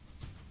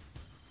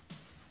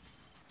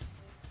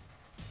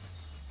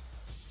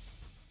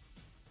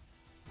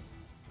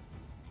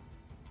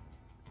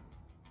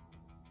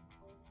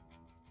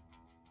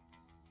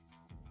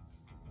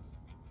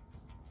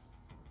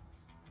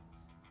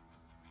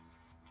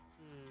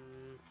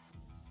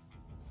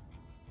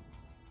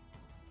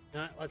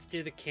 Let's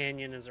do the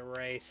canyon as a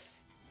race.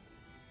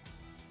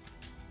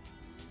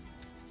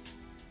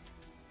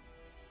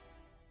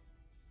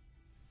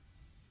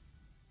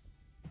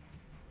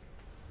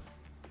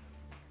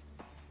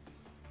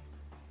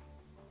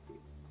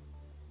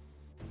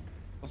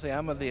 Well, see,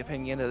 I'm of the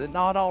opinion that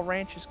not all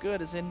ranch is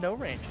good, as in no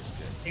ranch is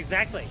good.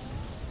 Exactly.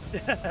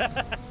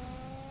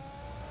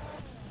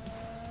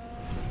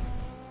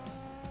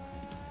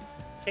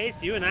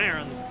 Chase, you and I are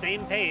on the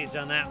same page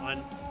on that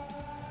one.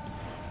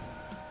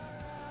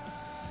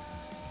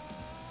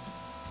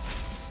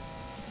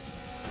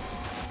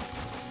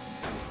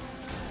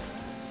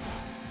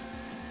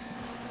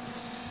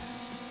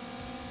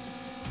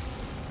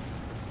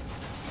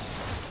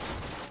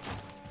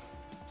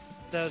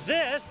 So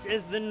this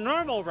is the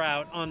normal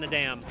route on the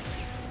dam.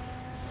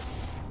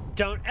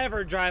 Don't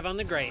ever drive on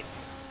the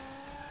grates.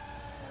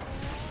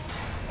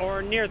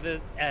 Or near the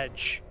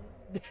edge.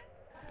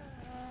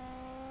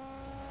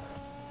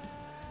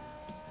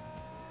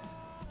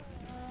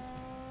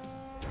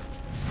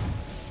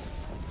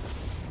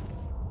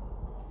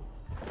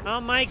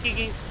 Oh, Mike, you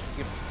can...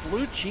 Get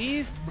blue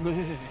cheese?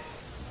 Blue.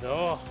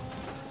 No.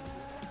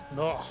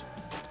 No.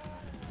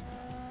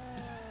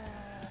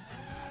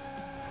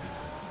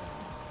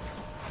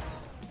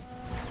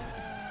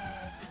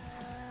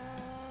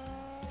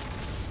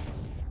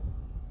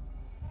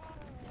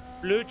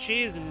 Blue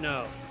cheese?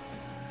 No.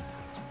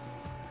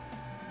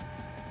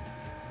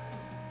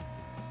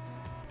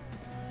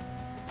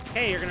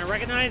 Hey, you're gonna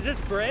recognize this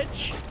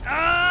bridge?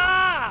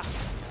 Ah!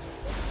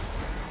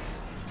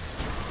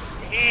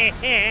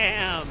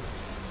 Damn!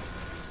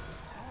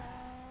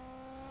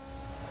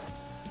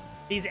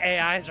 These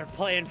AIs are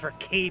playing for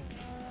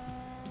keeps.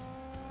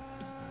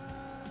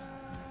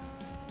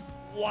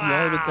 Wow.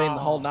 I've been saying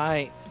the whole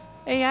night,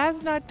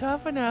 AI's not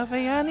tough enough.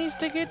 AI needs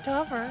to get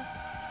tougher.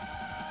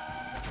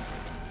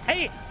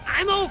 Hey,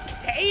 I'm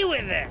okay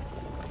with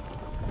this.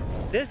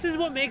 This is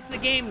what makes the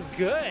game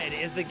good,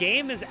 is the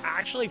game is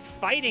actually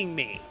fighting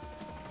me.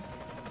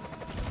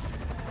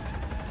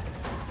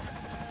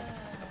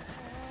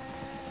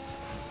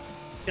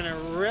 Gonna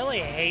really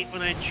hate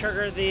when I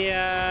trigger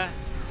the,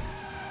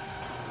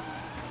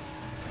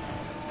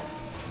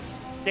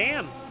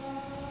 Damn.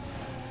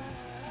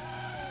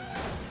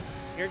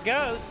 Here it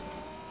goes.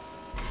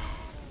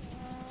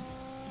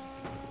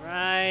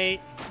 Right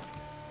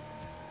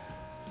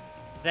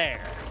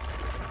there.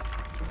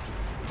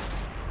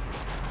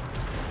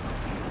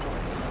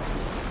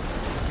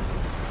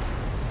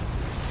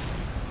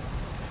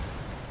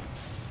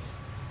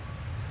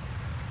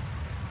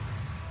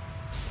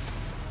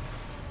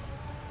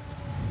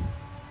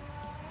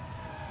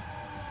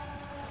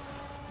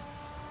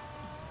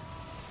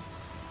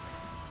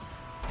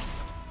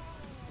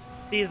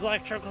 These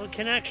electrical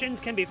connections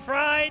can be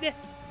fried.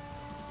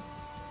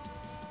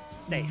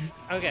 Safe.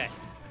 Okay.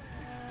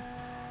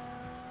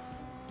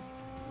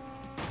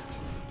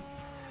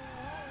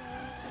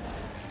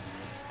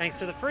 Thanks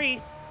for the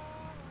free.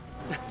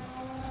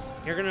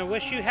 You're gonna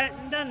wish you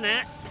hadn't done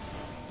that.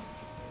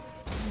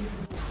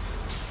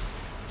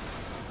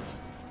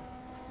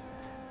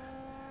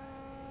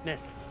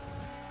 Missed.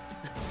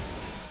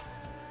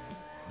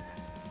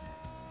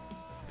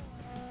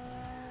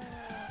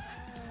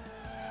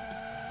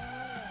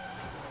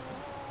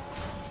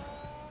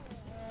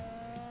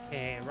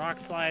 Okay, rock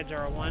slides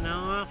are a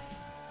one-off.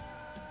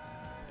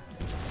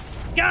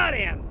 Got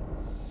him!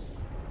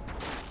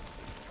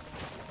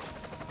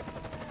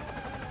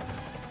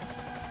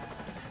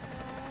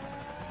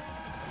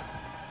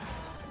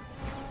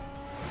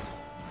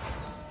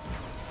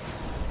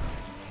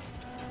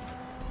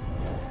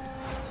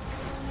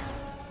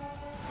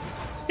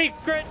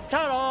 secret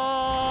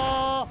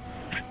tunnel.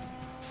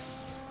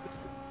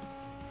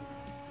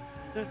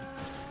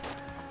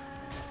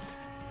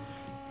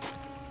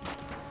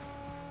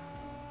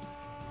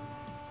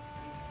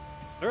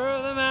 Through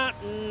the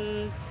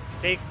mountain.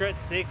 Secret,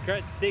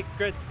 secret,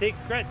 secret,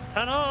 secret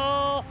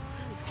tunnel.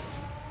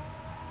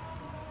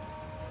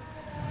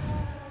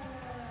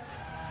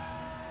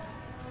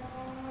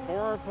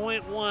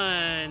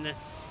 .1.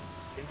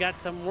 They've got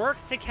some work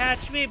to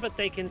catch me, but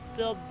they can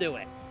still do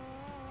it.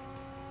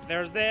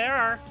 There's they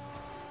are.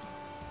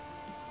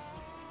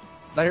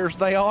 There's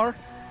they are.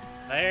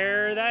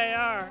 There they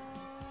are.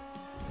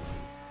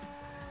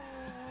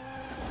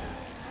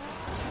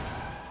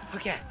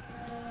 Okay.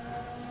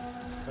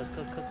 Close,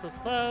 close, close, close,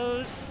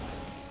 close.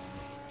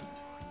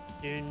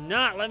 Do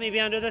not let me be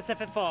under this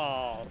if it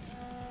falls.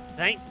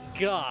 Thank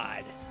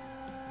God.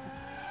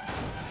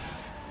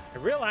 I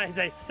realize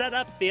I set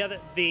up the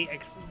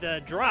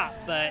drop,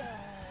 but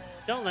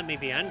don't let me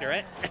be under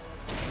it.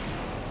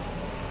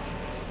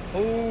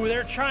 Oh,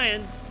 they're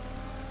trying.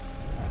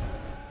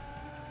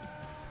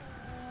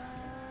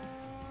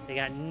 They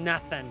got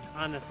nothing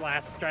on this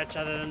last stretch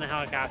other than the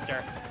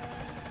helicopter.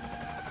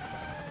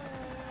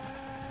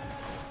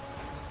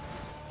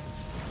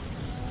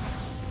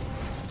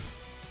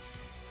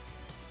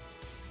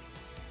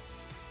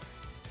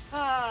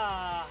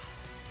 Ah.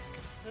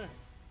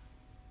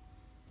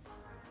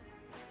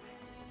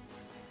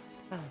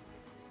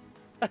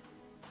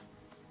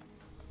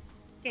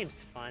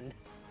 Game's fun.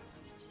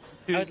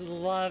 I would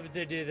love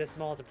to do this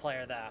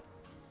multiplayer though.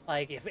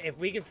 Like if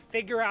we could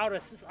figure out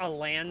a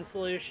LAN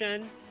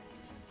solution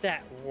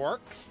that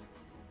works.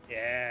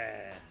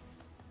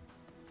 Yes.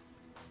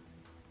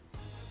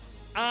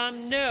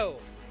 No.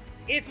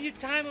 If you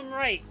time them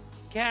right,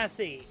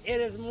 Cassie, it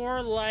is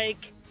more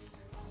like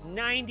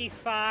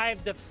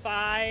 95 to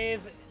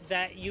 5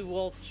 that you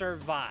will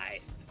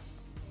survive.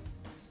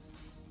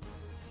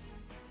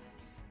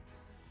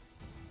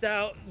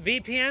 So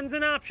VPN's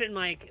an option,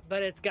 Mike,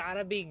 but it's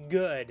gotta be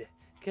good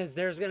because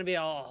there's gonna be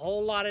a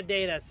whole lot of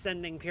data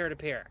sending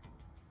peer-to-peer.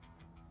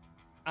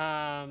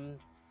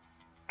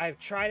 I've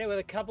tried it with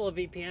a couple of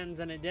VPNs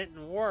and it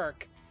didn't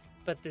work,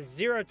 but the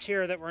 0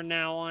 tier that we're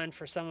now on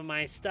for some of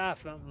my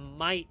stuff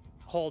might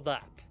hold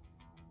up.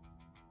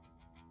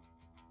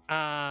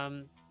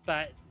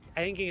 But I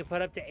think you can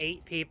put up to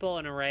 8 people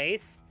in a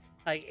race.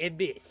 Like, it'd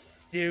be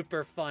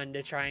super fun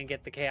to try and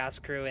get the Chaos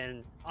Crew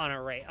in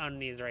on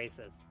these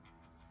races.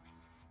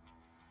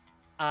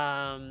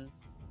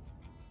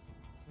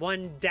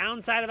 One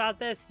downside about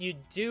this, you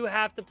do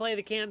have to play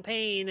the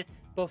campaign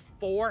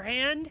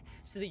beforehand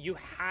so that you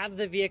have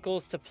the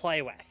vehicles to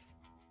play with.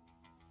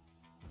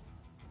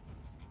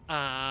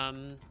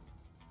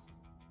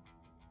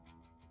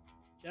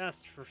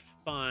 Just for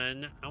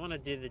fun, I want to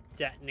do the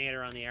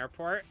detonator on the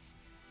airport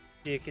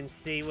so you can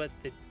see what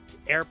the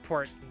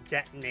airport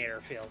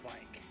detonator feels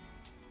like.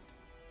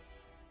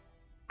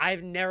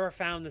 I've never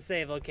found the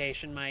save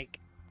location, Mike.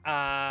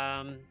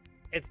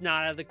 It's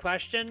not out of the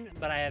question,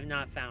 but I have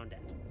not found it.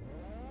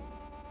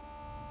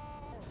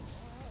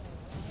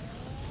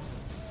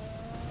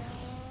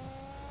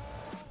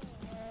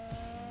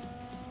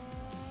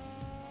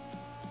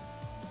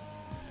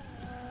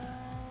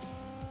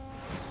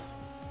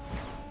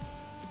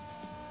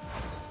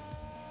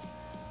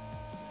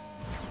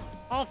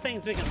 All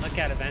things we can look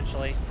at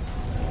eventually.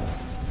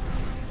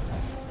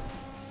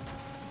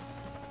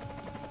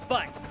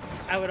 But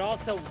I would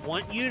also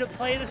want you to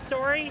play the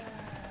story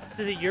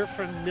so that you're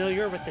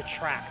familiar with the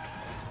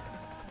tracks.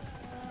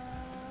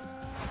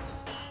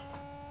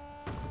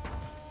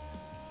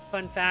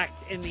 Fun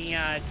fact, in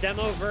the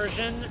demo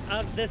version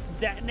of this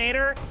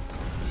detonator,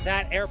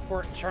 that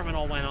airport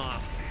terminal went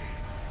off.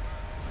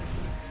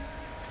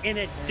 In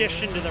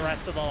addition to the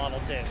rest of the level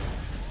 2s.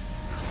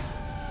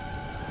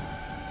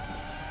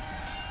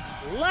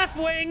 Left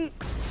wing!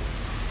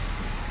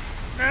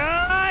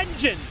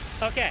 Engine!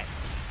 Okay.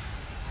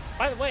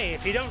 By the way,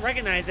 if you don't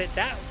recognize it,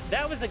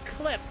 that was a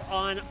clip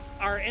on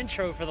our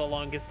intro for the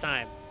longest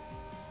time.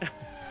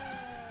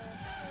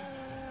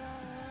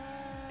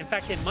 In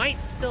fact, it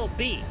might still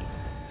be.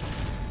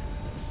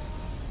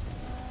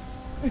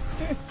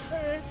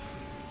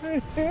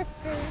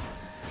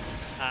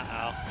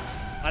 Uh-oh.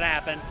 What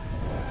happened?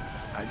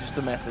 Just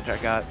the message I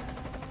got.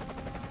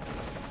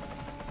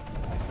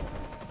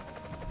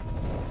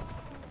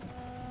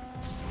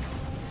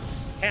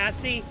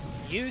 Cassie,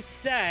 you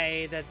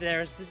say that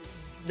there's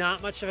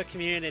not much of a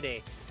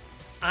community.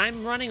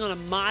 I'm running on a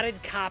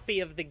modded copy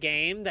of the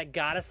game that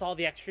got us all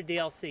the extra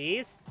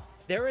DLCs.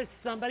 There is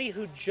somebody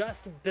who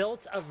just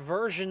built a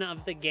version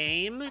of the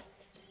game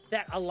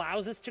that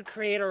allows us to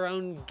create our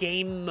own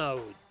game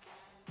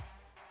modes.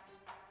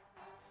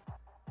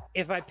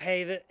 If I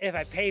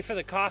pay for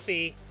the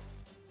coffee,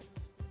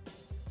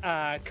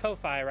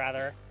 Ko-Fi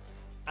rather,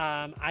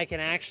 I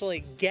can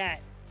actually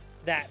get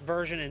that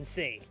version and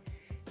see.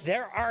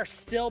 There are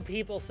still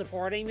people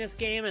supporting this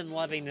game and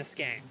loving this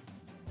game.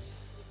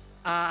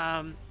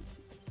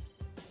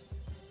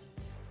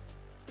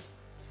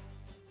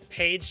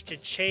 Page to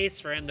chase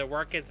for him to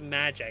work is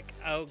magic.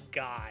 Oh,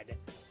 God.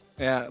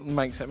 Yeah,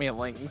 Mike sent me a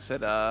link and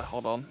said,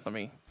 hold on,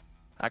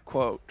 I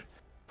quote,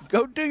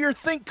 "Go do your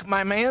think,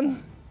 my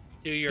man."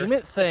 Do your He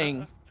meant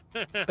thing,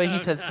 but he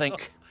said No.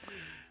 think.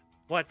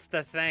 What's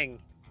the thing?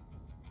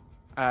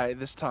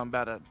 This time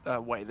about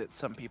a way that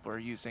some people are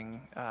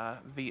using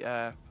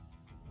VPN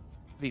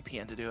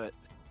to do it.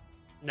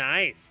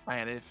 Nice.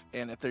 And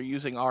if they're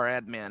using our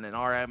admin and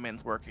our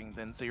admin's working,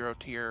 then zero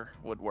tier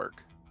would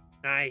work.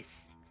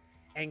 Nice.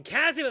 And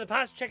Cassie with a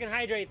pasta chicken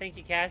hydrate. Thank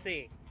you,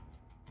 Cassie.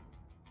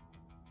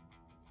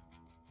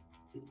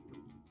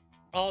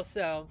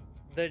 Also,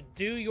 the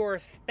do your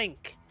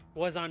think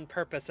was on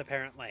purpose,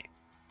 apparently.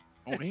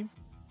 Okay.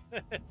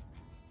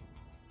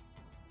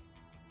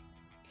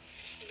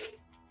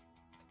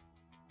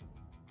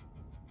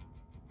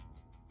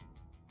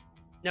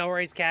 No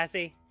worries,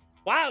 Cassie.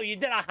 Wow, you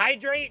did a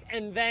hydrate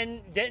and then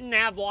didn't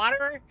have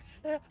water?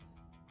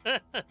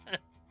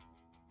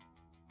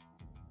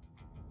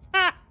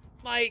 Ha!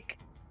 Mike.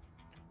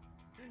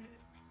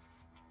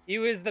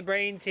 You is the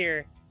brains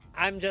here.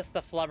 I'm just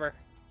the flubber.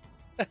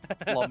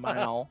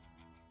 Lamau.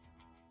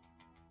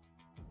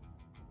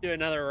 Do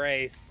another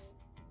race.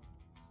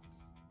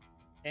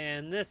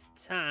 And this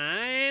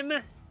time,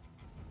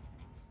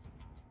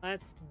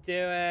 let's do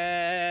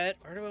it.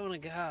 Where do I want to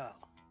go?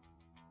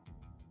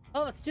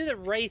 Oh, let's do the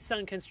race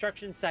on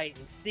construction site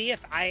and see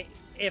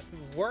if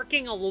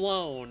working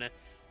alone,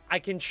 I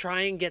can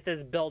try and get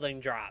this building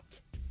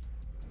dropped.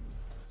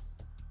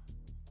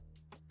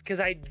 Because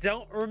I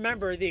don't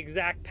remember the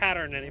exact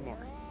pattern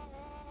anymore.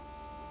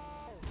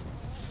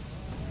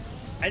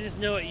 I just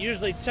know it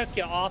usually took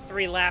you all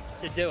 3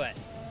 laps to do it.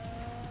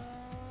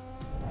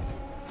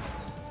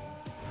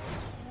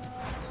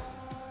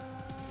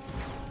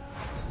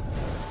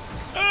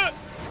 Ah!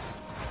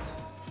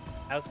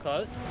 That was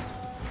close.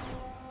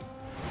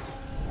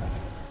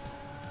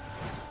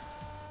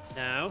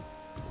 No.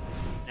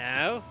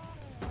 No.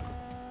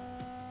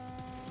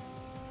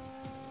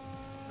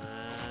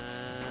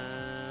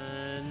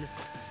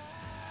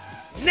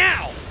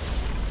 Now!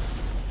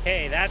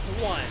 Okay, that's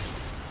 1.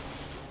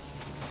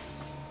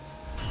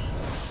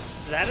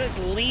 That has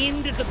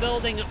leaned the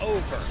building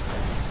over.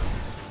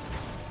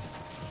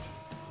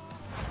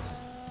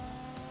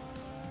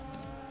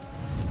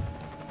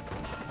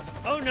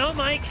 Oh no,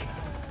 Mike!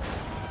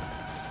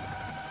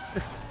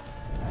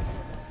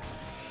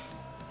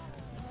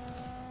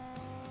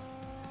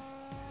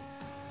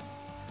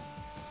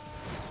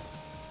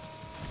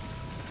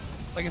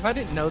 Like, if I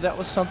didn't know that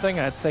was something,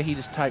 I'd say he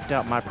just typed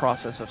out my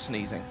process of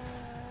sneezing.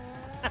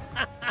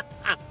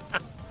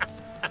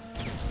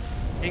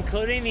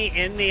 Including the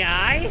in the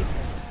eye?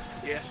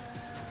 Yes.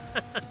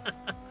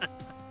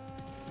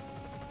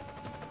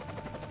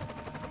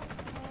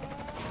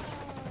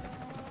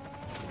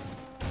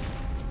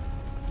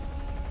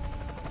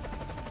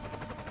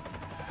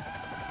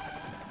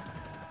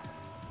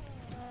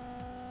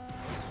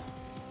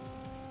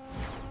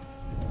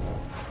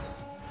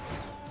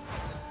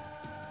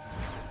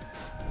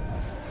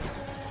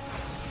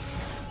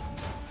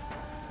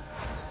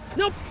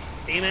 Nope!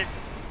 Damn it.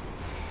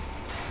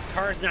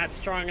 Car's not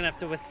strong enough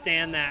to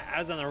withstand that. I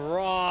was on the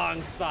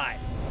wrong spot.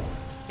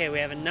 Okay, we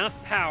have enough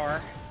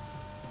power.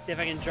 See if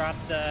I can drop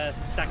the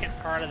second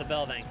part of the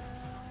building.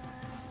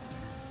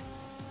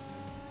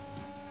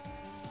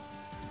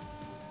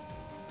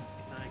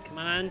 Come on, come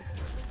on.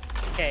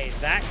 Okay,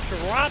 that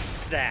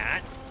drops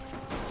that,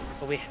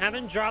 but we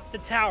haven't dropped the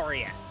tower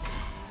yet.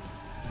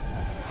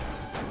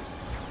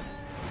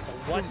 But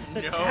what's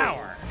the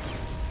tower?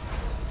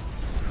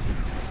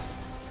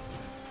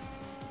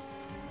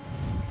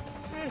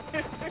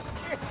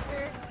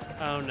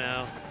 Oh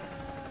no.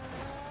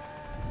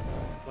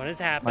 What has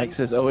happened? Mike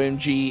says,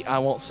 OMG, I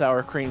want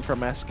sour cream for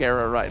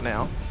mascara right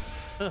now.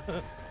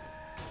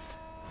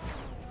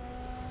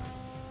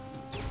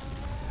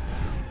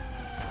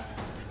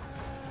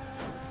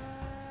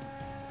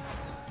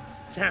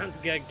 Sounds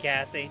good,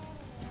 Cassie.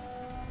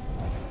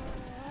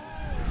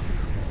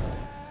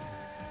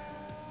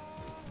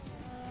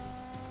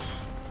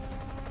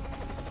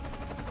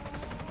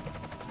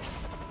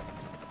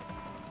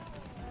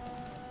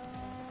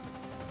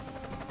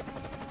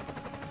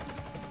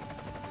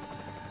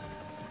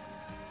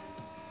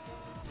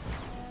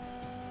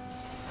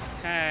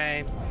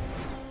 Okay.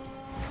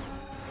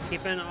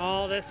 Keeping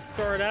all this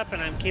stored up,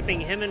 and I'm keeping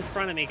him in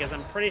front of me because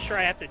I'm pretty sure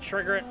I have to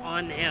trigger it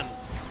on him.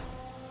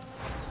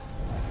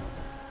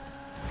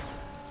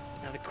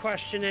 Now the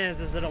question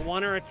is it a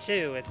 1 or a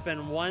 2? It's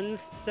been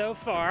 1s so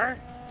far.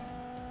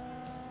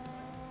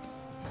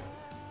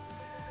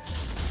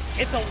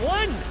 It's a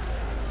 1!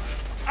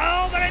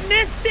 Oh, but I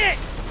missed it!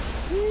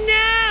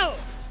 No!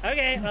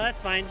 Okay, well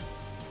that's fine.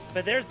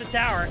 But there's the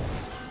tower.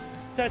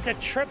 So it's a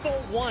triple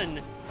 1,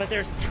 but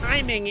there's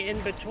timing in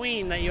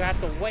between that you have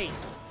to wait.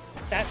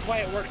 That's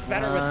why it works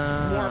better with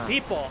more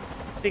people,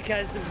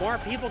 because more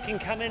people can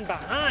come in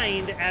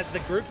behind as the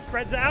group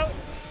spreads out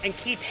and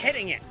keep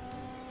hitting it.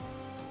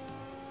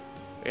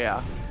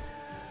 Yeah.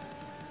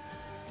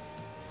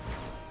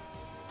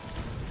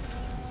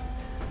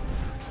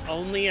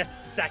 Only a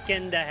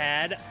second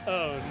ahead?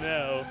 Oh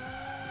no.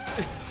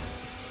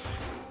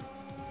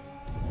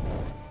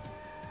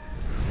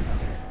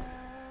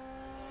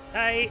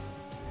 tight.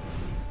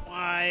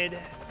 Wide.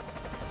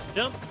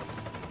 Jump.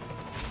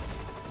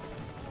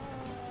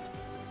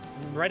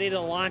 I'm ready to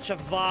launch a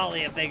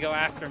volley if they go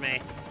after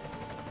me.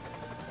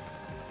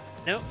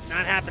 Nope,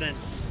 not happening.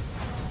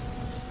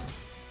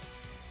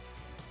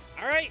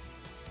 All right.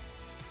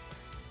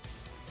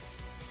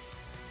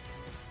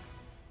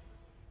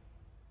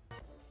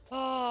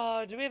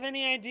 Oh, do we have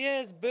any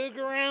ideas? Boog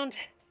around?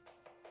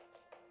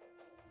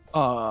 So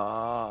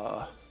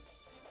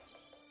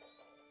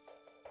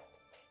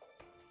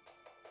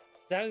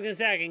I was gonna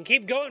say I can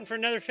keep going for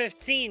another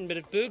 15, but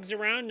if Boog's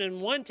around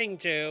and wanting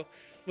to,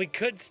 we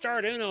could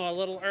start Uno a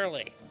little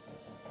early.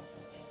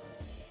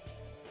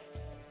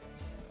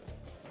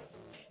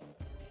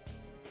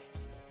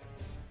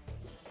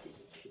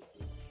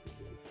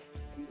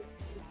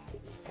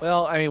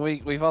 Well, I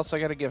mean, we've also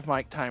got to give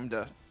Mike time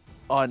to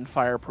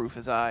unfireproof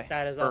his eye.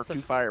 That is or also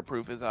to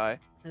fireproof his eye.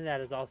 And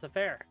that is also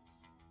fair.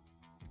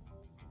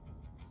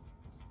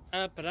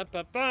 Let's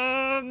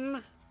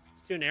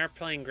do an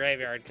airplane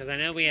graveyard, because I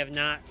know we have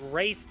not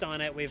raced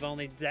on it, we've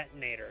only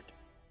detonated.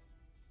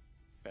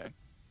 Okay.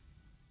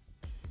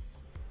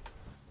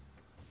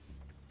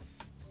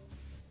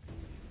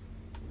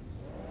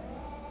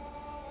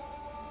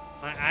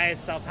 My eye is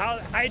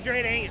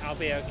self-hydrating, I'll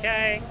be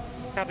okay.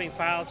 Copying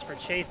files for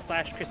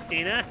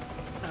Chase/Christina.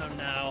 Oh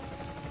no.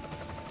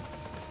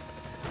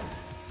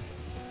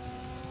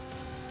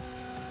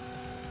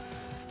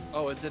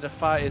 Oh, is it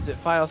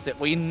files that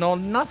we know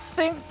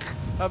nothing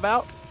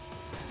about?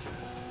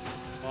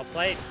 Well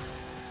played.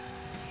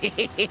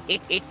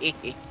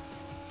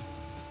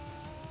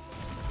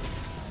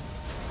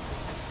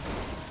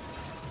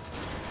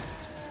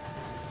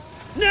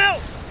 No!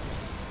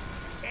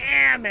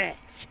 Damn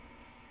it!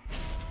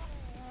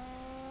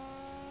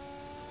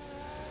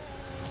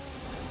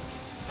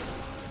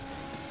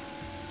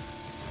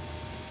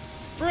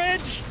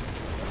 Bridge!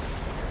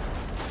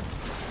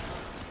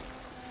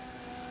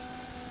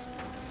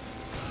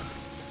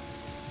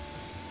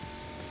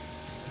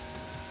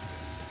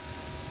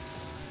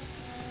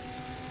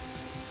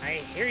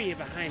 I hear you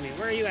behind me.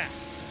 Where are you at?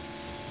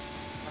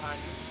 Behind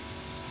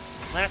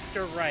you. Left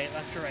or right?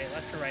 Left or right?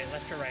 Left or right?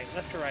 Left or right?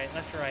 Left or right?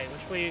 Left or right?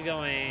 Which way are you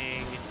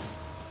going?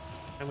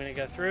 I'm gonna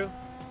go through.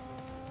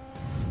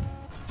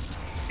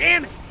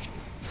 Damn it!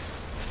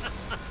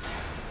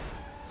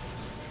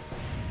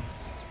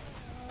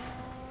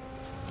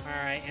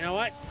 Alright, you know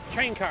what?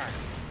 Train car.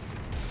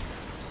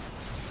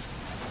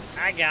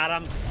 I got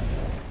him.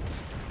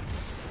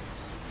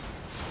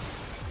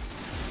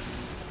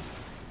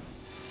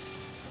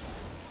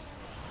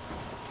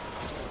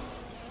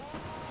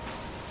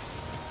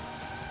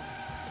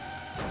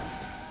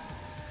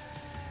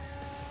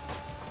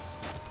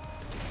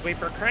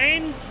 Sweeper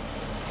crane.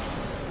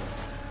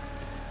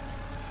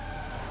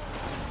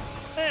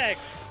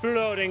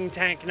 Exploding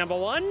tank number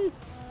 1.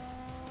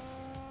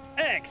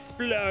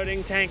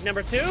 Exploding tank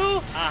number 2.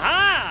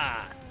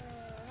 Aha!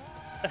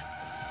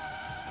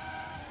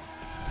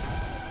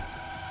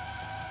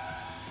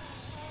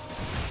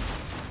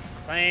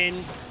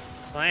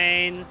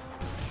 Plane.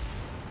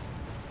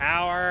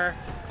 Power.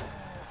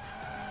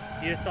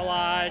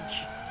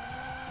 Fuselage.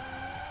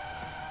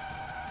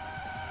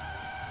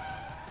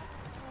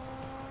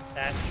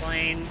 That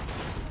plane.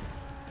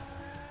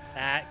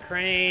 That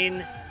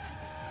crane.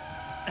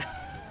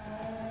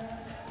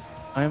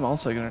 I am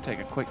also going to take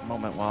a quick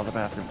moment while the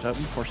bathroom's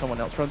open before someone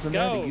else runs in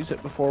there Go. to use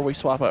it before we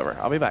swap over.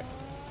 I'll be back.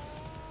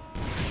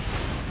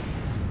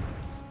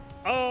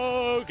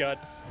 Oh, God.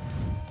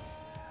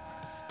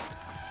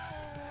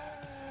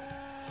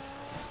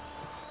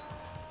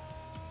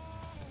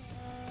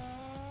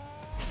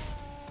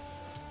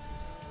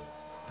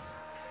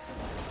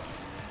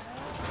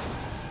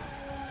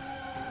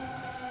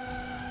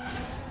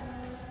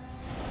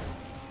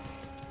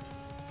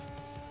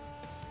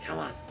 Come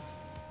on.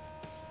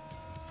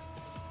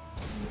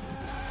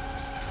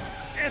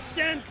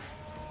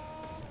 Distance!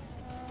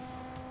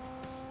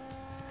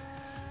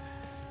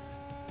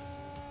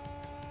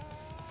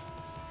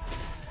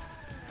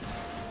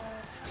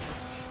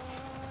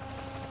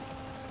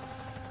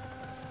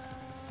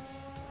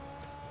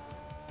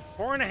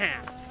 Four and a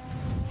half.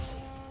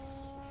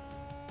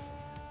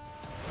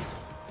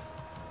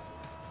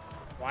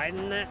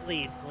 Widen that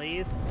lead,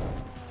 please.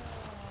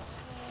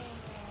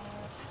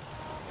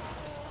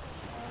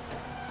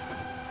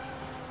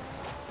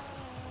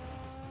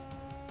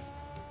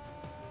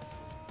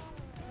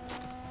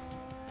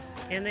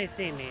 Can they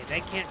see me? They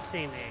can't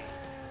see me.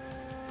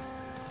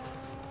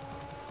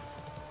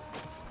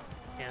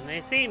 Can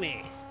they see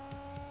me?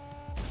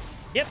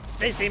 Yep,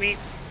 they see me.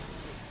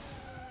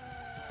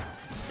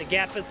 The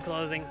gap is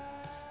closing.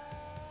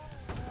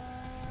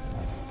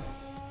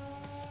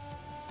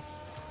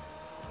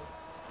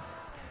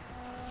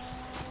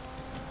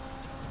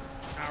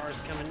 Power's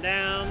coming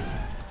down.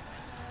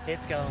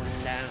 It's going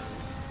down.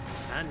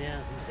 I'm in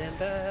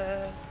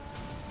timber.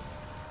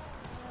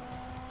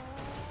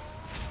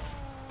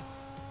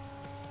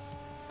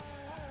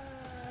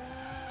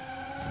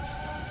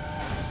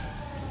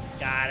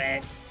 Got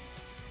it.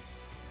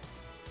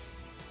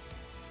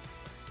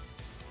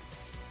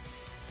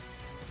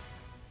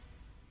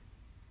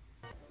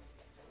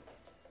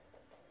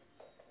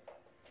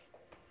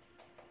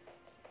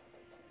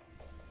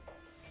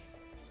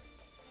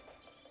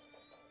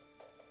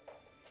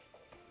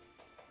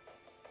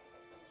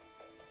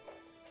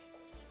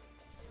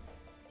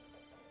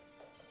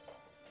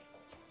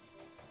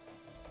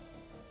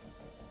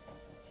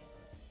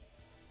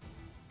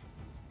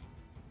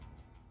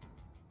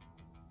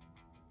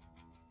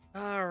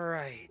 All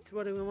right,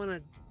 what do we want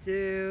to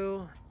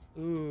do?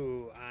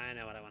 Ooh, I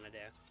know what I want to do.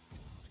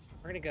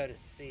 We're gonna go to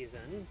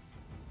season.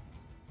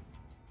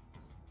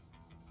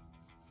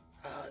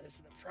 Oh, this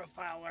is the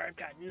profile where I've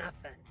got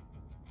nothing.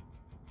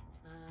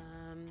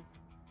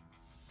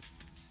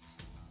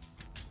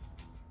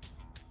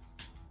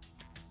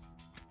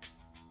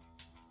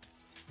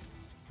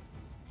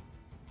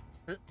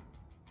 Okay,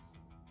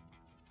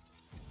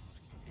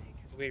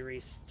 because we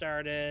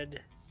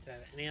restarted. Do I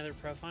have any other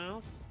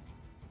profiles?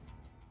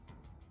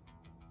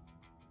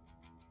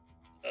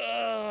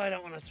 Oh, I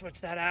don't want to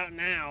switch that out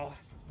now.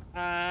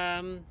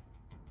 All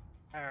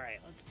right,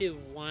 let's do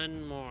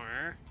one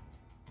more.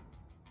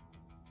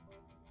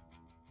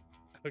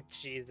 Oh,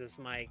 Jesus,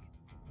 Mike.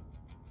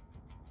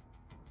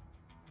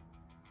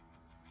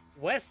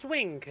 West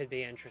Wing could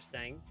be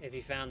interesting if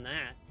you found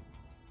that.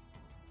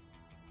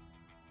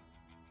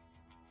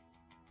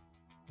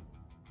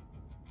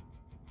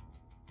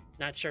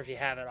 Not sure if you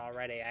have it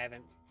already. I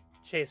haven't.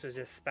 Chase was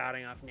just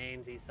spouting off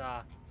names he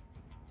saw.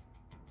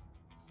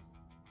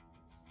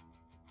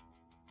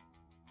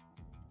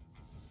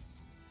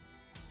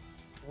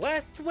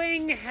 West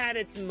Wing had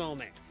its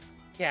moments,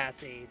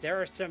 Cassie.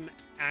 There are some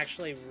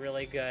actually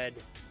really good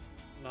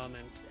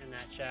moments in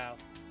that show.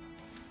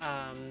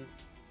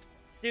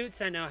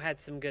 Suits, I know, had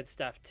some good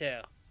stuff too.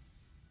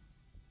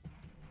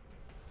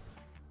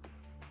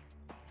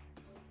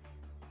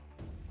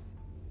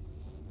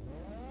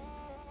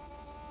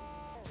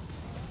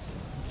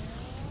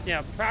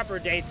 Yeah, proper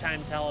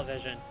daytime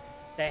television.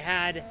 They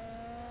had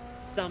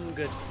some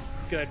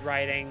good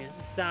writing,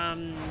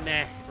 some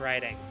meh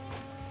writing.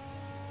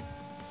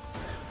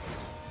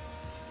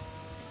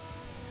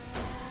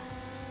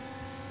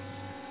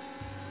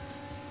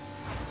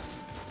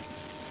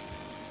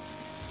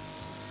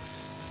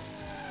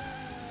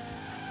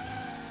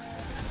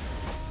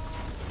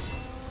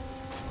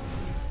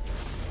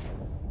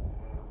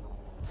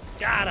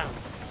 Got him.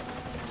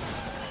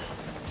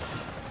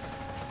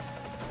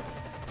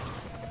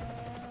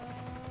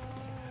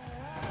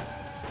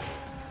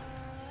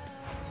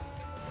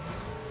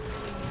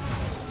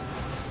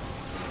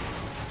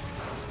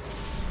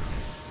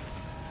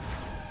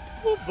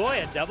 Oh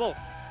boy, a double.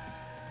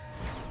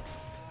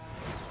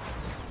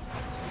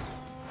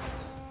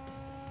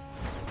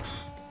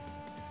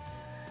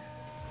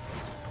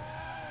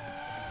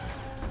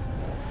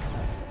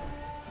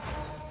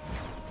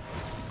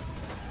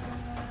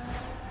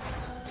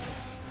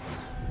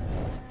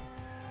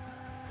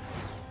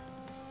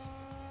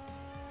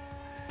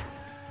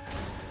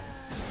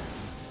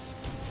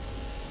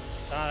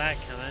 Saw that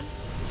coming.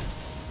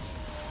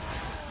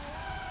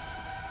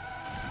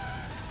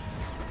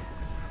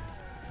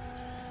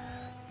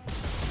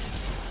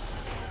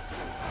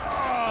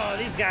 Oh,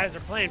 these guys are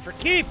playing for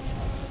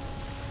keeps.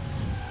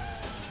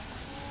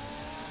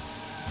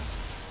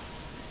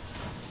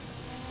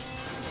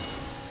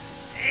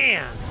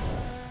 Damn.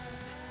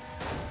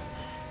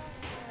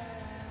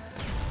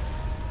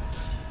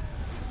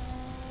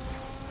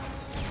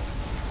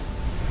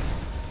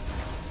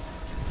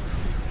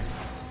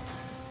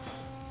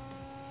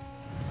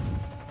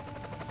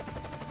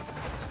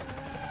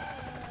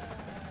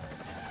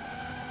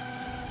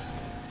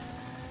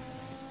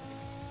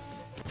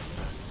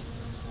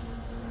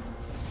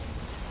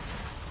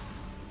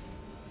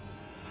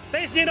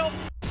 Space Needle!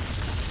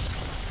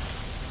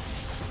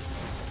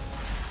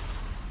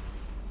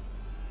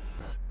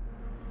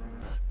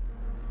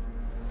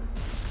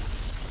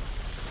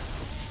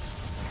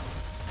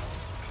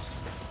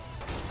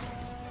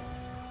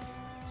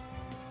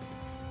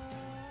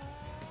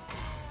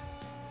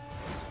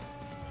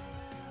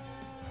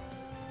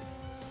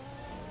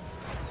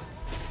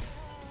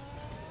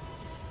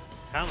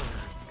 Come on.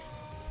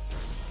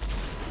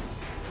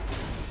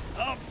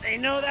 Oh, they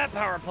know that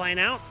power play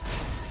now.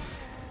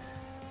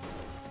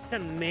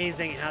 It's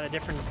amazing how the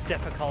different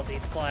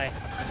difficulties play.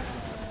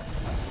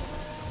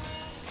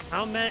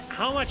 How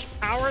much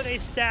power they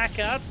stack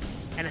up,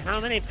 and how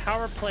many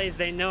power plays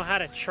they know how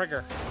to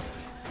trigger.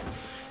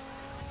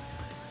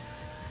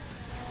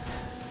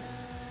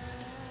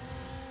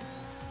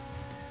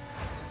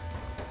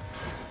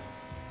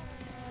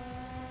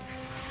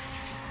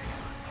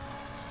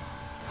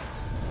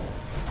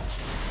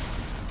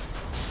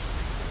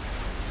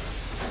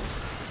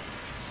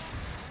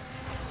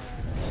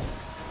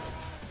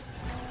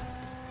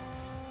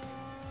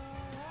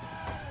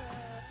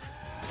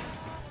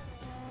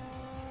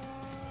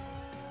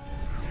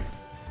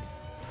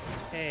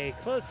 Okay,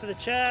 close to the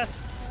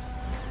chest.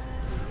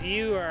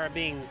 You are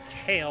being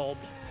tailed.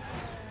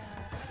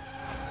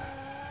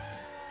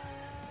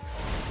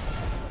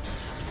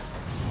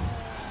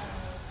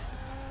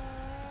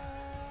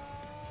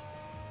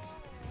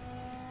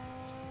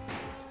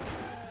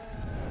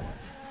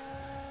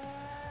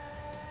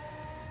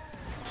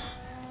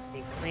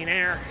 Need clean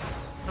air.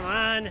 Come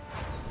on.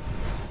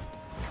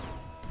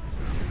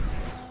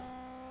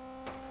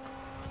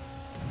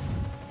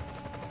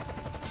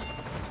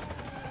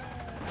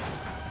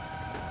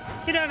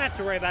 You don't have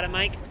to worry about it,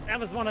 Mike. That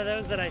was one of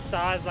those that I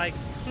saw as like,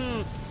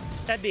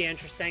 That'd be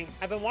interesting.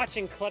 I've been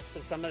watching clips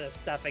of some of this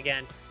stuff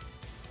again.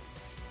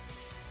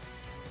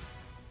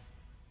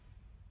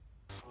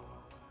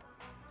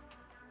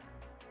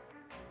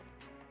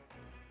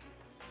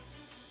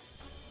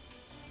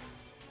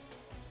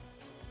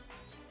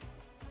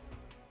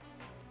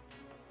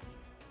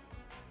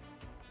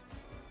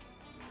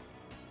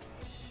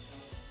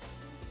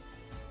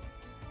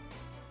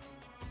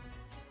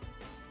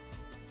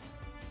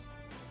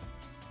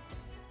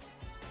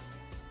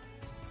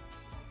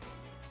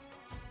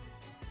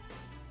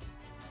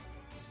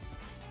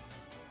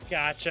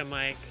 Gotcha,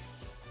 Mike.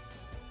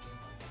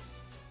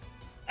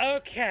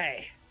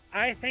 Okay,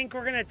 I think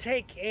we're gonna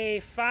take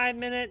a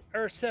 5-minute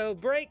or so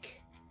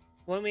break.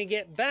 When we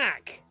get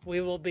back, we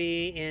will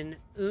be in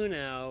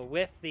Uno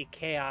with the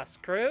Chaos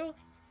crew.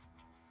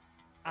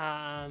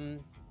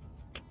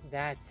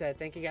 That's it.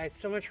 Thank you guys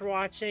so much for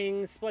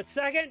watching Split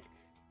Second.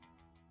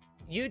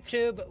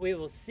 YouTube, we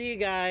will see you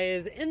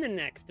guys in the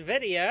next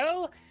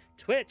video.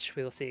 Twitch,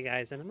 we will see you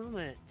guys in a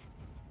moment.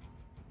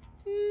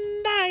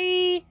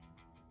 Bye!